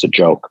 It was just a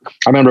joke.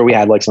 I remember we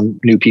had like some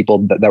new people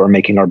that were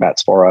making our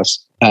bets for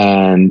us,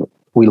 and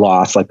we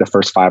lost like the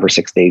first 5 or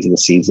 6 days of the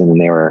season, and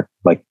they were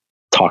like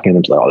talking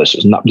to them like, "Oh,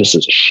 this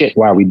is shit.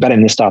 Why are we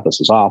betting this stuff? This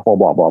is awful,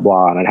 blah, blah,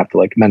 blah." And I'd have to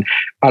like, and then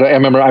I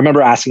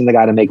remember asking the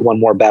guy to make one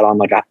more bet on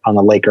on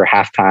the Laker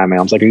halftime. And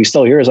I was like, "Are you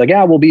still here?" He's like,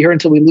 "Yeah, we'll be here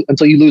until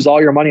you lose all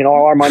your money and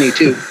all our money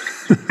too."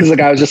 Because the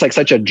guy was just like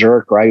such a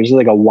jerk, right? He was just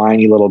like a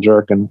whiny little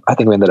jerk. And I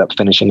think we ended up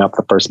finishing up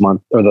the first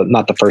month, or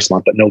not the first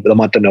month, but the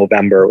month of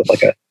November with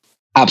like a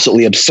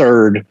absolutely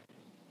absurd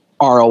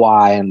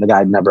ROI. And the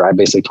guy I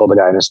basically told the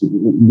guy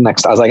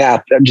next, I was like,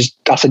 I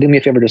said, do me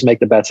a favor, just make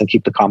the bets and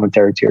keep the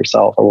commentary to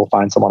yourself, or we'll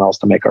find someone else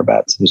to make our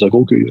bets. And he's like,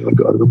 okay, I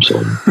got it, I'm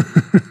sorry.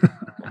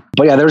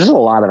 But yeah, there's just a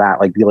lot of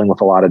that, like dealing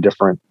with a lot of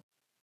different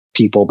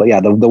people. But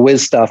yeah, the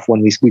Wiz stuff,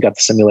 when we got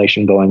the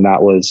simulation going,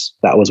 that was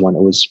when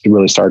it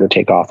really started to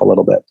take off a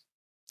little bit.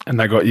 And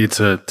that got you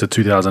to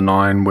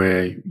 2009,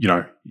 where,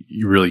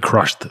 you really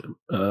crushed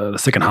the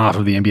second half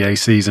of the NBA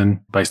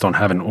season based on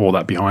having all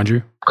that behind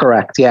you.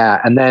 Correct.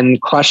 Yeah. And then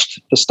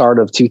crushed the start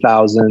of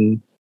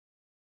 2000.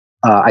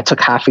 I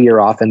took half a year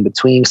off in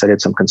between because I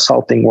did some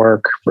consulting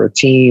work for a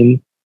team,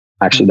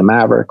 actually the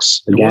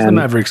Mavericks. Again. It was the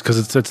Mavericks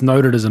because it's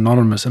noted as an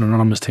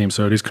anonymous team.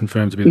 So it is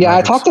confirmed to be the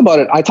Mavericks.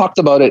 I talked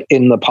about it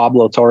in the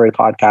Pablo Torre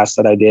podcast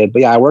that I did.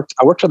 But yeah, I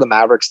worked for the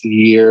Mavericks the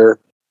year.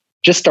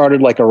 Just started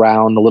like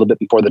around a little bit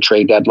before the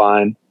trade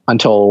deadline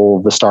until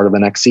the start of the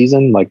next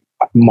season. Like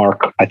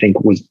Mark, I think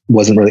I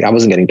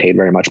wasn't getting paid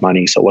very much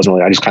money. So it wasn't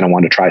really, I just kind of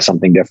wanted to try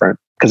something different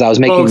because I was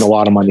making a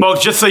lot of money. Well,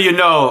 just so you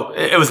know,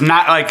 it was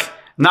not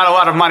a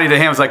lot of money to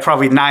him. It was like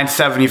probably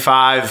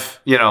 $975,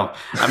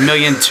 $1.2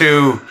 million,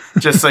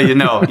 just so you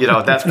know,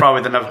 that's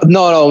probably the number.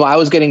 No, I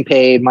was getting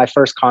paid. My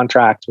first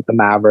contract with the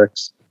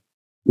Mavericks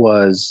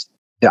was,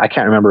 I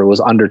can't remember. It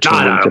was under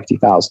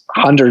 $250,000,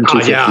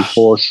 150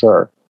 for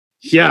sure.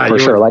 Yeah, for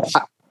sure. Like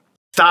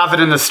starving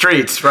in the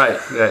streets, right?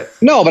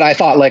 No, but I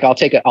thought like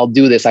I'll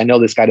do this. I know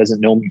this guy doesn't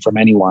know me from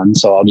anyone,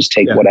 so I'll just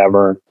take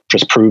whatever,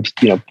 just prove,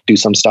 do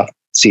some stuff,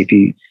 see if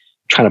he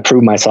trying to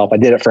prove myself. I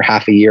did it for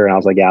half a year, and I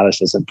was like, yeah,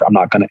 this isn't. I'm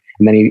not gonna.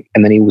 And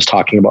then he was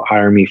talking about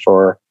hiring me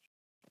for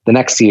the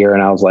next year,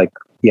 and I was like,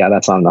 yeah,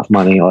 that's not enough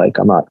money. Like,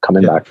 I'm not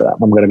coming back for that.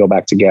 I'm going to go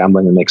back to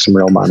gambling and make some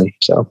real money.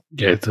 So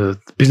yeah, it's a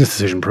business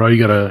decision, bro.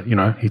 You got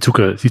to, he took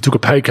a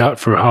pay cut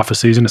for half a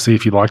season to see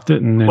if you liked it.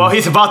 And then, well,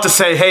 he's about to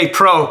say, hey,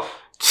 pro,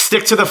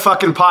 stick to the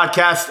fucking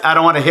podcast. I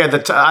don't want to hear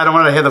I don't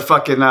want to hear the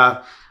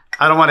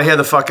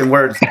fucking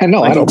words.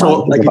 No, I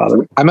don't think about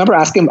it. I remember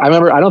asking. I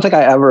don't think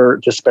I ever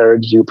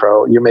disparaged you,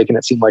 pro. You're making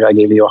it seem like I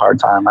gave you a hard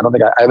time. I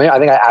think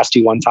I asked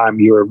you one time.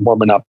 You were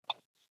warming up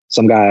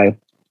some guy,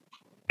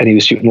 and he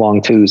was shooting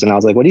long twos, and I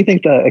was like, "What do you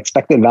think the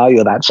expected value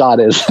of that shot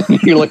is?"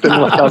 You looked at me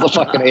like I was a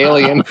fucking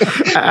alien.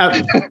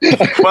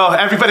 Well,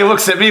 everybody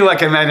looks at me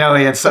like I'm an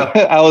alien, so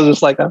I was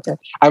just like, "Okay."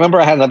 I remember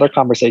I had another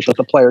conversation with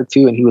a player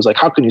too, and he was like,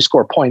 "How can you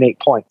score 0.8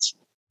 points?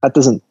 That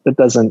doesn't.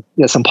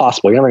 It's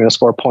impossible. You're never going to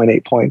score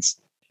 0.8 points."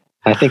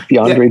 I think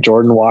DeAndre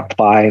Jordan walked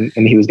by and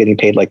he was getting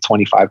paid like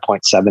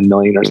 25.7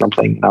 million or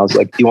something. And I was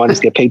like, "Do you want us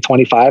to get paid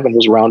 25 and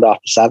just round off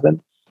to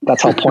 7?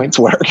 That's how points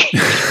work."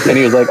 And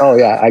he was like, "Oh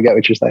yeah, I get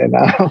what you're saying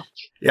now."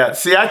 Yeah.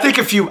 See, I think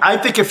if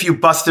you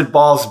busted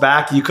balls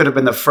back, you could have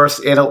been the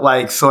first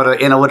sort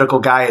of analytical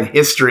guy in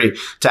history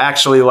to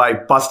actually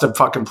like bust a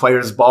fucking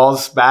player's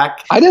balls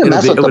back. I didn't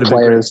mess with the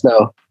players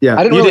though. Yeah.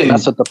 I didn't really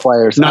mess with the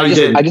players. No, you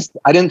didn't.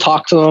 I didn't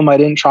talk to them. I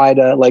didn't try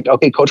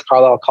to Coach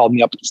Carlisle called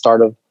me up at the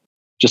start of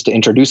just to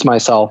introduce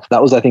myself.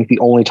 That was, I think, the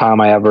only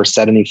time I ever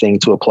said anything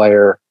to a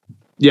player.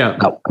 Yeah.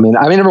 No, I mean,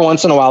 every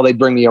once in a while they'd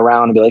bring me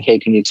around and be like, "Hey,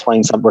 can you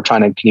explain something?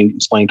 Can you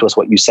explain to us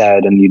what you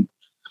said?" And you'd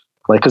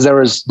because there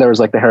was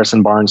like the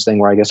Harrison Barnes thing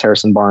where I guess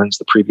Harrison Barnes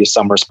the previous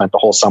summer spent the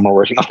whole summer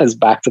working on his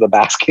back to the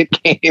basket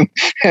game.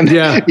 And,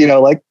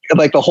 like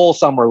the whole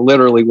summer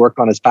literally worked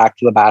on his back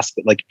to the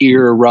basket, like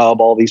ear rub,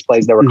 all these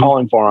plays they were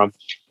calling for him.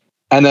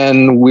 And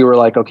then we were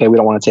like, okay, we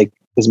don't want to take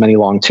as many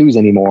long twos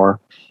anymore.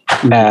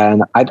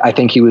 And I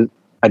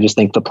just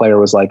think the player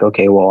was like,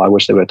 okay, well, I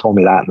wish they would have told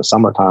me that in the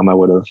summertime. I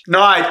would have.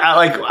 No,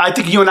 I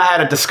think you and I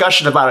had a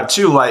discussion about it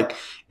too. Like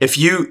if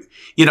you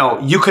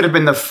could have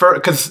been the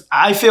first, because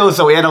I feel as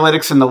though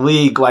analytics in the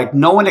league, like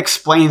no one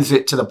explains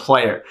it to the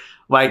player.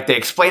 Like they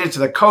explain it to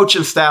the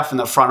coaching staff and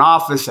the front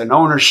office and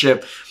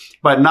ownership,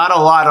 but not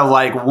a lot of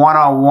like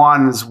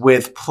one-on-ones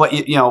with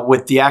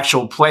with the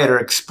actual player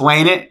to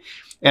explain it.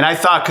 And I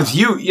thought, because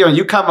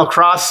you come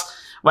across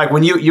like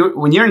when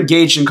you're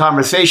engaged in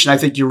conversation, I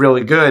think you're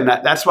really good. And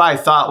that's why I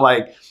thought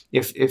like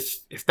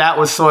if that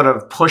was sort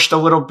of pushed a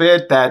little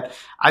bit, that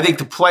I think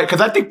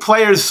because I think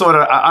players sort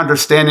of are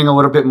understanding a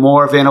little bit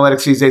more of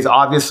analytics these days,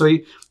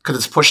 obviously, because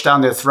it's pushed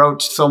down their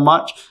throats so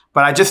much.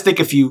 But I just think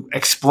if you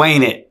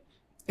explain it,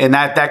 and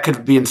that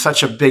could be in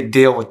such a big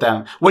deal with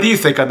them. What do you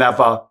think on that,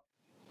 Bob?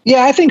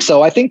 Yeah, I think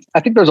so. I think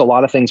there's a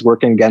lot of things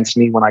working against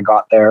me when I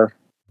got there,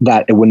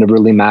 that it wouldn't have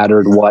really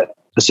mattered what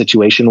the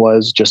situation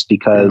was, just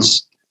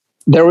because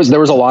there was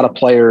a lot of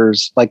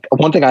players. Like,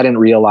 one thing I didn't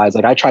realize,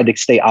 like, I tried to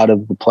stay out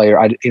of the player.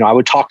 I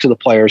would talk to the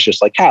players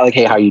just like,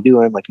 hey, how you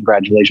doing? Like,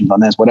 congratulations on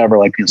this, whatever.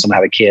 Like, someone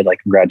have a kid, like,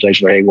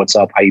 congratulations. Or, hey, what's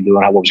up? How you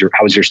doing? How was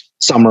your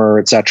summer,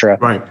 etc.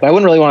 Right. But I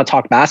wouldn't really want to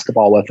talk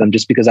basketball with them,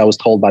 just because I was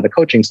told by the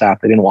coaching staff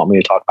they didn't want me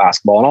to talk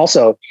basketball. And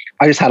also,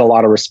 I just had a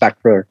lot of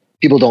respect for.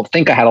 People don't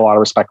think I had a lot of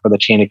respect for the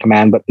chain of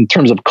command, but in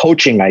terms of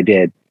coaching, I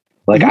did.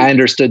 Like, I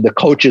understood the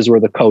coaches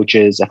were the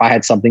coaches. If I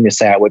had something to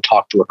say, I would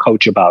talk to a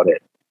coach about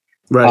it.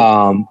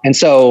 Right. And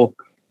so,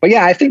 but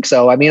yeah, I think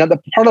so. I mean, part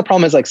of the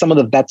problem is, like, some of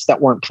the vets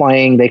that weren't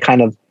playing, they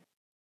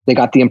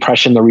got the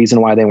impression the reason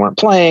why they weren't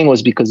playing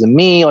was because of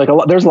me. Like,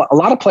 there's a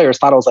lot of players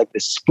thought I was like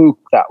this spook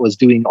that was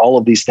doing all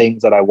of these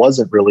things that I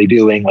wasn't really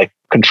doing, like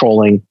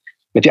controlling.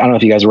 I don't know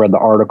if you guys read the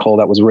article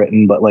that was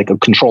written, but like,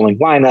 controlling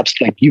lineups.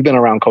 Like, you've been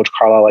around Coach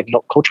Carlisle. Like,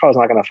 no, Coach Carlisle's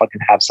not going to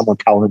fucking have someone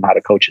tell him how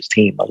to coach his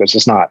team. Like, it's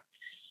just not.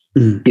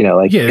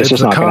 It's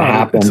just not going to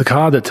happen. It's the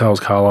card that tells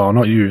Carlisle,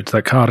 not you. It's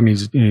that card in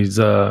his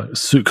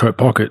suit coat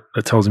pocket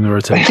that tells him the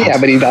rotations. Yeah,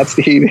 but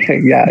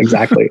yeah,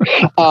 exactly.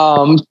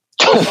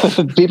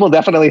 People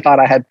definitely thought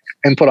I had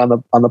input on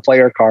the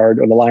player card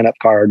or the lineup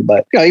card,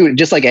 but he would,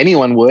 just like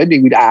anyone would, he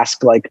would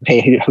ask like,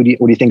 hey, what do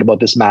you think about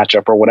this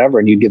matchup or whatever,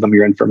 and you'd give them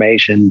your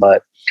information.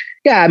 But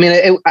yeah, I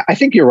mean, I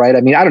think you're right.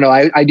 I mean, I don't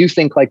know. I do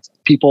think like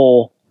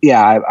people.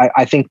 Yeah,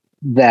 I think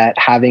that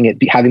having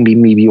me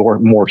maybe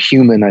more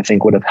human, I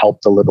think would have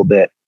helped a little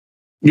bit.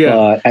 Yeah.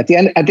 But at the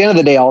end of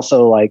the day,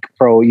 also, like,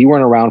 bro, you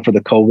weren't around for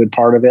the COVID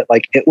part of it.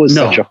 Like, it was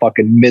such a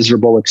fucking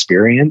miserable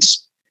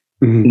experience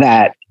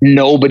that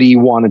nobody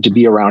wanted to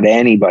be around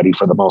anybody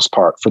for the most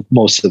part for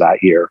most of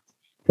that year.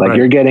 Like,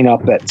 you're getting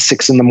up at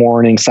 6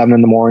 a.m,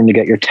 7 a.m to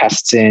get your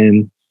tests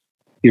in.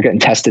 You're getting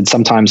tested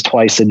sometimes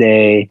twice a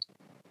day.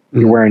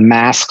 You're wearing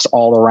masks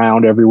all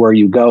around everywhere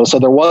you go. So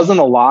there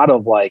wasn't a lot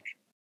of like,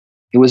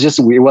 it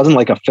wasn't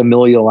like a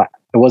familial,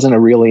 it wasn't a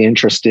really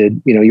interested,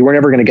 you were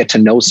never going to get to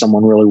know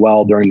someone really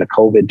well during the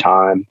COVID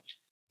time.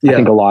 Yeah. I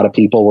think a lot of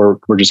people were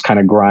just kind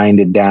of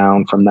grinded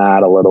down from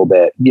that a little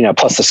bit,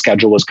 plus the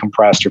schedule was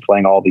compressed. You're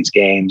playing all these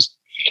games.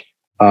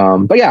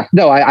 But yeah,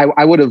 no,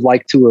 I would have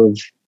liked to have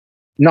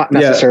not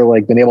necessarily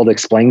like been able to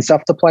explain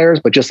stuff to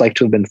players, but just like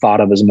to have been thought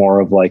of as more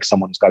of like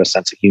someone who's got a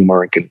sense of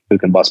humor and who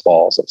can bust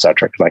balls,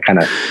 etc. Because I kind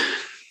of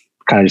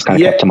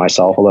kept to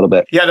myself a little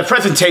bit. Yeah, the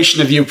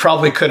presentation of you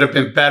probably could have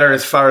been better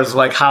as far as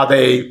like how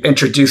they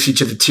introduce you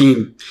to the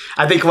team.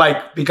 I think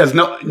like because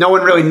no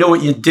one really knew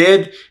what you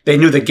did. They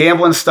knew the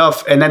gambling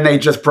stuff, and then they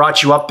just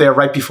brought you up there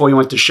right before you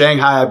went to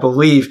Shanghai, I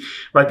believe.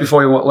 Right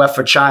before you left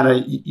for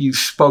China, you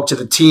spoke to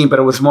the team, but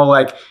it was more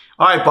like,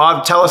 all right,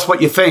 Bob, tell us what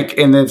you think.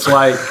 And it's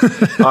like,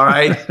 all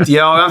right, you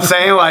know what I'm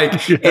saying?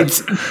 Like,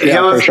 it's,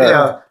 for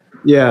sure.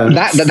 Yeah.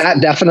 That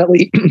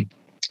definitely,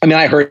 I mean,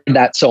 I heard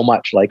that so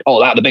much, like, oh,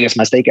 that the biggest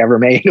mistake ever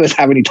made was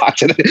having you talk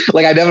to them.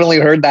 Like, I definitely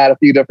heard that a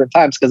few different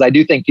times, because I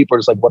do think people are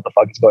just like, what the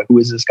fuck is going, who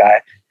is this guy?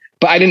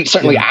 But I didn't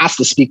certainly ask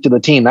to speak to the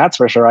team. That's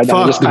for sure. I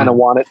just kind of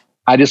wanted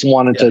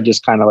to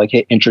just kind of like,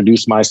 hey,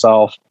 introduce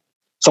myself.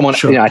 Someone,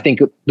 I think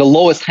the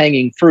lowest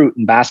hanging fruit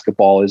in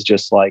basketball is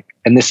just like,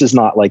 and this is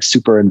not like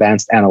super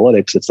advanced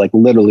analytics. It's like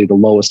literally the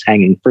lowest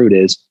hanging fruit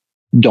is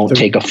don't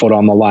take a foot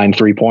on the line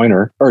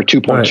 3-pointer or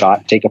 2-point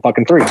shot, take a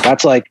fucking 3.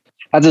 That's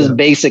as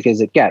basic as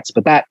it gets.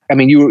 But that, I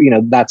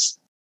mean, that's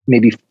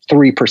maybe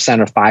 3%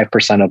 or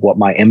 5% of what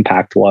my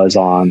impact was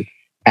on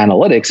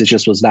analytics.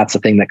 That's the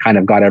thing that kind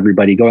of got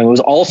everybody going. It was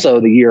also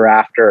the year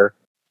after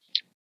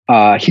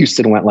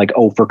Houston went like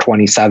 0 for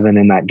 27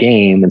 in that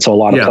game. And so a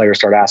lot of players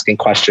started asking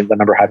questions. I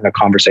remember having a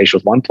conversation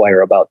with one player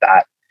about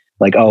that.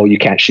 Like, oh, you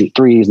can't shoot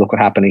threes. Look what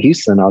happened to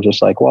Houston. I was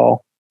just like,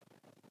 well,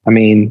 I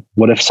mean,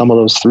 what if some of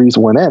those threes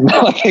went in?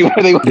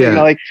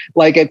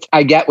 Like it's,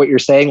 I get what you're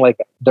saying. Like,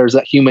 there's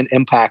a human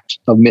impact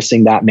of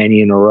missing that many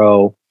in a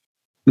row.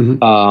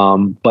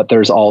 But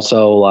there's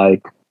also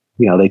like,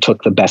 they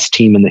took the best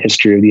team in the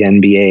history of the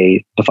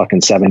NBA to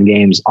fucking 7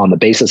 games on the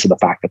basis of the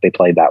fact that they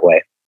played that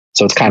way.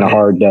 So it's kind of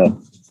hard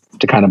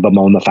to kind of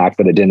bemoan the fact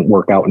that it didn't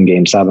work out in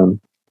game 7.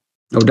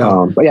 No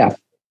doubt. But yeah.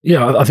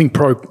 Yeah, I think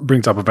Pro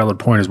brings up a valid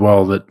point as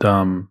well, that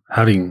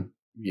having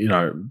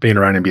being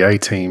around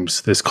NBA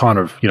teams, there's kind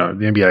of, the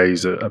NBA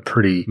is a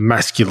pretty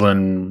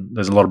masculine,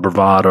 there's a lot of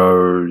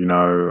bravado,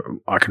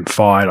 I can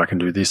fight, I can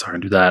do this, I can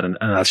do that. And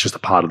that's just a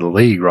part of the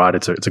league, right?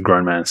 It's a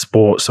grown man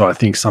sport. So I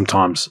think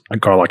sometimes a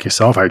guy like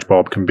yourself,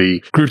 H-Bob, can be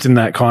grouped in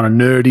that kind of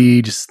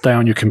nerdy, just stay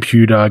on your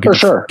computer,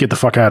 get the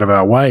fuck out of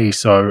our way.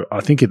 So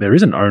I think there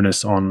is an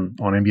onus on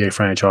NBA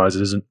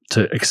franchises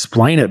to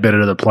explain it better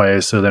to the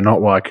players so they're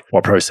not like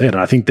what Pro said.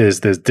 And I think there's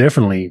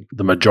definitely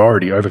the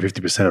majority, over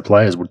 50% of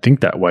players would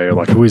think that way.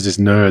 Like, who is this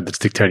nerd that's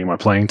dictating my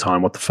playing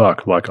time? What the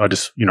fuck? Like, I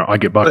just, I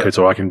get buckets,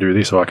 or I can do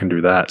this, or I can do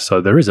that.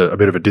 So there is a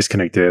bit of a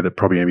disconnect there that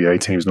probably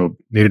NBA teams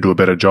need to do a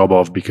better job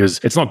of, because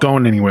it's not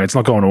going anywhere. It's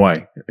not going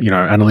away.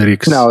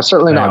 Analytics. No, it's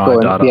certainly AI, not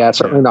going. Data. Yeah, it's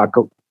certainly not.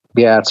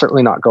 It's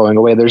certainly not going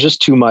away. There's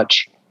just too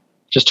much.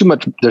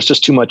 There's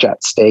just too much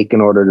at stake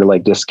in order to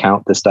like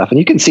discount this stuff. And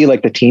you can see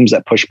like the teams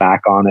that push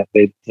back on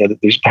it.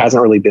 There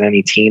hasn't really been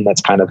any team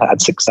that's kind of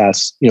had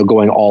success,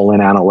 going all in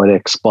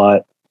analytics.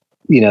 But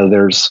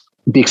there's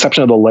the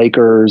exception of the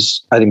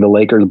Lakers. I think the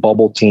Lakers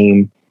bubble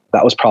team,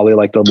 that was probably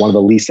like one of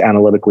the least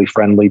analytically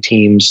friendly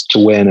teams to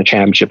win a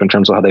championship in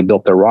terms of how they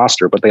built their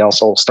roster. But they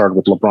also started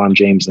with LeBron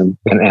James and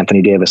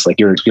Anthony Davis. Like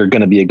you're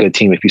going to be a good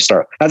team if you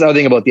start. That's the other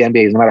thing about the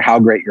NBA is no matter how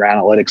great your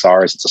analytics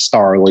are, it's a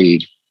star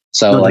league.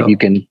 So you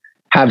can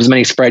have as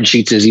many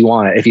spreadsheets as you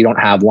want. If you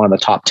don't have one of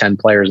the top 10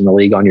 players in the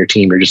league on your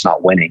team, you're just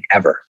not winning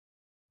ever.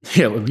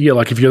 Yeah,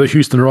 like if you're the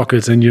Houston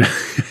Rockets and you're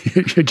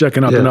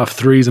jacking up enough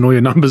threes and all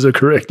your numbers are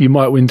correct, you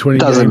might win 20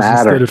 games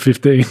instead of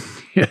 15.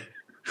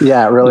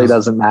 Yeah, it really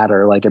doesn't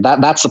matter. Like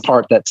that's the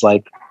part that's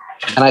like,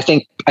 and I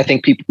think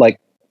people like,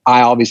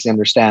 I obviously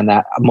understand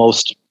that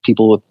most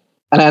people with,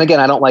 and again,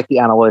 I don't like the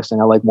analytics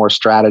thing. I like more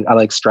strategy. I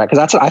like strategy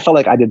because I felt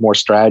like I did more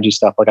strategy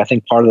stuff. Like I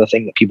think part of the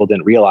thing that people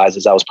didn't realize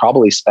is I was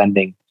probably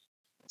spending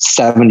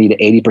 70 to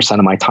 80%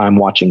 of my time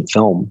watching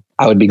film.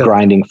 I would be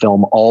grinding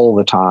film all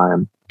the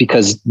time,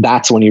 because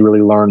that's when you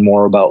really learn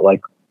more about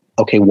like,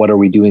 okay, what are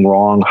we doing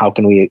wrong? How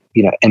can we,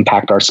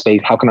 impact our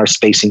space? How can our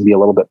spacing be a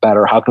little bit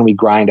better? How can we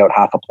grind out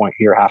half a point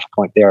here, half a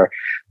point there?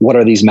 What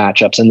are these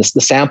matchups? And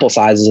the sample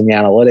sizes and the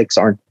analytics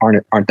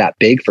aren't that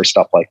big for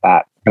stuff like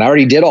that. And I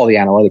already did all the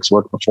analytics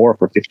work before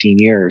for 15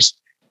 years.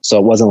 So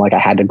it wasn't like I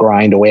had to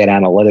grind away at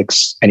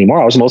analytics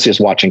anymore. I was mostly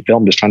just watching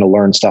film, just trying to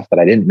learn stuff that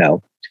I didn't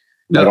know.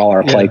 Like all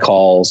our play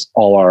calls,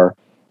 all our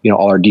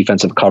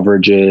defensive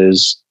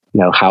coverages,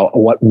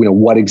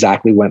 what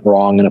exactly went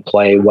wrong in a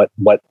play,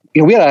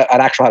 we had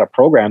a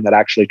program that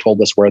actually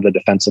told us where the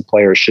defensive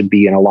players should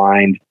be in a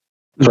line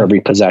for every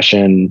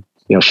possession.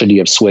 Should you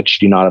have switched?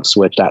 Do you not have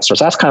switched? That sort.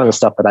 So that's kind of the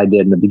stuff that I did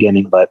in the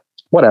beginning, but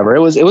whatever. It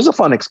was a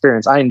fun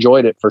experience. I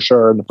enjoyed it for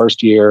sure in the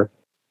first year.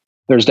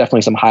 There's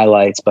definitely some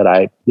highlights, but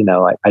I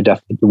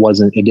definitely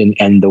it didn't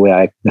end the way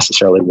I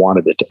necessarily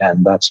wanted it to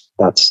end. That's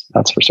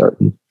for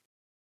certain.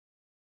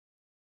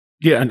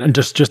 Yeah, and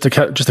just to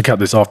cap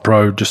this off,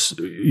 Pro,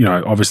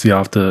 obviously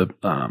after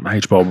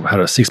H-Bob had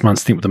a 6-month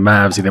stint with the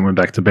Mavs, he then went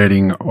back to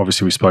betting.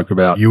 Obviously, we spoke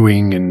about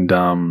Ewing and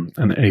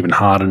even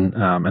Harden,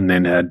 and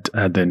then had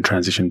then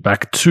transitioned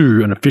back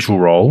to an official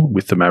role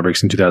with the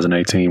Mavericks in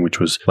 2018,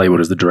 which was labeled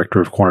as the Director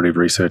of Quantitative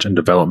Research and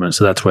Development.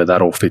 So that's where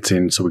that all fits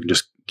in. So we can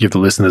just give the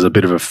listeners a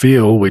bit of a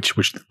feel, which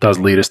does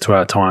lead us to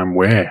our time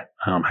where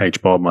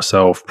H-Bob,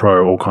 myself,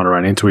 Pro, all kind of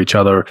ran into each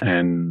other,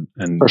 and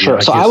for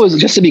sure. So I was,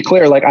 just to be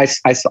clear, like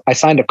I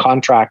signed a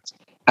contract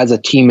as a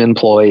team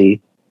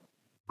employee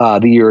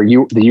the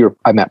year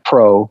I met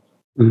Pro,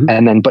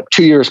 and then but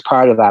 2 years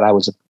prior to that I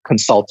was a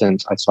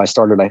consultant. So I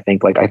started, I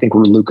think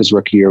Luka's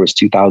rookie year was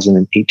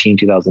 2018,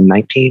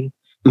 2019,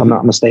 if I'm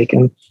not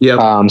mistaken.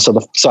 Yeah.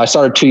 So I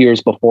started 2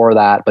 years before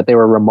that, but they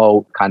were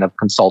remote kind of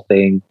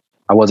consulting.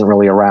 I wasn't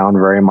really around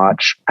very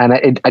much, and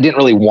I didn't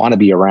really want to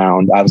be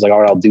around. I was like,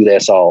 all right, I'll do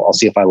this. I'll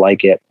see if I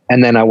like it.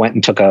 And then I went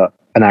and took an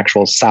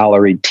actual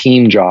salaried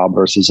team job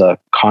versus a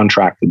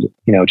contracted,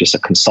 just a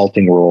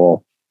consulting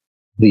role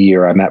the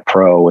year I met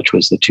Pro, which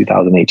was the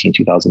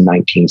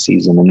 2018-2019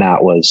 season. And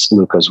that was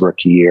Luka's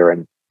rookie year.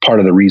 And part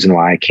of the reason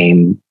why I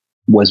came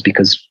was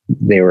because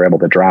they were able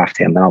to draft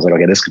him. And I was like,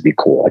 okay, this could be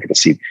cool. I get to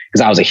see,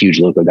 because I was a huge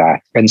Luka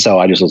guy. And so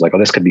I just was like, oh,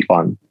 this could be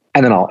fun.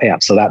 And then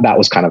so that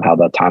was kind of how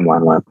the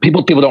timeline went.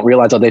 People don't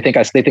realize that they think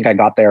I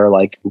got there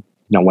like,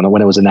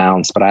 when it was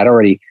announced, but I'd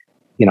already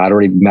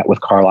met with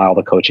Carlisle,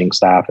 the coaching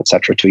staff, et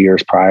cetera, 2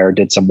 years prior,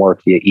 did some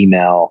work via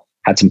email,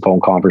 had some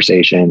phone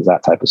conversations,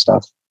 that type of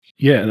stuff.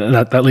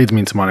 Yeah. That leads me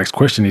into my next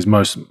question is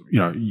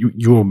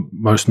you're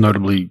most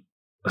notably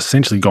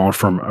essentially gone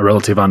from a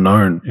relative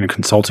unknown in a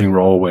consulting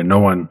role where no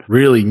one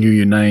really knew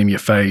your name, your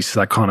face,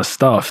 that kind of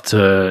stuff,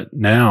 to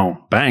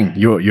now, bang,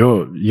 you're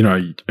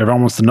everyone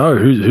wants to know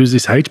who's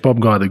this H-Bob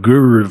guy, the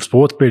guru of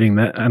sports betting,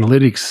 that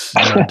analytics,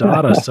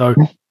 data. So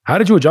how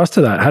did you adjust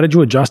to that? How did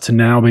you adjust to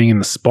now being in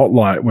the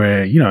spotlight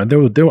where,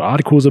 there were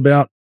articles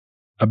about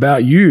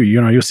you,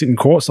 you're sitting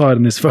courtside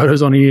and there's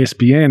photos on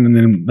ESPN, and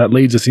then that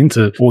leads us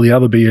into all the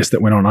other BS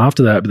that went on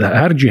after that. But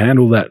how did you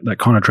handle that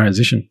kind of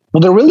transition?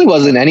 Well, there really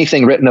wasn't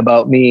anything written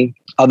about me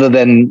other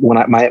than when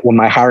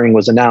my hiring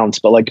was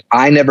announced. But like,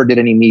 I never did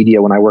any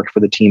media when I worked for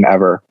the team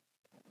ever.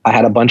 I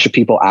had a bunch of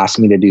people ask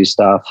me to do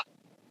stuff.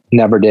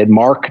 never did.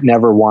 Mark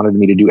never wanted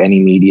me to do any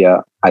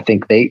media. I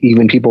think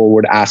people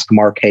would ask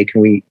Mark, hey,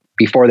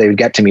 before they would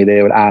get to me,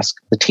 they would ask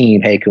the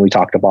team, hey, can we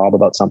talk to Bob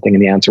about something?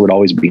 And the answer would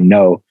always be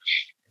no.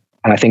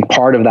 And I think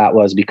part of that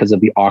was because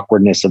of the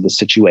awkwardness of the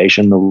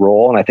situation, the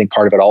role. And I think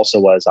part of it also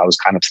was I was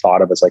kind of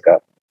thought of as like I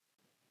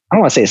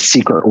don't want to say a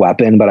secret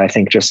weapon, but I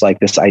think just like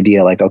this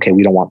idea, like, okay,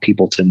 we don't want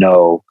people to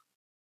know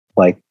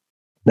like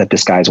that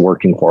this guy's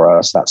working for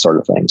us, that sort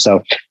of thing.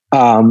 So,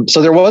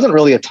 so there wasn't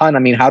really a ton. I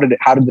mean, how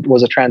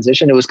was a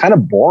transition? It was kind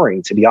of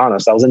boring, to be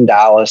honest. I was in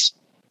Dallas,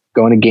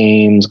 going to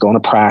games, going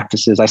to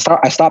practices. I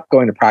stopped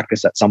going to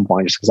practice at some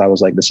point just because I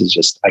was like, this is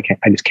just,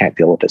 I just can't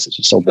deal with this. It's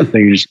just so,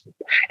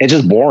 it's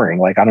just boring.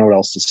 Like, I don't know what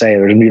else to say.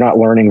 You're not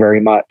learning very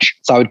much.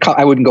 So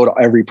I wouldn't go to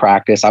every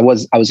practice. I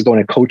was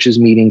going to coaches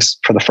meetings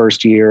for the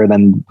first year. And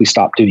then we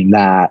stopped doing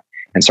that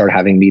and started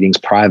having meetings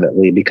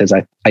privately because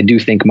I do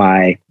think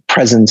my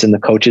presence in the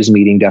coaches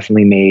meeting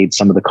definitely made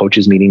some of the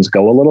coaches meetings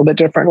go a little bit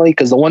differently.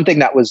 Because the one thing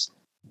that was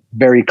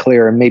very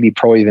clear, and maybe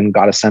Pro even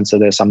got a sense of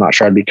this, I'm not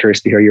sure, I'd be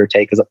curious to hear your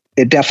take, is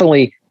it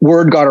definitely,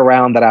 word got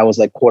around that I was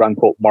like, quote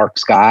unquote,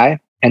 Mark's guy.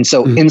 And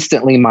so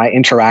instantly my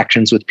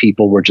interactions with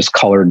people were just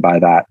colored by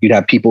that. You'd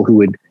have people who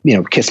would,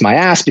 kiss my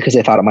ass because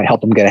they thought it might help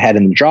them get ahead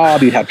in the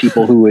job. You'd have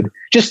people who would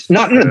just,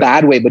 not in a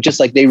bad way, but just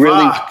like they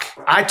really...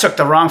 I took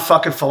the wrong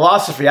fucking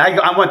philosophy.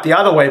 I went the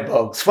other way,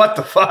 Bogues. What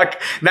the fuck?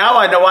 Now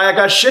I know why I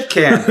got shit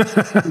canned.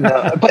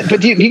 No,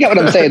 but you get what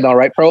I'm saying though,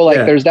 right, Pro? Like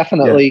there's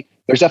definitely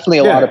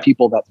a lot of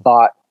people that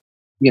thought,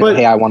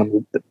 hey, I want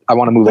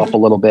to move up a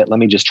little bit. Let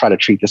me just try to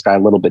treat this guy a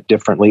little bit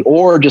differently,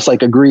 or just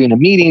like agree in a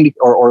meeting,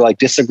 or like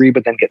disagree,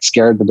 but then get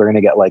scared that they're going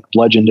to get like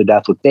bludgeoned to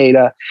death with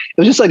data.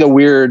 It was just like a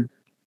weird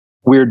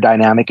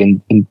dynamic,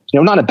 and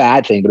not a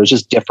bad thing, but it was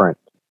just different.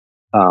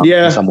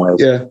 In some ways.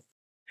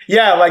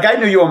 Yeah, like I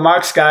knew you were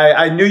Mark's guy.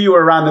 I knew you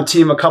were around the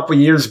team a couple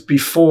years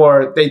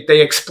before.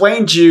 They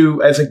explained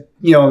you as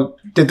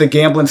did the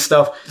gambling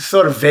stuff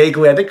sort of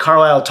vaguely. I think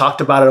Carlisle talked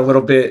about it a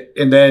little bit,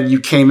 and then you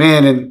came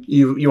in and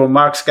you were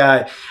Mark's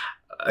guy.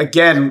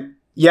 Again,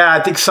 yeah,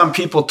 I think some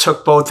people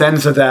took both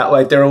ends of that.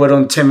 Like they're a little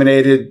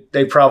intimidated.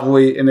 They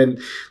probably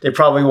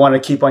want to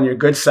keep on your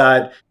good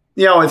side.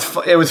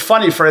 It was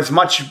funny, for as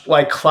much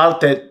like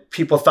clout that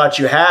people thought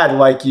you had,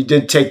 like you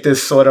did take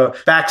this sort of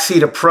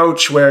backseat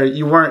approach where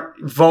you weren't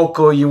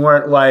vocal. You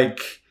weren't like,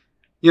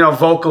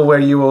 vocal where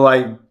you were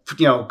like,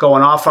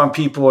 going off on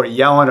people or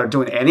yelling or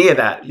doing any of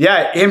that.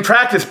 Yeah. In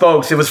practice,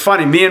 folks, it was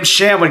funny. Me and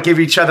Sham would give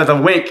each other the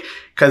wink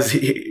because,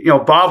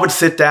 Bob would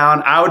sit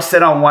down, I would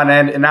sit on one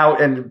end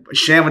and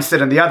Sham would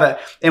sit on the other,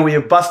 and we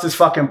would bust his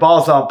fucking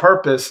balls on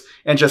purpose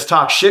and just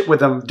talk shit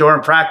with him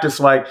during practice.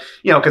 Like,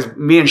 because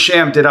me and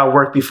Sham did our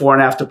work before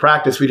and after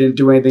practice. We didn't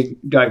do anything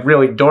like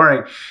really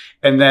during.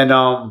 And then,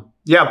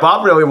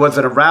 Bob really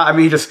wasn't around. I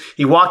mean,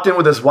 he walked in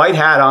with his white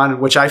hat on,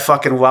 which I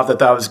fucking loved.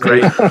 That was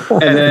great.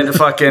 And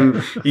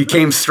then he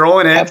came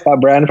strolling in. That's my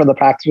brand for the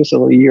practice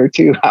facility year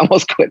too. I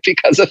almost quit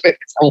because of it.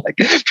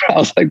 I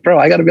was like, bro,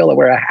 I got to be able to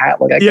wear a hat.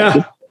 Like I can't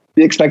just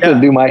be expected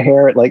to do my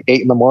hair at like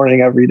 8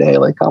 a.m. every day.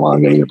 Like, come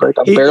on, give me a break.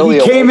 I'm barely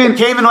He came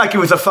in like he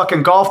was a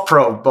fucking golf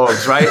pro,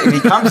 Bogues, right? And he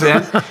comes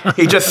in,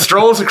 he just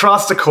strolls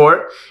across the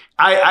court.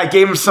 I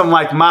gave him some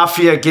like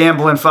mafia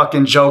gambling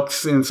fucking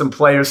jokes and some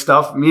player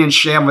stuff. Me and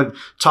Sham would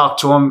talk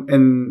to him,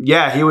 and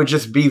he would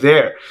just be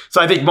there.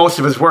 So I think most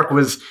of his work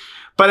was,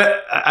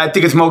 but I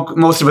think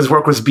most of his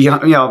work was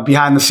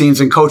behind the scenes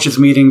in coaches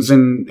meetings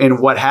and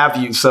what have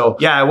you. So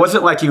it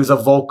wasn't like he was a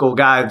vocal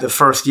guy the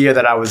first year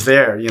that I was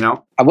there.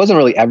 I wasn't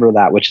really ever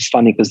that, which is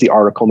funny because the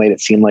article made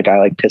it seem like I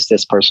like pissed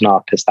this person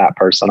off, pissed that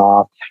person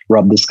off,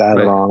 rubbed this guy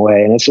the wrong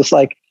way, and it's just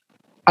like,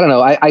 I don't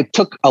know. I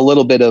took a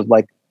little bit of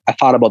like, I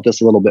thought about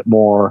this a little bit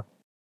more.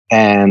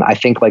 And I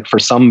think like for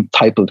some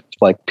type of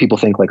like, people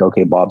think like,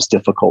 okay, Bob's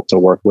difficult to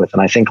work with.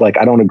 And I think like,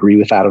 I don't agree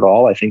with that at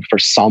all. I think for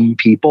some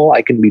people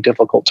I can be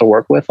difficult to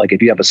work with. Like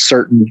if you have a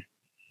certain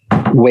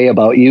way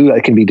about you,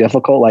 it can be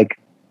difficult. Like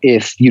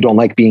if you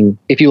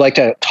like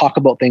to talk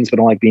about things, but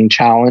don't like being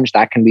challenged,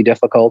 that can be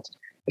difficult.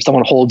 If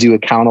someone holds you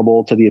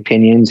accountable to the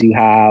opinions you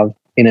have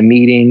in a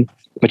meeting,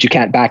 but you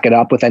can't back it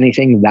up with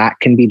anything, that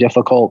can be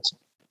difficult.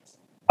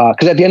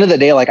 Because at the end of the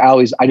day, like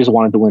I just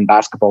wanted to win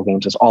basketball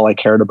games. That's all I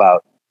cared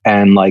about.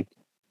 And like,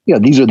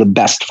 these are the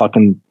best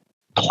fucking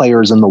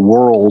players in the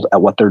world at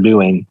what they're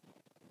doing.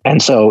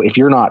 And so if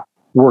you're not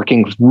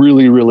working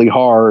really, really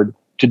hard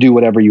to do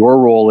whatever your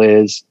role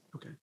is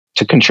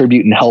to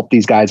contribute and help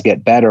these guys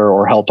get better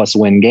or help us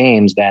win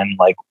games, then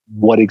like,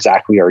 what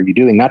exactly are you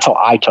doing? That's how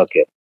I took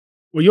it.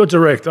 Well, you're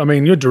direct. I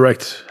mean, you're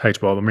direct,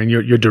 H-Bob. I mean,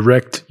 you're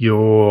direct.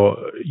 You're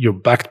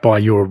backed by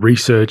your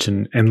research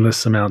and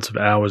endless amounts of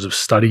hours of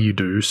study you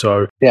do.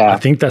 So I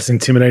think that's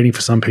intimidating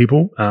for some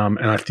people. And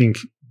I think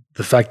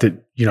the fact that,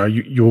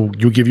 you'll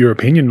give your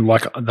opinion,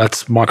 like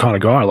that's my kind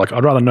of guy. Like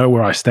I'd rather know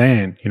where I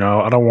stand.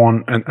 I don't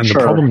want, and the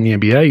problem in the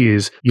NBA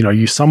is,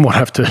 you somewhat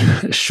have to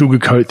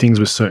sugarcoat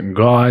things with certain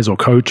guys or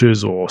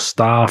coaches or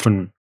staff.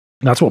 And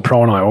That's what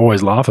Pro and I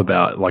always laugh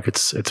about. Like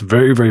it's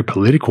very, very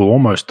political,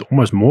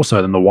 almost more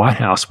so than the White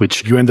House,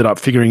 which you ended up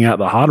figuring out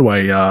the hard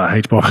way,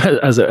 H-Bob,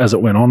 as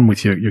it went on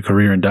with your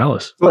career in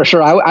Dallas. For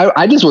sure.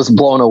 I just was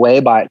blown away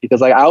by it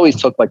because like I always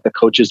took like the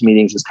coaches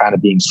meetings as kind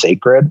of being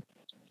sacred.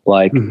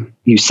 Like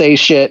you say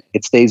shit,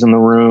 it stays in the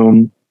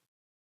room.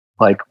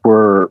 Like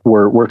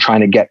we're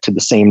trying to get to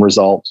the same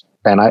result.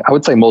 And I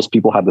would say most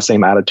people had the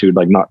same attitude.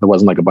 Like there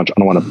wasn't like a bunch, I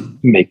don't want to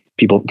make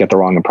people get the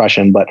wrong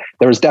impression, but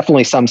there was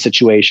definitely some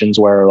situations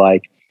where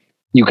like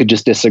you could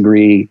just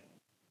disagree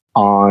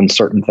on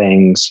certain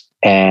things.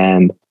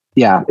 And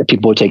yeah,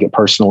 people would take it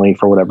personally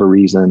for whatever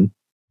reason.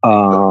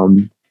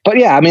 But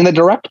yeah, I mean, the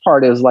direct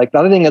part is like, the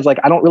other thing is like,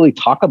 I don't really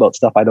talk about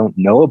stuff I don't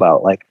know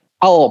about. Like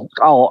I'll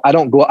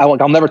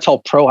never tell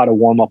Pro how to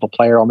warm up a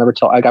player. I'll never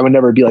tell, like, I would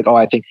never be like, oh,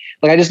 I think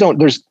like, I just don't,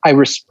 I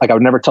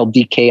would never tell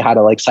DK how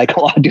to like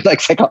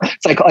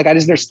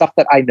there's stuff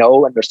that I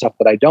know and there's stuff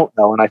that I don't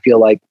know. And I feel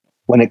like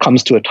when it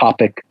comes to a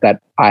topic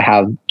that I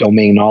have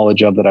domain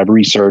knowledge of, that I've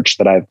researched,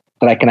 that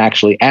I can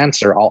actually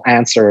answer, I'll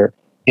answer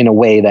in a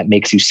way that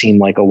makes you seem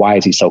like, oh, why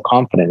is he so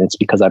confident? It's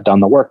because I've done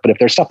the work. But if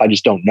there's stuff I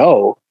just don't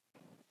know,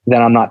 then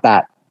I'm not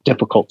that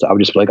difficult to, I would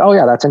just be like, oh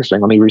yeah, that's interesting.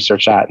 Let me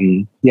research that.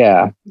 And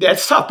yeah,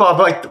 it's tough, Bob.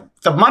 Like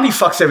the money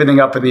fucks everything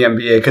up in the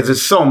NBA because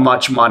it's so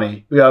much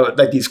money. You know,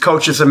 like these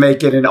coaches are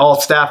making, and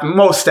most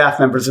staff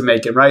members are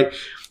making, right?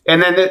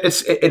 And then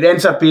it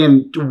ends up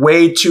being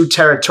way too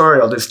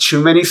territorial. There's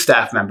too many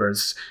staff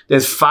members.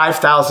 There's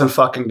 5,000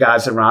 fucking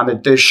guys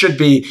around. There should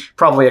be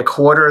probably a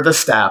quarter of the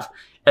staff,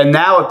 and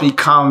now it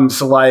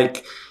becomes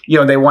like, you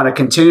know, they want to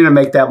continue to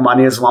make that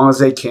money as long as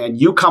they can.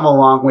 You come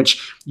along,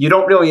 which you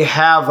don't really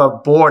have a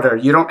border.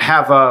 You don't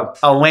have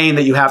a lane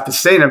that you have to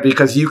stay in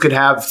because you could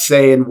have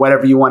say in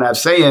whatever you want to have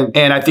say in.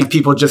 And I think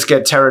people just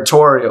get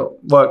territorial.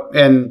 Look,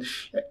 and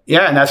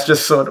yeah, and that's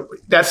sort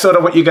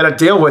of what you got to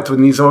deal with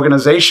in these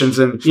organizations.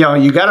 And, you know,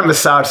 you got to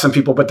massage some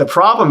people. But the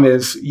problem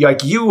is,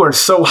 like, you are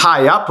so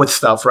high up with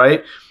stuff,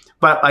 right?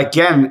 But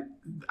again,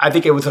 I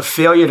think it was a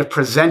failure to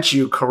present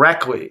you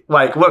correctly.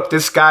 Like, look,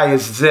 this guy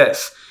is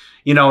this.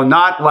 You know,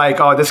 not like,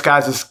 oh, this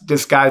guy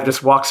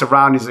just walks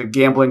around. He's a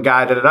gambling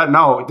guy.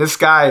 No, this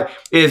guy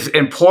is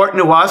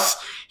important to us.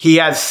 He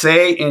has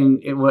say in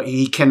what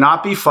he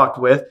cannot be fucked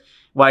with.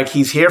 Like,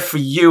 he's here for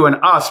you and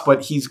us,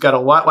 but he's got a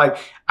lot. Like,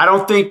 I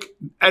don't think,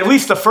 at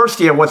least the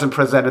first year wasn't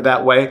presented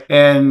that way.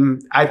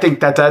 And I think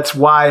that's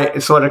why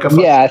it's sort of.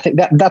 Yeah, I think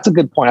that's a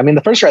good point. I mean,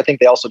 the first year, I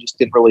think they also just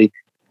didn't really,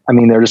 I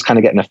mean, they're just kind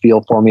of getting a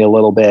feel for me a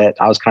little bit.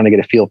 I was kind of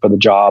getting a feel for the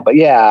job. But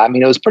yeah, I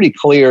mean, it was pretty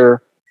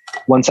clear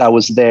once I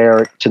was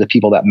there to the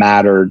people that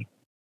mattered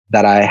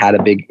that I had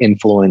a big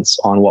influence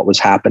on what was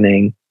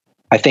happening.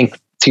 I think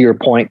to your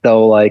point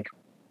though, like,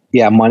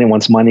 yeah,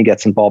 once money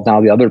gets involved, now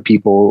the other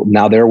people,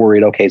 now they're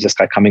worried, okay, is this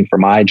guy coming for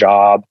my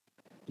job?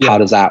 Yeah. How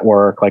does that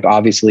work? Like,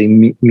 obviously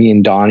me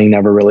and Donnie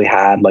never really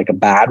had like a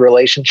bad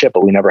relationship,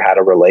 but we never had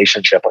a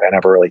relationship. Like, I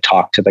never really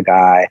talked to the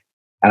guy.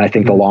 And I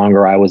think the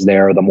longer I was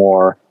there, the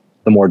more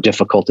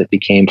difficult it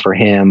became for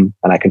him.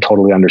 And I can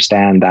totally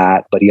understand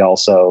that. But he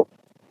also,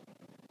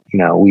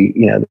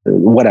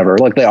 whatever,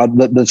 like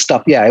the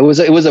stuff. Yeah, it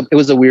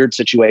was a weird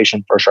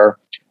situation for sure.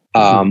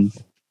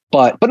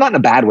 But not in a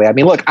bad way. I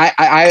mean, look,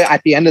 I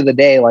at the end of the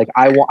day, like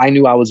I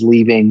knew I was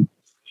leaving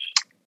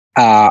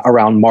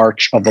around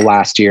March of the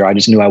last year. I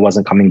just knew I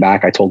wasn't coming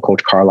back. I told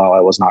Coach Carlisle I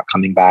was not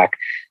coming back.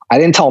 I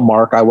didn't tell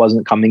Mark I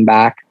wasn't coming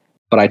back,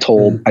 but I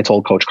told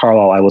Coach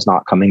Carlisle I was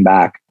not coming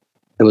back.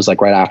 It was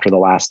like right after the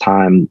last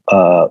time.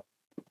 I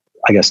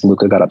guess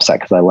Luka got upset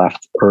because I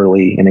left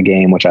early in a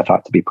game, which I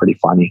thought to be pretty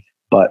funny.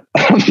 But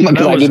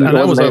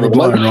that was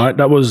overblown, right?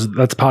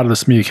 That's part of the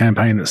smear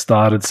campaign that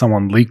started.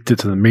 Someone leaked it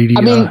to the media.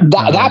 I mean,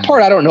 that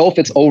part, I don't know if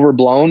it's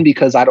overblown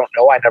because I don't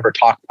know. I never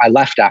talked. I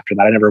left after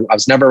that. I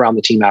was never around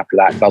the team after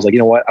that. I was like, you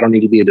know what? I don't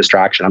need to be a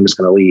distraction. I'm just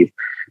going to leave.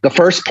 The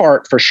first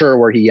part for sure,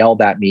 where he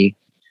yelled at me,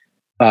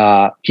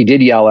 he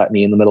did yell at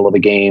me in the middle of the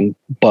game,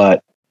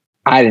 but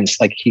I didn't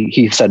like.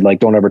 He said like,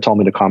 "Don't ever tell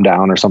me to calm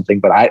down" or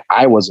something. But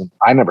I wasn't.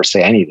 I never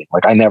say anything.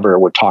 Like, I never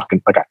would talk.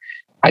 Like,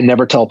 I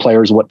never tell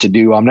players what to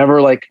do. I'm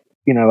never like.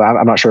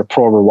 I'm not sure if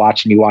Pro ever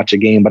watched me watch a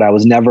game, but I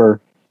never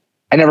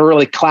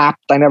really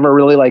clapped. I never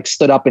really like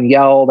stood up and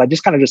yelled. I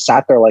just kind of just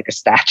sat there like a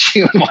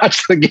statue and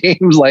watched the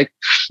games. Like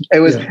it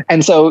was, yeah.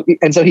 and so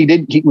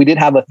we did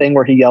have a thing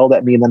where he yelled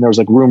at me, and then there was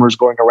like rumors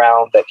going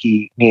around that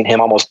me and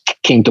him almost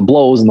came to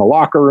blows in the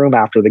locker room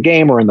after the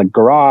game or in the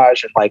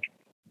garage. And like,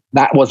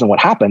 that wasn't what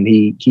happened.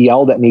 He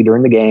yelled at me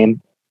during the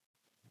game,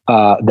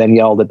 then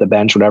yelled at the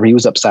bench, whatever. He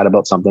was upset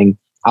about something.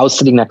 I was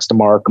sitting next to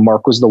Mark.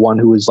 Mark was the one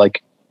who was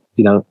like,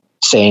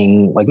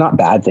 saying like not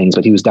bad things,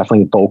 but he was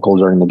definitely vocal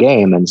during the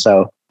game. And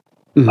so,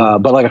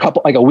 but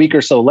like a week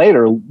or so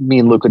later, me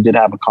and Luka did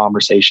have a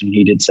conversation.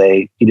 He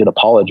did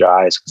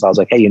apologize because I was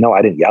like, hey,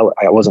 I didn't yell.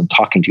 I wasn't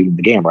talking to you in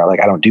the game, right?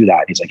 Like, I don't do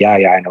that. And he's like, yeah,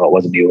 I know it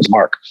wasn't you, it was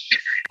Mark.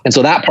 And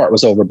so that part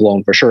was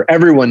overblown for sure.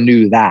 Everyone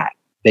knew that.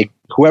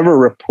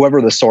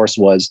 Whoever the source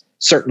was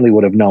certainly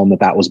would have known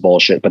that was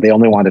bullshit, but they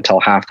only wanted to tell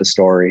half the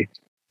story,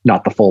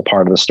 not the full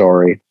part of the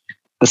story.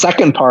 The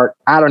second part,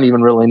 I don't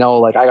even really know.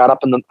 Like I got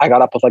up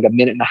with like a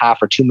minute and a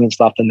half or 2 minutes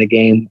left in the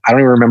game. I don't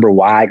even remember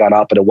why I got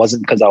up, but it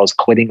wasn't because I was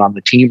quitting on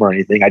the team or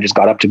anything. I just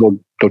got up to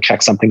go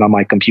check something on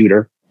my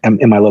computer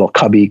in my little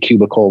cubby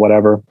cubicle,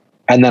 whatever.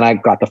 And then I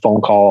got the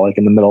phone call like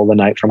in the middle of the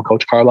night from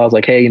Coach Carlisle. I was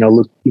like, hey,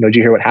 Luke, did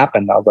you hear what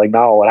happened? I was like,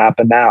 no, what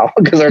happened now?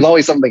 Because there's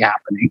always something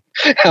happening.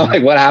 I'm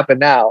like, what happened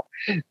now?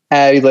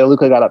 And he's like,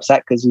 Luke, I got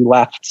upset because we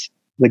left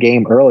the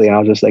game early. And I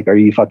was just like, are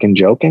you fucking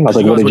joking? I was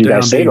like, what did you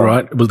guys say?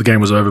 Right? Well, the game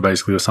was over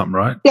basically or something,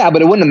 right? Yeah,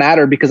 but it wouldn't have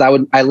mattered because I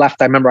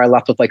remember I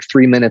left with like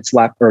 3 minutes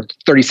left or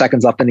 30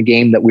 seconds left in the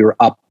game that we were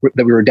up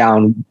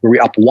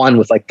one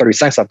with like 30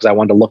 seconds left because I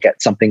wanted to look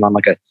at something on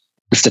like the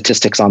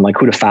statistics on like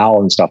who to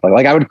foul and stuff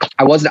like I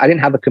didn't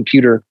have a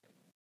computer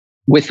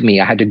with me.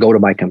 I had to go to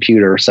my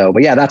computer. So,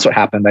 but yeah, that's what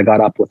happened. I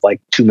got up with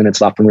like 2 minutes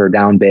left and we were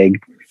down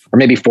big, or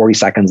maybe 40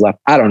 seconds left.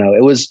 I don't know.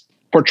 It was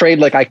portrayed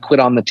like I quit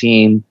on the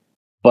team.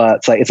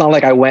 But it's not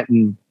like I went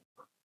and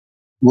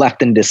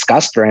left in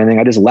disgust or anything.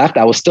 I just left.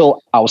 I was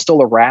still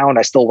around.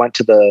 I still went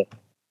to the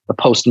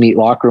post-meet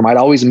locker room. I'd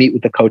always meet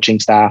with the coaching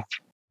staff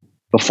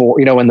before,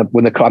 when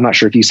I'm not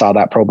sure if you saw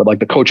that, Pro, but like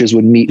the coaches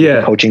would meet with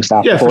the coaching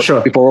staff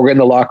before we're in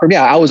the locker room.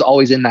 Yeah, I was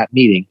always in that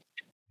meeting.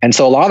 And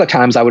so a lot of the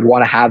times I would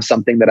want to have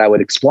something that I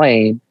would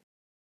explain.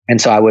 And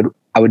so I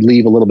would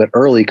leave a little bit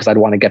early because I'd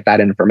want to get that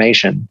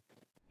information.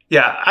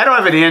 Yeah, I don't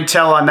have any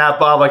intel on that,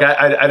 Bob. Like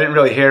I didn't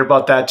really hear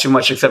about that too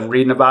much except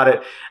reading about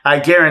it.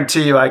 I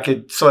guarantee you I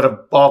could sort of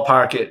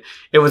ballpark it.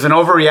 It was an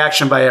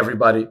overreaction by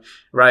everybody,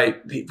 right?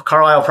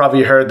 Carlisle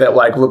probably heard that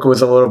like Luka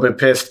was a little bit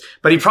pissed,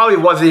 but he probably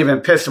wasn't even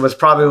pissed. It was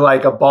probably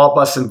like a ball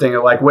busting thing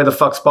of like, where the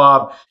fuck's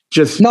Bob?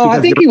 I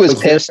think he was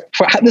pissed.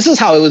 This is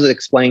how it was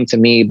explained to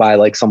me by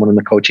like someone in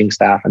the coaching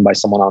staff and by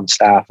someone on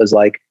staff is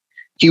like,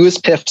 he was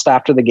pissed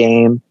after the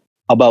game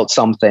about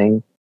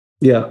something.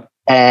 Yeah.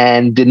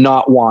 And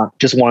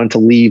just wanted to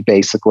leave,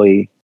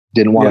 basically.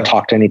 Didn't want to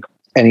talk to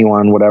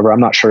anyone, whatever. I'm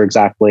not sure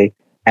exactly.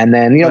 And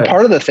then,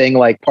 part of the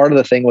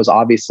thing was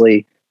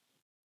obviously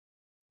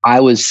I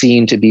was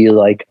seen to be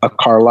like a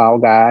Carlisle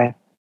guy,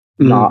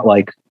 not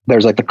like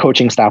there's like the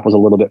coaching staff was a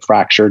little bit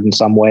fractured in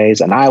some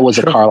ways. And I was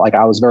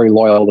I was very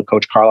loyal to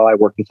Coach Carlisle. I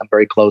worked with him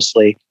very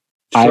closely.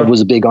 Sure. I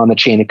was big on the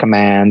chain of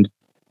command.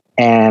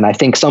 And I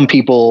think some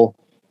people,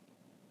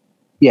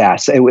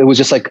 so it was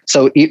just like,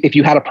 so if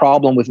you had a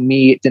problem with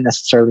me, it didn't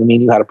necessarily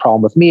mean you had a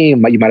problem with me. You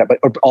might have,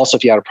 or also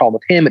if you had a problem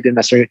with him, it didn't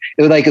necessarily,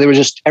 it was like,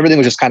 everything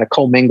was just kind of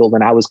commingled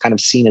and I was kind of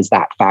seen as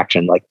that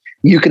faction. Like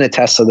you can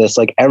attest to this,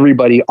 like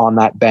everybody on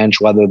that bench,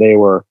 whether they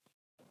were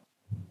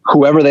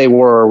whoever they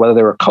were, whether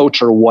they were a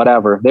coach or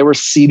whatever, they were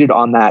seated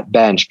on that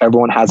bench.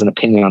 Everyone has an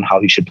opinion on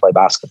how he should play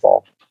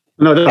basketball.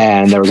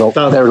 And there was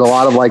a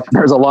lot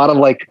of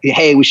like,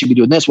 hey, we should be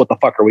doing this. What the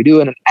fuck are we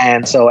doing?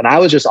 And I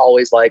was just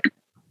always like,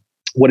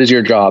 what is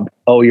your job?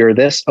 Oh, you're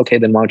this. Okay,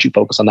 then why don't you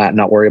focus on that and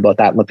not worry about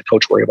that and let the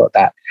coach worry about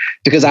that?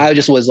 Because I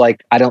just was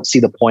like, I don't see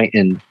the point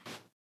in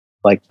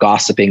like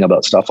gossiping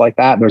about stuff like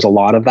that. There's a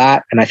lot of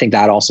that. And I think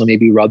that also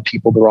maybe rubbed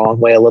people the wrong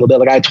way a little bit.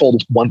 Like I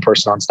told one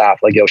person on staff,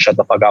 like, yo, shut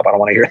the fuck up. I don't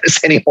want to hear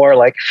this anymore.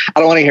 Like, I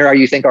don't want to hear how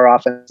you think our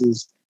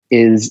offense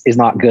is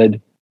not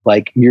good.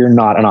 Like you're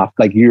not enough.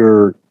 Like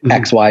you're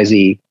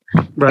XYZ.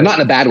 Right. Not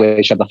in a bad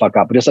way, shut the fuck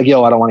up, but just like,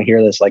 yo, I don't want to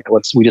hear this. Like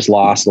we just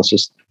lost. Let's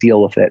just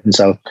deal with it. And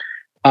so,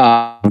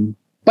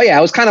 but yeah,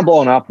 I was kind of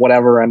blown up,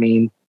 whatever. I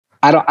mean,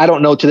 I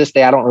don't know to this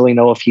day. I don't really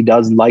know if he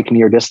does like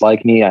me or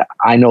dislike me.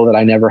 I know that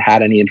I never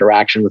had any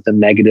interaction with him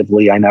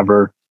negatively. I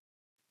never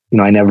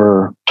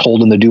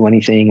told him to do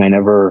anything. I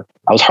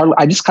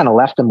just kind of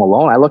left him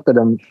alone. I looked at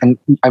him and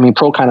I mean,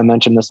 Pro kind of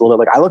mentioned this a little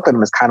bit. Like I looked at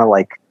him as kind of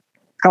like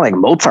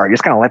Mozart,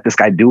 just kind of let this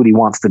guy do what he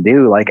wants to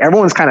do. Like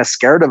everyone's kind of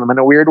scared of him in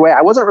a weird way.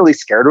 I wasn't really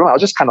scared of him. I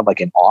was just kind of like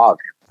in awe of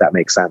him, if that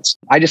makes sense.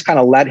 I just kind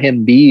of let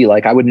him be.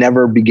 Like I would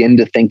never begin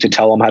to think to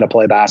tell him how to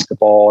play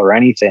basketball or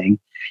anything.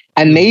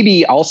 And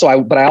maybe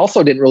also, but I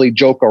also didn't really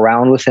joke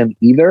around with him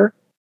either.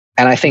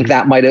 And I think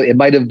that it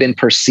might have been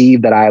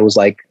perceived that I was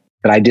like,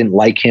 that I didn't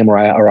like him or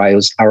I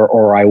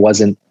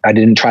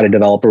didn't try to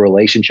develop a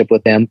relationship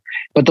with him.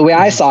 But the way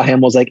I saw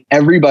him was like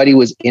everybody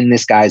was in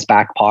this guy's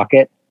back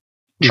pocket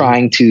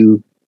trying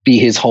to be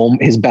his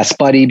best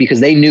buddy, because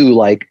they knew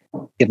like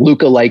if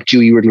Luka liked you,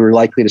 you were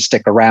likely to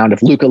stick around.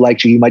 If Luka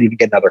liked you, you might even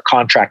get another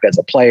contract as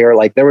a player.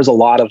 Like there was a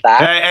lot of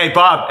that. Hey,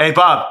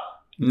 Bob.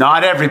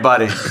 Not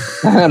everybody.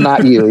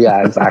 Not you.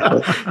 Yeah,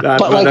 exactly. But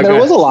like there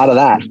was a lot of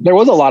that. There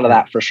was a lot of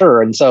that for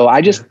sure. And so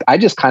I just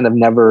kind of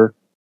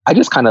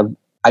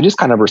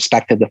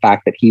respected the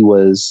fact that he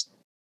was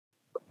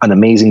an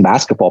amazing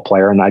basketball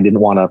player, and I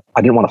didn't want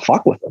to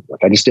fuck with him.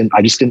 Like I just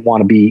didn't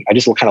want to be. I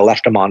just kind of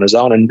left him on his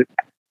own. And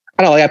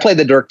I don't know. Like I played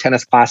the Dirk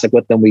Tennis Classic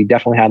with them. We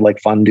definitely had like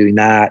fun doing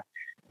that.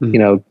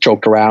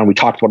 Joked around. We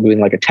talked about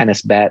doing like a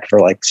tennis bet for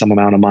like some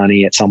amount of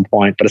money at some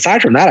point. But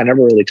aside from that, I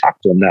never really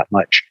talked to him that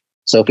much.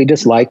 So if he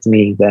disliked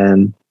me,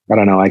 then I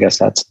don't know. I guess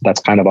that's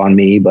kind of on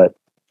me. But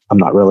I'm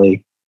not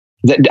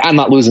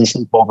losing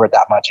sleep over it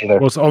that much either.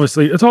 Well, it was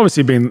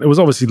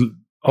obviously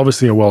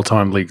obviously a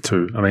well-timed leak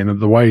too. I mean,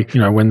 the way,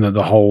 when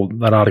the whole,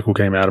 that article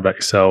came out about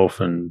yourself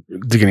and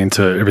digging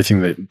into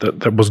everything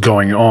that was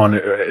going on,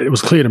 it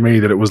was clear to me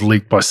that it was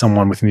leaked by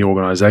someone within the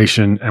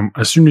organization. And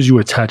as soon as you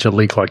attach a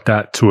leak like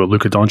that to a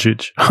Luka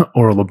Doncic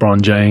or a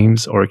LeBron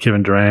James or a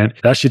Kevin Durant,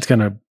 that shit's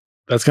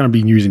that's going to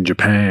be news in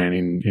Japan,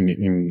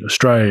 in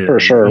Australia. For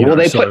sure. Well,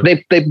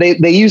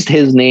 they used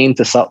his name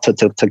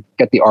to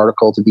get the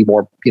article to be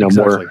more,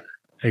 exactly. more.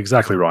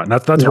 Exactly right. And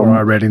that's what I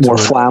read into more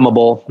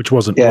flammable, which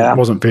wasn't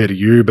fair to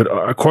you. But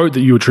a quote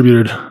that you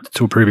attributed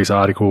to a previous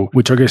article,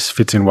 which I guess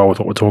fits in well with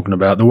what we're talking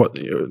about.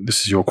 This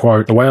is your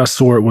quote. The way I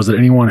saw it was that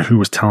anyone who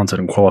was talented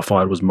and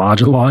qualified was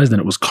marginalized, and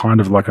it was kind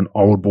of like an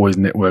old boys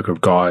network of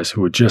guys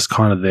who were just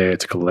kind of there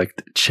to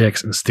collect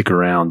checks and stick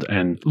around.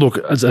 And look,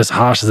 as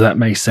harsh as that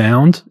may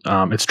sound,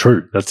 it's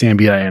true. That's the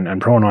NBA,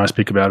 and Pro and I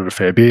speak about it a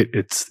fair bit.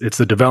 It's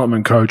the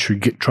development coach who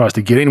tries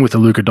to get in with the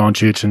Luka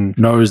Doncic and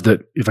knows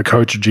that if a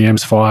coach or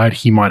GM's fired,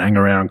 he might hang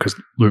around because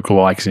Luka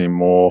likes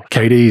him, or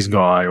KD's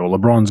guy, or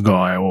LeBron's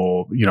guy,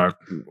 or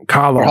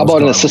Carlos. Or how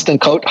about an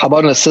assistant coach? How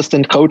about an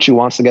assistant coach who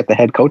wants to get the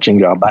head coaching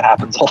job? That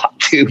happens a lot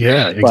too.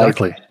 Yeah,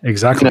 exactly,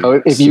 exactly.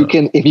 If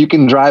you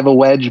can drive a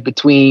wedge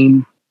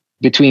between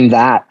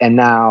that and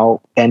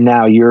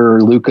now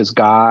you're Luka's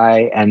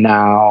guy, and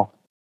now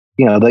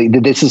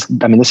this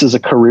is a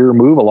career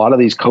move. A lot of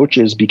these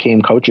coaches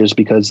became coaches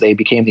because they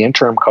became the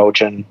interim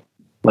coach, and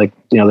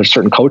there's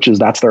certain coaches,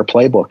 that's their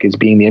playbook, is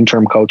being the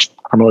interim coach,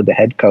 promoted to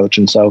head coach.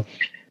 And so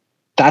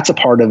that's a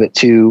part of it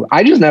too.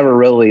 I just never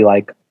really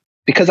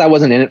because I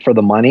wasn't in it for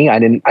the money. I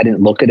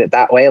didn't look at it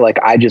that way.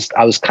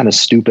 I was kind of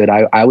stupid.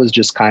 I was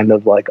just kind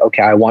of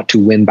okay, I want to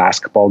win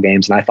basketball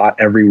games. And I thought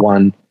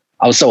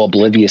I was so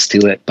oblivious to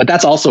it, but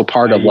that's also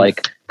part of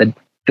the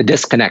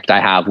disconnect I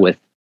have with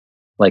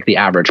the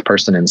average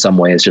person in some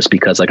ways, just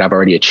because I've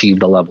already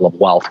achieved a level of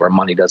wealth where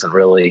money doesn't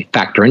really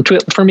factor into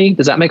it for me.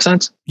 Does that make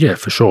sense? Yeah,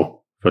 for sure.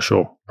 For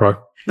sure,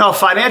 bro. No,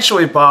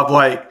 financially, Bob,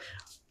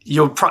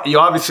 you're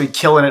obviously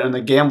killing it on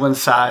the gambling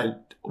side.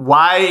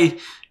 Why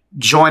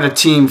join a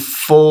team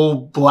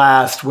full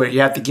blast where you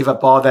have to give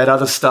up all that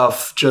other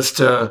stuff just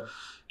to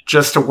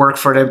work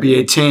for an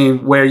NBA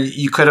team where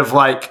you could have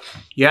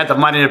you had the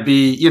money to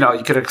be, you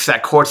could have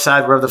sat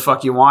courtside wherever the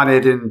fuck you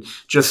wanted and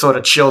just sort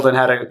of chilled and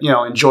had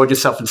enjoyed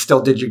yourself and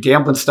still did your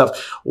gambling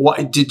stuff.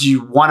 What did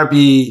you want to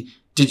be?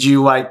 Did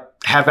you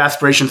have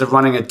aspirations of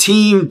running a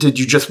team? Did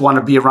you just want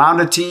to be around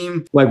a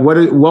team? What?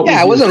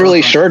 Yeah, I wasn't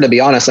really sure, to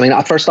be honest. I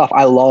mean, first off,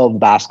 I love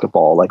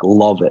basketball,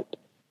 love it.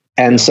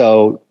 And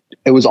so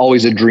it was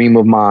always a dream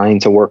of mine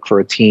to work for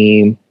a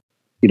team,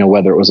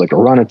 whether it was to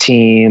run a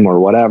team or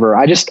whatever.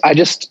 I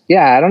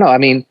don't know. I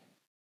mean,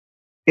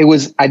 it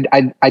was, I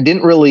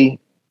didn't really,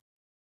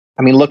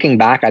 looking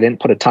back, I didn't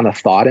put a ton of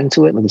thought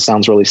into it. And it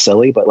sounds really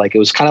silly, but it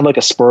was kind of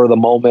a spur of the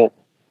moment.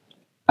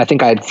 I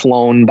think I had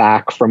flown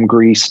back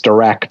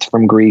direct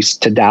from Greece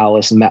to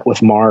Dallas, met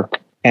with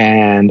Mark,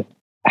 and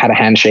had a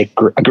handshake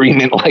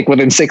agreement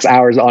within 6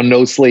 hours on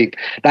no sleep.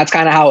 That's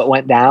kind of how it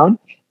went down.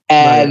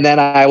 And then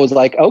I was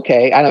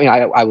okay.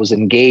 I was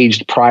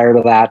engaged prior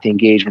to that. The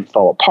engagement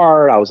fell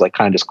apart. I was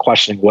kind of just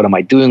questioning, what am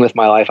I doing with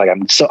my life? I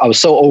was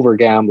so over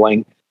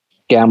gambling.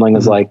 Gambling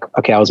is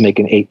okay, I was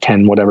making 8,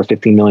 10, whatever,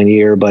 15 million a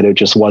year, but it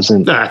just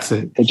wasn't. That's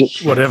it. It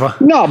just whatever.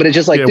 No, but it's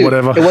just dude,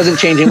 whatever. It wasn't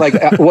changing.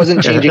 It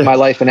wasn't changing my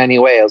life in any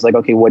way. I was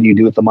okay, what do you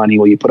do with the money?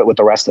 Well, you put it with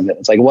the rest of it.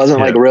 It's it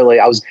wasn't really.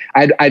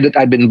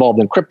 I'd been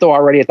involved in crypto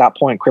already at that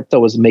point. Crypto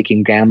was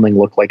making gambling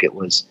look like it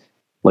was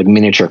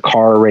miniature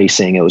car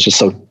racing. It was just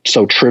so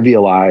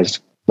trivialized.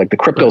 The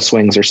crypto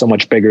swings are so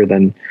much bigger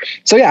than.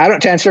 So yeah,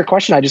 to answer your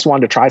question, I just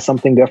wanted to try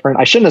something different.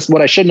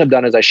 What I shouldn't have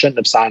done is I shouldn't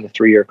have signed a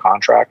 3-year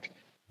contract.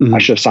 Mm-hmm. I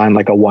should have signed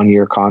a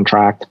 1-year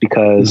contract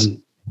because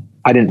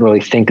I didn't really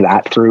think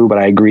that through, but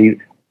I agreed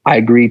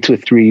to a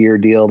 3-year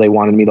deal. They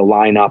wanted me to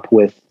line up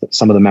with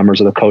some of the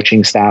members of the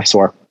coaching staff, so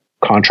our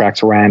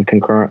contracts ran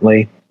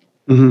concurrently.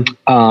 Mm-hmm.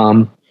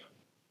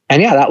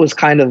 And yeah, that was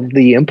kind of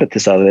the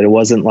impetus of it. It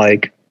wasn't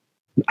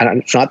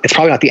it's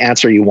probably not the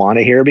answer you want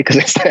to hear, because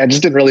I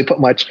just didn't really put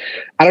much.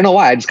 I don't know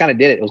why. I just kind of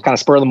did it. It was kind of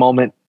spur of the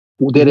moment.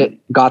 Did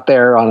it, got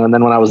there, and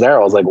then when I was there,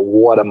 I was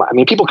what am I? I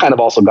mean, people kind of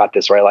also got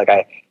this,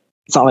 right?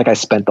 It's not like I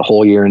spent the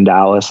whole year in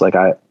Dallas.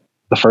 The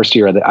first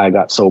year that I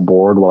got so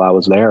bored while I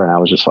was there, and I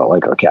was just felt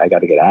okay, I got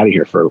to get out of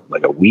here for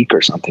a week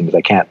or something,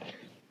 because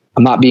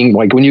I'm not being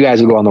when you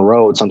guys would go on the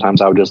road,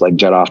 sometimes I would just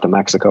jet off to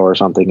Mexico or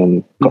something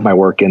and put my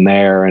work in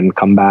there and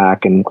come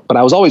back. But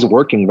I was always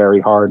working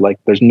very hard.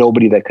 There's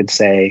nobody that could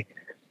say,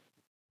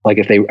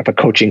 if a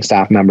coaching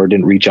staff member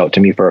didn't reach out to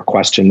me for a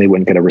question, they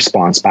wouldn't get a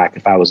response back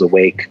if I was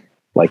awake.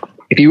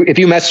 If you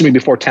messaged me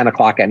before 10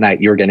 o'clock at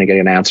night, you're going to get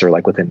an answer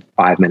within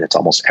 5 minutes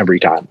almost every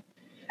time.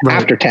 Right.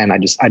 After 10, I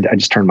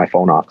just turned my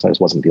phone off because I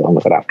just wasn't dealing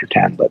with it after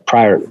 10. But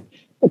prior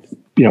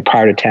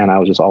to 10, I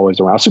was just always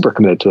around. I was super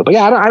committed to it. But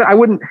yeah, I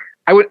would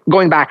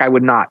going back, I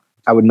would not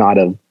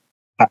have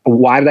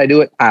Why did I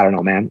do it? I don't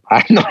know, man. I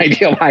have no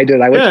idea why I did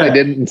it. I wish I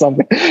didn't in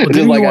something. Well,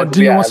 didn't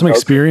you want some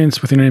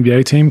experience within an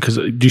NBA team? Because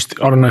I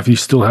don't know if you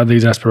still have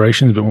these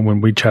aspirations, but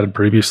when we chatted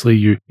previously,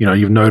 you've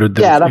noted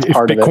that if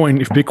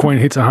Bitcoin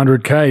hits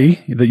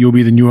 100K, that you'll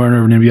be the new owner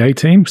of an NBA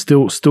team.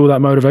 Still that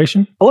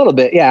motivation? A little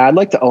bit, yeah. I'd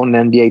like to own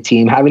an NBA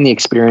team. Having the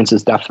experience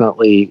is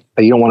definitely,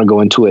 you don't want to go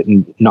into it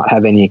and not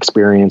have any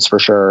experience for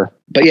sure.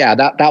 But yeah,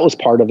 that was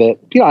part of it.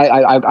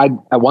 I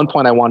at one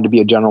point I wanted to be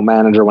a general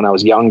manager when I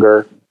was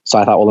younger. So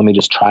I thought, well, let me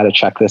just try to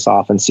check this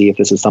off and see if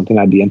this is something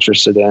I'd be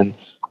interested in.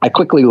 I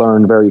quickly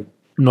learned very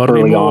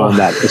early on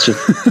that it's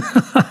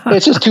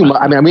just too much.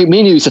 I mean, me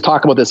and you used to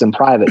talk about this in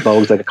private,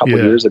 Bogues, like a couple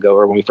of years ago,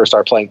 or when we first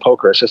started playing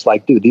poker. It's just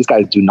like, dude, these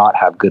guys do not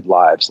have good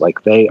lives.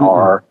 Like they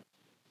are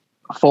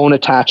phone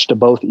attached to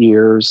both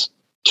ears,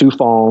 2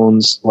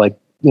 phones. Like,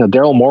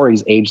 Daryl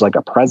Morey's aged like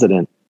a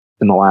president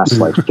in the last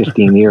like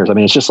 15 years. I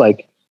mean, it's just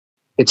like,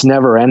 it's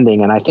never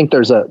ending. And I think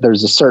there's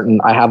a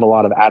certain, I have a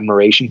lot of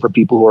admiration for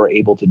people who are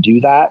able to do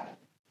that,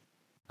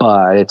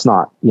 but it's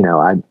not,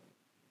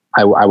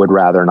 I would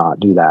rather not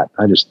do that.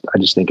 I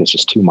just think it's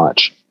just too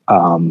much.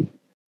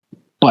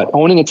 But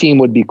owning a team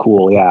would be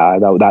cool. Yeah.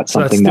 That's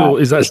something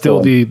is that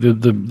still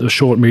the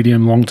short,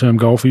 medium, long-term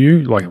goal for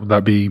you? Like, would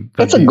that be?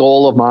 It's a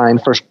goal of mine.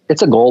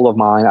 It's a goal of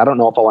mine. I don't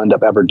know if I'll end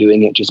up ever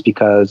doing it just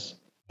because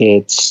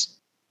it's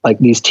like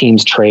these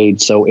teams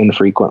trade so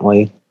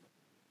infrequently,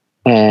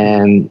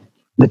 and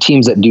the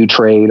teams that do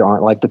trade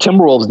aren't like the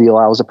Timberwolves deal.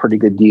 That was a pretty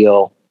good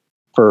deal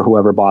for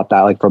whoever bought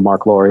that, like for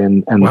Mark Lowry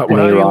and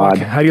A-Rod.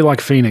 How do you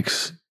like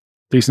Phoenix?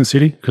 Decent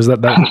city? Because that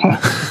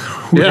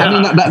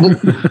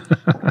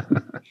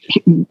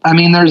I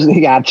mean,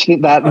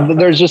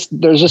 there's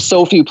just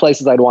so few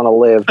places I'd want to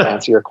live, to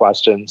answer your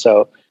question.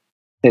 So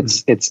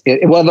it's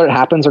whether it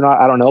happens or not,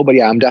 I don't know. But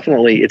yeah,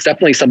 it's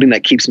definitely something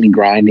that keeps me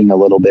grinding a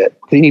little bit.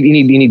 You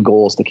need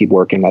goals to keep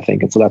working, I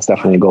think, and so that's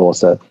definitely a goal,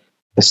 is to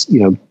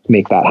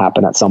make that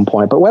happen at some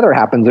point. But whether it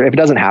happens or if it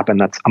doesn't happen,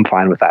 I'm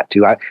fine with that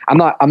too. I'm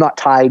not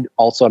tied.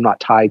 Also, I'm not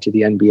tied to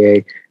the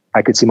NBA.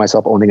 I could see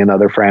myself owning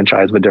another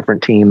franchise with a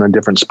different team, a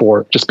different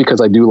sport, just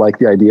because I do like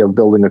the idea of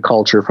building a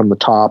culture from the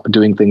top,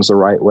 doing things the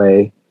right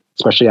way,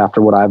 especially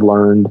after what I've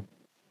learned.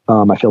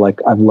 I feel like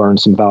I've learned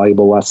some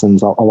valuable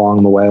lessons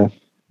along the way.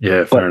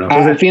 Yeah, fair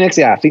enough.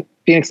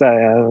 Phoenix,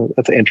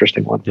 that's an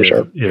interesting one for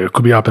sure. Yeah, it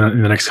could be up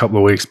in the next couple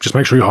of weeks. Just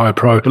make sure you hire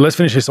pro. But let's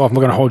finish this off. I'm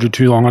not going to hold you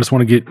too long. I just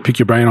want to pick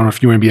your brain on a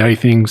few NBA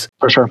things.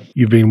 For sure.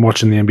 You've been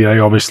watching the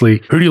NBA,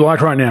 obviously. Who do you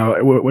like right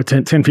now? We're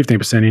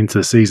 10-15% into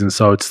the season,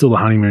 so it's still the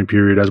honeymoon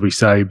period, as we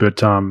say. But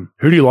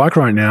who do you like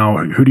right now?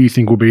 Who do you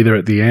think will be there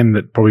at the end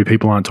that probably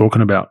people aren't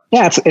talking about?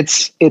 Yeah,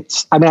 it's.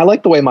 I mean, I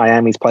like the way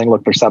Miami's playing.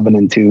 Look, they're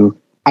 7-2.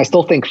 I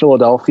still think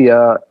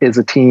Philadelphia is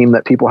a team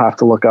that people have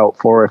to look out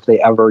for if they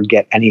ever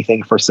get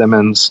anything for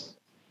Simmons.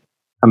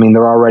 I mean,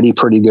 they're already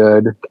pretty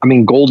good. I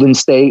mean, Golden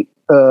State,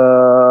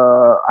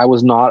 I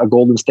was not a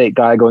Golden State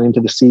guy going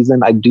into the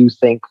season. I do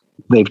think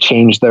they've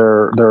changed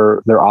their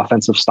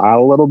offensive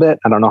style a little bit.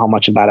 I don't know how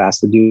much of that has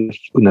to do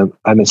with,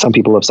 I mean, some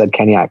people have said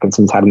Kenny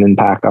Atkinson's had an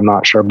impact. I'm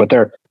not sure, but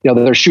they're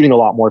shooting a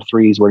lot more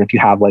threes, where if you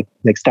have like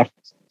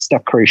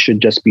Steph Curry should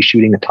just be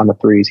shooting a ton of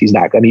threes. He's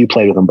not. I mean, you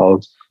played with them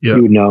both. Yeah.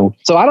 You would know.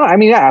 So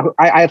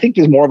I think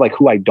there's more of like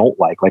who I don't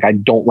like. Like, I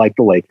don't like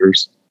the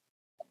Lakers.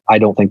 I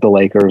don't think the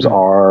Lakers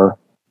are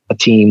a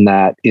team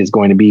that is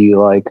going to be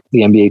like the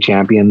NBA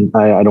champion.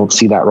 I don't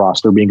see that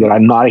roster being good.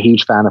 I'm not a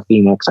huge fan of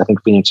Phoenix. I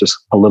think Phoenix was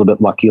a little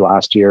bit lucky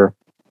last year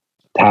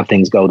to have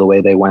things go the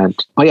way they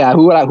went. But yeah,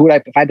 who would I,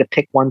 if I had to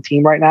pick one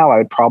team right now, I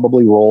would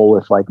probably roll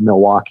with like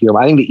Milwaukee.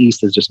 I think the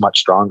East is just much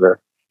stronger.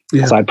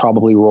 Yeah. So I'd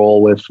probably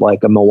roll with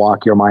like a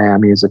Milwaukee or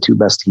Miami as the 2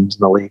 best teams in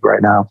the league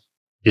right now.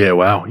 Yeah,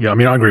 wow. Yeah, I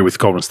mean, I agree with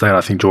Golden State.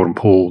 I think the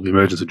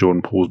emergence of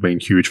Jordan Poole has been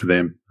huge for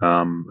them.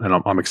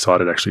 And I'm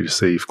excited actually to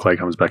see if Clay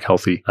comes back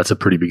healthy. That's a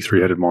pretty big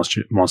 3-headed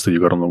monster you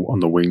got on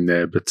the wing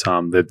there. But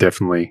they've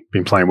definitely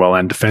been playing well.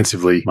 And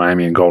defensively,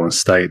 Miami and Golden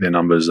State, their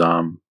numbers,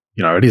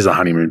 it is a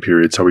honeymoon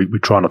period. So we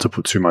try not to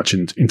put too much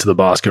into the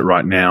basket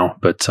right now.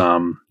 But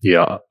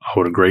yeah, I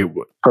would agree.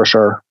 For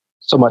sure.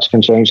 So much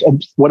can change.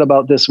 And what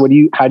about this?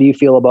 How do you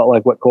feel about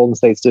like what Golden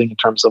State's doing in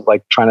terms of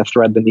like trying to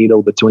thread the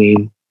needle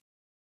between,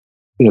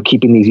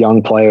 keeping these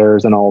young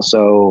players and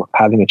also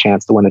having a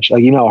chance to win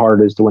how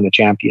hard it is to win a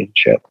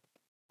championship.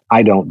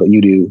 I don't, but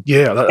you do.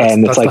 Yeah.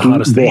 It's like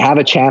they have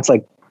a chance.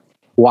 Like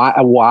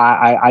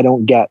why I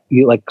don't get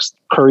like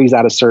Curry's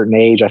at a certain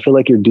age. I feel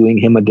like you're doing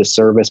him a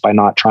disservice by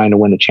not trying to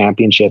win a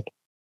championship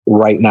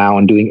right now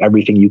and doing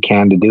everything you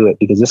can to do it,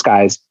 because this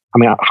guy's, I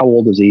mean, how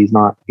old is he? He's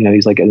not,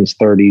 he's like in his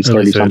 30s,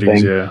 30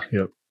 something. Yeah.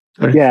 Yep.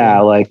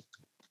 Yeah. Like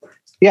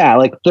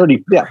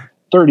 30,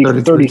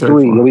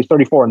 33. He'll be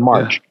 34 in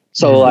March. Yeah.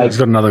 So he's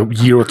got another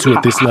year or two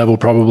at this level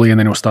probably, and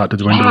then he'll start to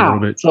dwindle a little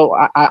bit. So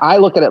I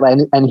look at it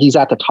and he's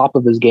at the top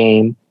of his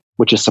game,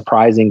 which is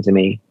surprising to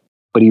me,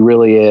 but he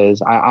really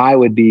is. I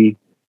would be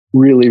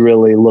really,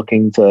 really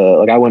looking to,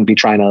 like, I wouldn't be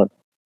trying to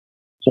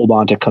hold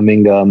on to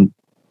Kuminga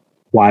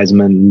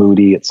Wiseman,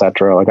 Moody,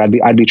 etc. Like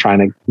I'd be trying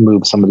to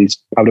move some of these.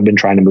 I would have been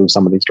trying to move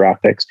some of these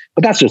draft picks,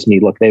 but that's just me.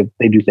 Look, they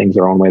do things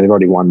their own way. They've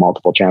already won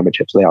multiple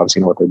championships. So they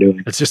obviously know what they're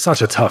doing. It's just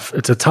it's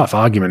a tough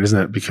argument, isn't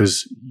it?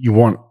 Because you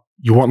want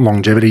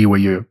longevity where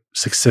you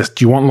success.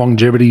 Do you want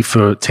longevity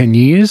for 10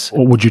 years,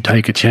 or would you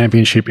take a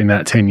championship in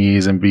that 10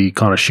 years and be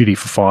kind of shitty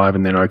for 5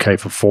 and then okay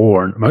for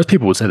 4? And most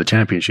people would say the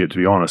championship, to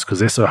be honest, because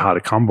they're so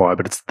hard to come by.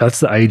 But that's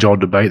the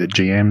age-old debate that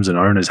GMs and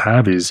owners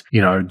have is,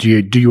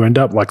 do you end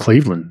up like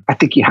Cleveland? I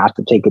think you have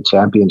to take a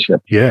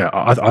championship. Yeah,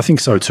 I think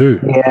so too.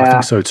 Yeah. I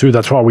think so too.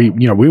 That's why we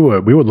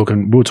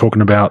were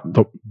talking about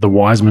the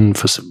Wiseman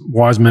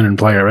and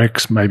player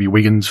X, maybe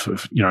Wiggins for,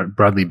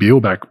 Bradley Beal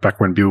back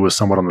when Beal was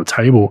somewhat on the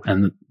table.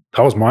 And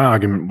that was my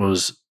argument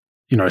was,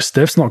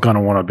 Steph's not going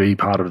to want to be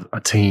part of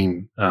a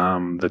team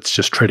that's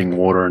just treading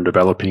water and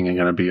developing and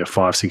going to be a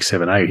 5, 6,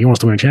 7, 8. He wants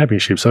to win a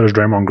championship. So does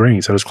Draymond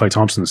Green. So does Klay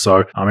Thompson.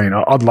 So,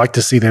 I'd like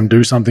to see them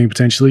do something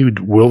potentially.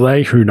 Will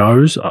they? Who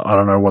knows? I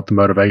don't know what the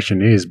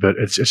motivation is, but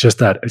it's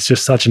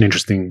just such an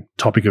interesting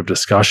topic of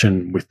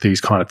discussion with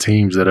these kind of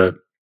teams that are,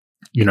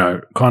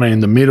 kind of in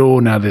the middle.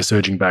 Now they're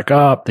surging back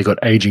up. They got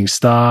aging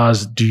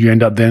stars. Do you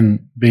end up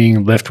then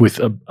being left with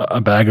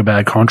a bag of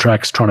bad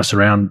contracts trying to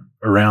surround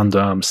around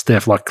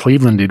Steph like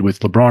Cleveland did with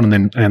LeBron,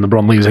 and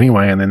LeBron leaves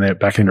anyway, and then they're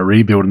back in a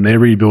rebuild, and their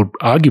rebuild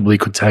arguably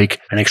could take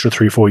an extra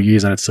 3-4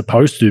 years, and it's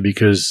supposed to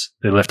because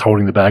they're left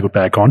holding the bag with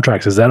bad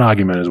contracts. There's that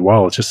argument as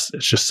well. It's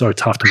just so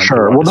tough to make.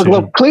 Sure. Well,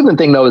 the Cleveland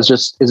thing though is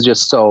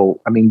just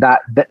so. I mean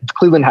that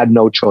Cleveland had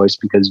no choice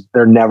because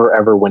they're never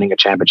ever winning a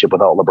championship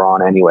without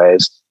LeBron,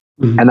 anyways.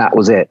 Mm-hmm. And that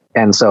was it.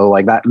 And so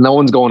like that, no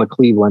one's going to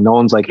Cleveland. No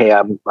one's like, hey,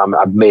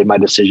 I've made my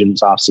decision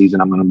this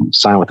offseason. I'm going to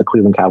sign with the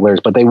Cleveland Cavaliers.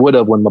 But they would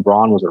have when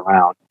LeBron was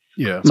around.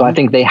 Yeah. So I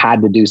think they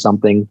had to do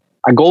something.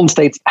 If Golden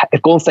State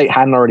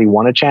hadn't already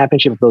won a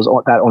championship, if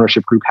that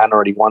ownership group hadn't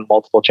already won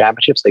multiple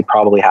championships, they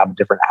probably have a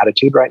different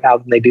attitude right now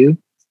than they do.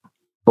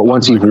 But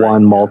once you've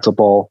won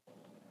multiple,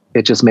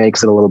 it just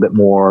makes it a little bit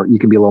more, you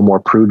can be a little more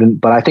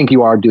prudent. But I think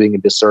you are doing a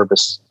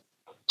disservice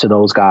to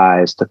those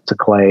guys, to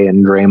Klay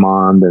and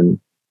Draymond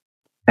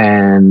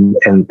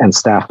and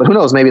Steph. But who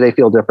knows? Maybe they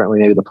feel differently.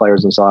 Maybe the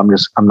players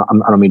themselves. I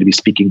don't mean to be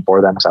speaking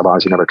for them because I've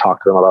obviously never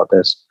talked to them about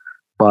this.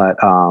 But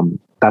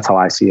that's how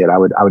I see it. I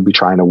would be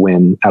trying to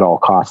win at all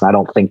costs. And I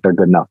don't think they're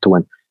good enough to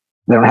win.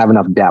 They don't have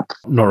enough depth.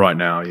 Not right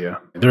now. Yeah,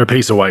 they're a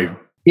piece away.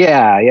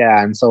 Yeah.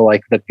 And so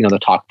like the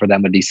talk for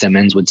them would be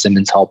Simmons. Would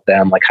Simmons help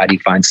them? Like how do you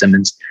find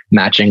Simmons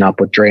matching up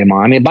with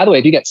Draymond? I mean, by the way,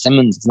 if you get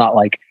Simmons, it's not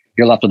like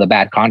you're left with a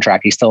bad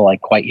contract. He's still like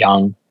quite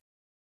young,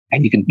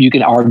 and you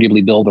can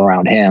arguably build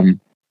around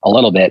him a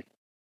little bit.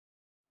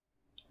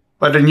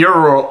 But in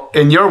your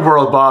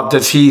world, Bob,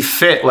 does he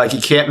fit? Like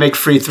he can't make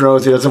free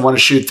throws. He doesn't want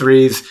to shoot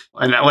threes.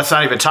 And let's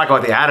not even talk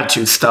about the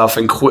attitude stuff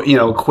and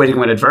quitting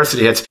when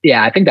adversity hits.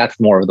 Yeah, I think that's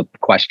more of the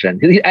question.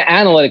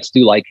 Analytics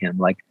do like him.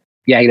 Like,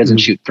 yeah, he doesn't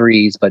shoot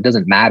threes, but it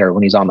doesn't matter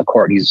when he's on the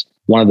court. He's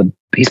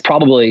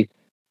probably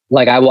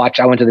like I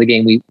went to the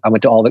game. I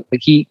went to all the,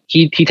 he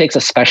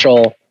takes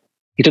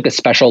he took a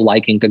special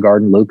liking to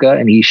guarding Luka,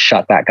 and he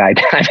shut that guy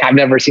down. I've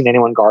never seen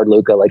anyone guard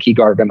Luka like he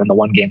guarded him in the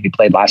one game we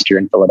played last year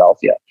in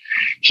Philadelphia.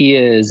 He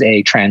is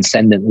a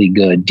transcendently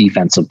good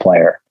defensive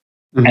player.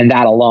 Mm-hmm. And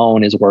that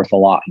alone is worth a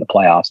lot in the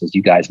playoffs, as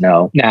you guys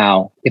know.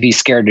 Now, if he's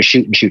scared to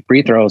shoot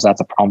free throws,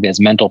 that's a problem. He has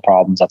mental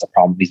problems. That's a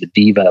problem. He's a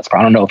diva.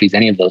 I don't know if he's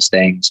any of those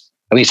things.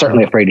 I mean, he's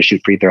certainly afraid to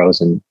shoot free throws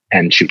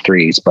and shoot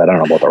threes, but I don't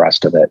know about the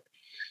rest of it.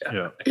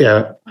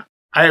 Yeah.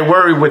 I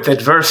worry with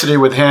adversity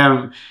with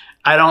him.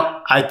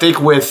 I think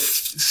with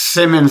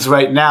Simmons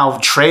right now,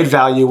 trade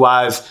value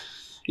wise,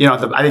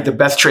 I think the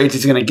best trades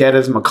he's going to get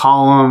is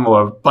McCollum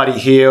or Buddy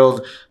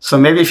Hield. So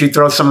maybe if you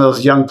throw some of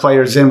those young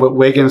players in with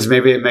Wiggins,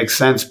 maybe it makes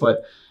sense.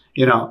 But,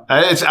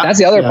 that's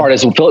the other part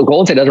is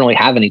Golden State doesn't really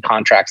have any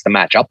contracts to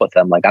match up with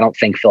them. Like, I don't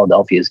think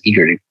Philadelphia is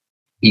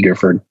eager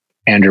for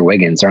Andrew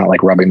Wiggins. They're not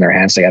like rubbing their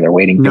hands together,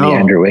 waiting for the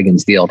Andrew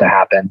Wiggins deal to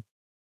happen.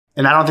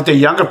 And I don't think the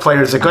younger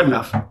players are good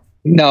enough.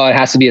 No, it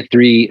has to be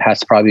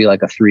probably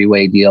like a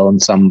 3-way deal in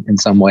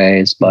some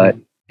ways. But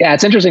yeah,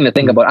 it's interesting to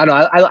think about. I don't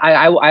know.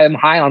 I am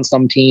high on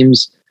some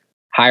teams,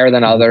 higher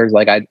than others.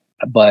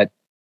 But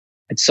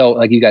it's so,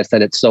 like you guys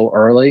said, it's so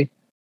early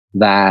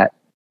that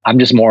I'm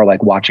just more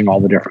like watching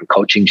all the different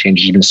coaching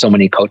changes. There's been so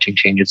many coaching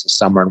changes this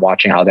summer, and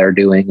watching how they're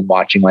doing, and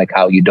watching like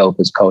how Udoka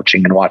is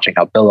coaching, and watching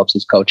how Billups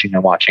is coaching,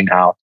 and watching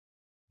how,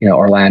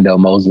 Orlando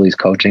Mosley's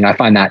coaching. I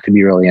find that to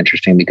be really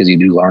interesting because you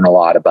do learn a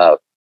lot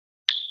about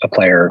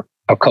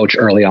a coach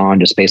early on,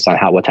 just based on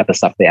what type of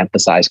stuff they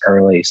emphasize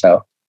early.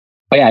 So,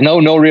 but yeah,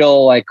 no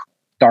real like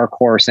dark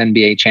horse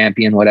NBA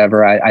champion,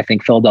 whatever. I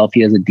think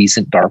Philadelphia is a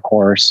decent dark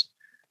horse,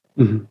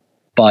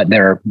 but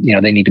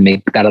they need to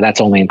make that.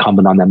 That's only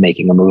incumbent on them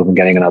making a move and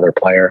getting another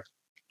player.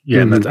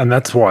 Yeah, and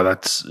that's why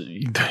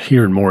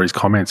hearing Morey's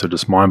comments are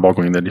just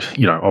mind-boggling. That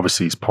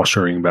obviously he's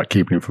posturing about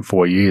keeping him for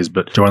 4 years,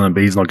 but Joel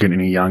Embiid's not getting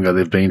any younger.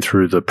 They've been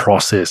through the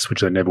process, which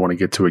they never want to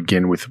get to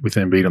again with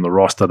Embiid on the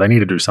roster. They need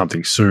to do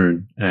something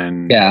soon,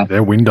 and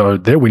their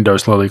window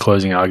slowly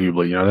closing.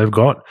 Arguably, they've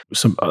got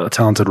some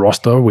talented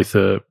roster with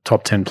a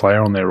top 10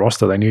 player on their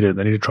roster. They need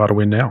to try to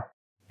win now.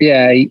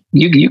 Yeah,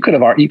 you could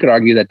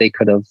argue that they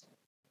could have.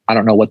 I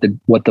don't know what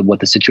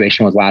the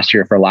situation was last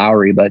year for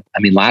Lowry, but I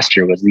mean, last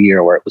year was the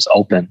year where it was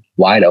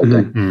wide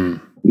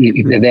open.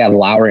 They had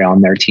Lowry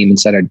on their team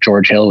instead of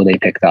George Hill, who they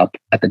picked up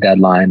at the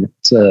deadline.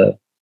 So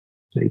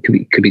you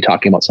could be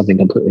talking about something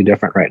completely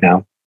different right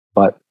now.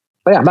 But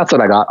yeah, that's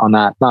what I got on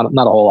that. Not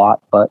a whole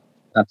lot, but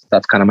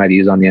that's kind of my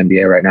views on the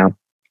NBA right now.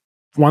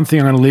 One thing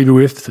I'm going to leave you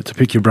with to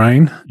pick your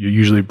brain. You're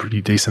usually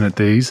pretty decent at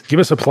these. Give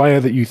us a player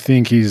that you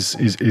think is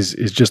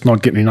just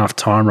not getting enough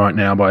time right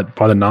now by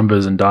the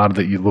numbers and data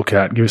that you look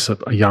at. Give us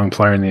a young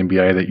player in the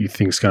NBA that you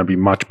think is going to be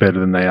much better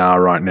than they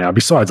are right now.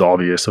 Besides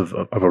obvious of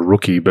a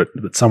rookie, but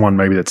someone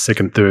maybe that's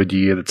second, third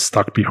year that's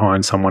stuck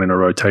behind someone in a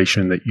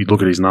rotation that you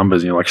look at his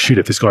numbers and you're like, shit,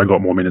 if this guy got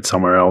more minutes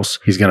somewhere else,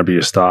 he's going to be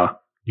a star.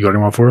 You got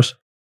anyone for us?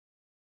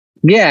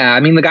 Yeah, I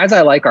mean, the guys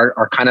I like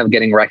are kind of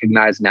getting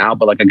recognized now,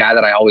 but like a guy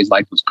that I always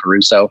liked was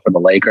Caruso for the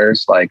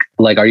Lakers. Like,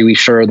 are you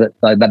sure that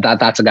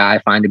that's a guy I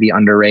find to be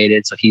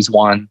underrated? So he's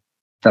one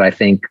that I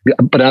think,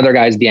 but another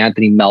guy is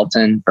DeAnthony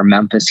Melton for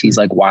Memphis. He's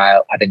like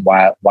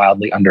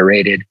wildly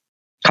underrated,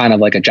 kind of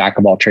like a jack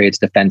of all trades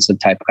defensive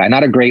type of guy.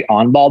 Not a great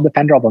on-ball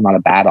defender, although not a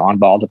bad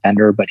on-ball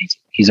defender, but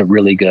he's a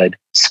really good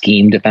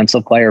scheme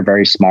defensive player,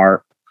 very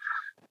smart.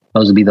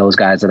 Those would be those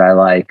guys that I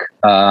like.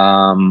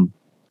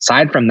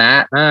 Aside from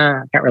that,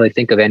 I can't really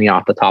think of any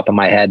off the top of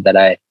my head that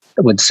I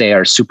would say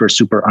are super,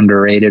 super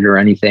underrated or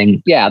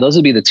anything. Yeah, those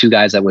would be the two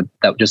guys that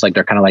just like,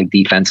 they're kind of like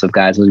defensive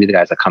guys. Those would be the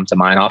guys that come to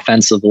mind.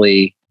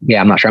 Offensively, yeah,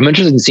 I'm not sure. I'm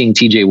interested in seeing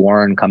TJ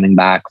Warren coming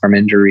back from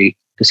injury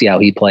to see how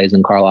he plays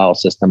in Carlisle's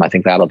system. I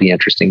think that'll be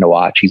interesting to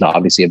watch. He's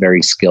obviously a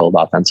very skilled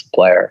offensive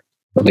player.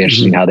 It'll be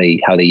interesting how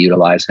they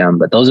utilize him.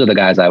 But those are the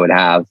guys I would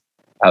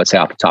say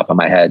off the top of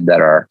my head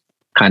that are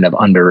kind of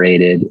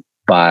underrated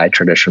by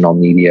traditional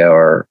media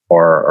or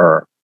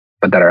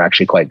but that are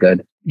actually quite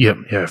good.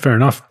 Yeah, fair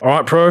enough. All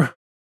right, Pro.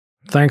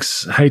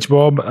 Thanks,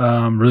 Bob.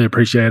 Really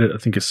appreciate it. I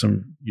think it's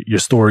your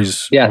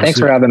stories. Yeah, thanks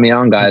for having me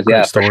on, guys.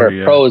 Yeah, for sure.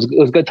 Yeah. Pro, it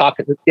was good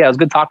talking. Yeah, it was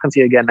good talking to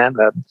you again, man.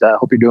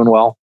 Hope you're doing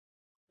well.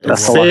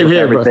 Same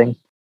here, everything.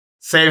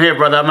 Same here,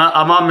 brother.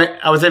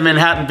 I was in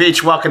Manhattan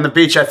Beach, walking the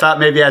beach. I thought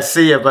maybe I'd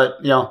see you, but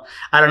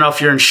I don't know if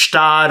you're in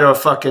Stad or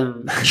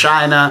fucking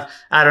China.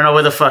 I don't know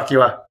where the fuck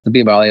you are. It'd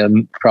be probably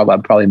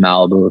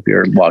Malibu if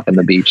you're walking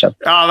the beach up.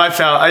 Oh, that's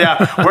how.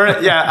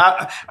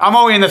 Yeah, I'm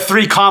only in the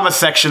 3 comma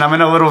section. I'm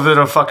in a little bit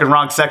of fucking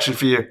wrong section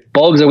for you.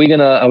 Bulbs, are we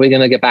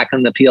gonna get back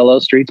on the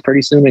PLO streets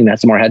pretty soon? We can have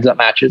some more heads up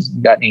matches.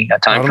 You got any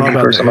time for me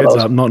for some of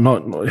those? Up.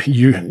 Not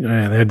you.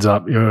 Yeah, heads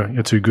up.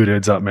 You're too good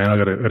heads up, man. I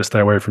gotta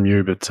stay away from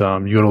you. But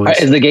you got all this.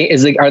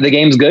 Are the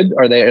games good?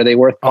 Are they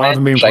worth playing? I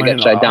haven't been playing.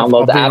 Should I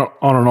download the app?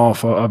 On and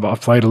off.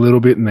 I've played a little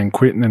bit and then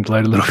quit, and then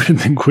played a little bit and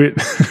then quit.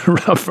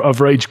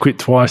 I've rage quit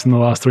twice in the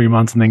last 3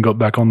 months and then got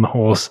back on the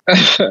horse.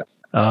 But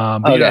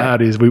okay. How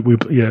it is. We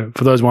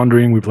for those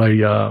wondering, we play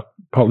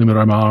Pot Limit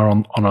Omar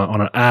on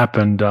an app,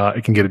 and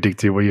it can get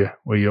addictive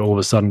where you all of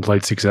a sudden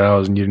played 6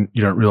 hours and you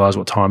don't realize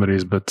what time it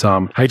is. But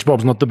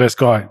H-Bob's not the best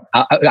guy.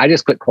 I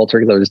just quit cold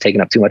turkey because I was just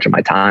taking up too much of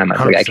my time. I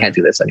was like, I can't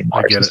do this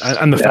anymore. I get it.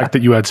 And the fact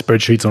that you had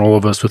spreadsheets on all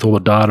of us with all the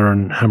data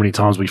and how many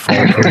times we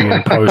follow pre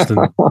and post, and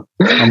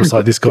I'm just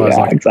like, this guy's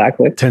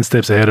exactly 10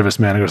 steps ahead of us,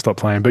 man. I got to stop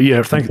playing. But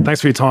yeah,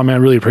 thanks for your time,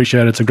 man. Really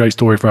appreciate it. It's a great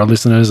story for our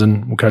listeners,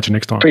 and we'll catch you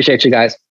next time. Appreciate you guys.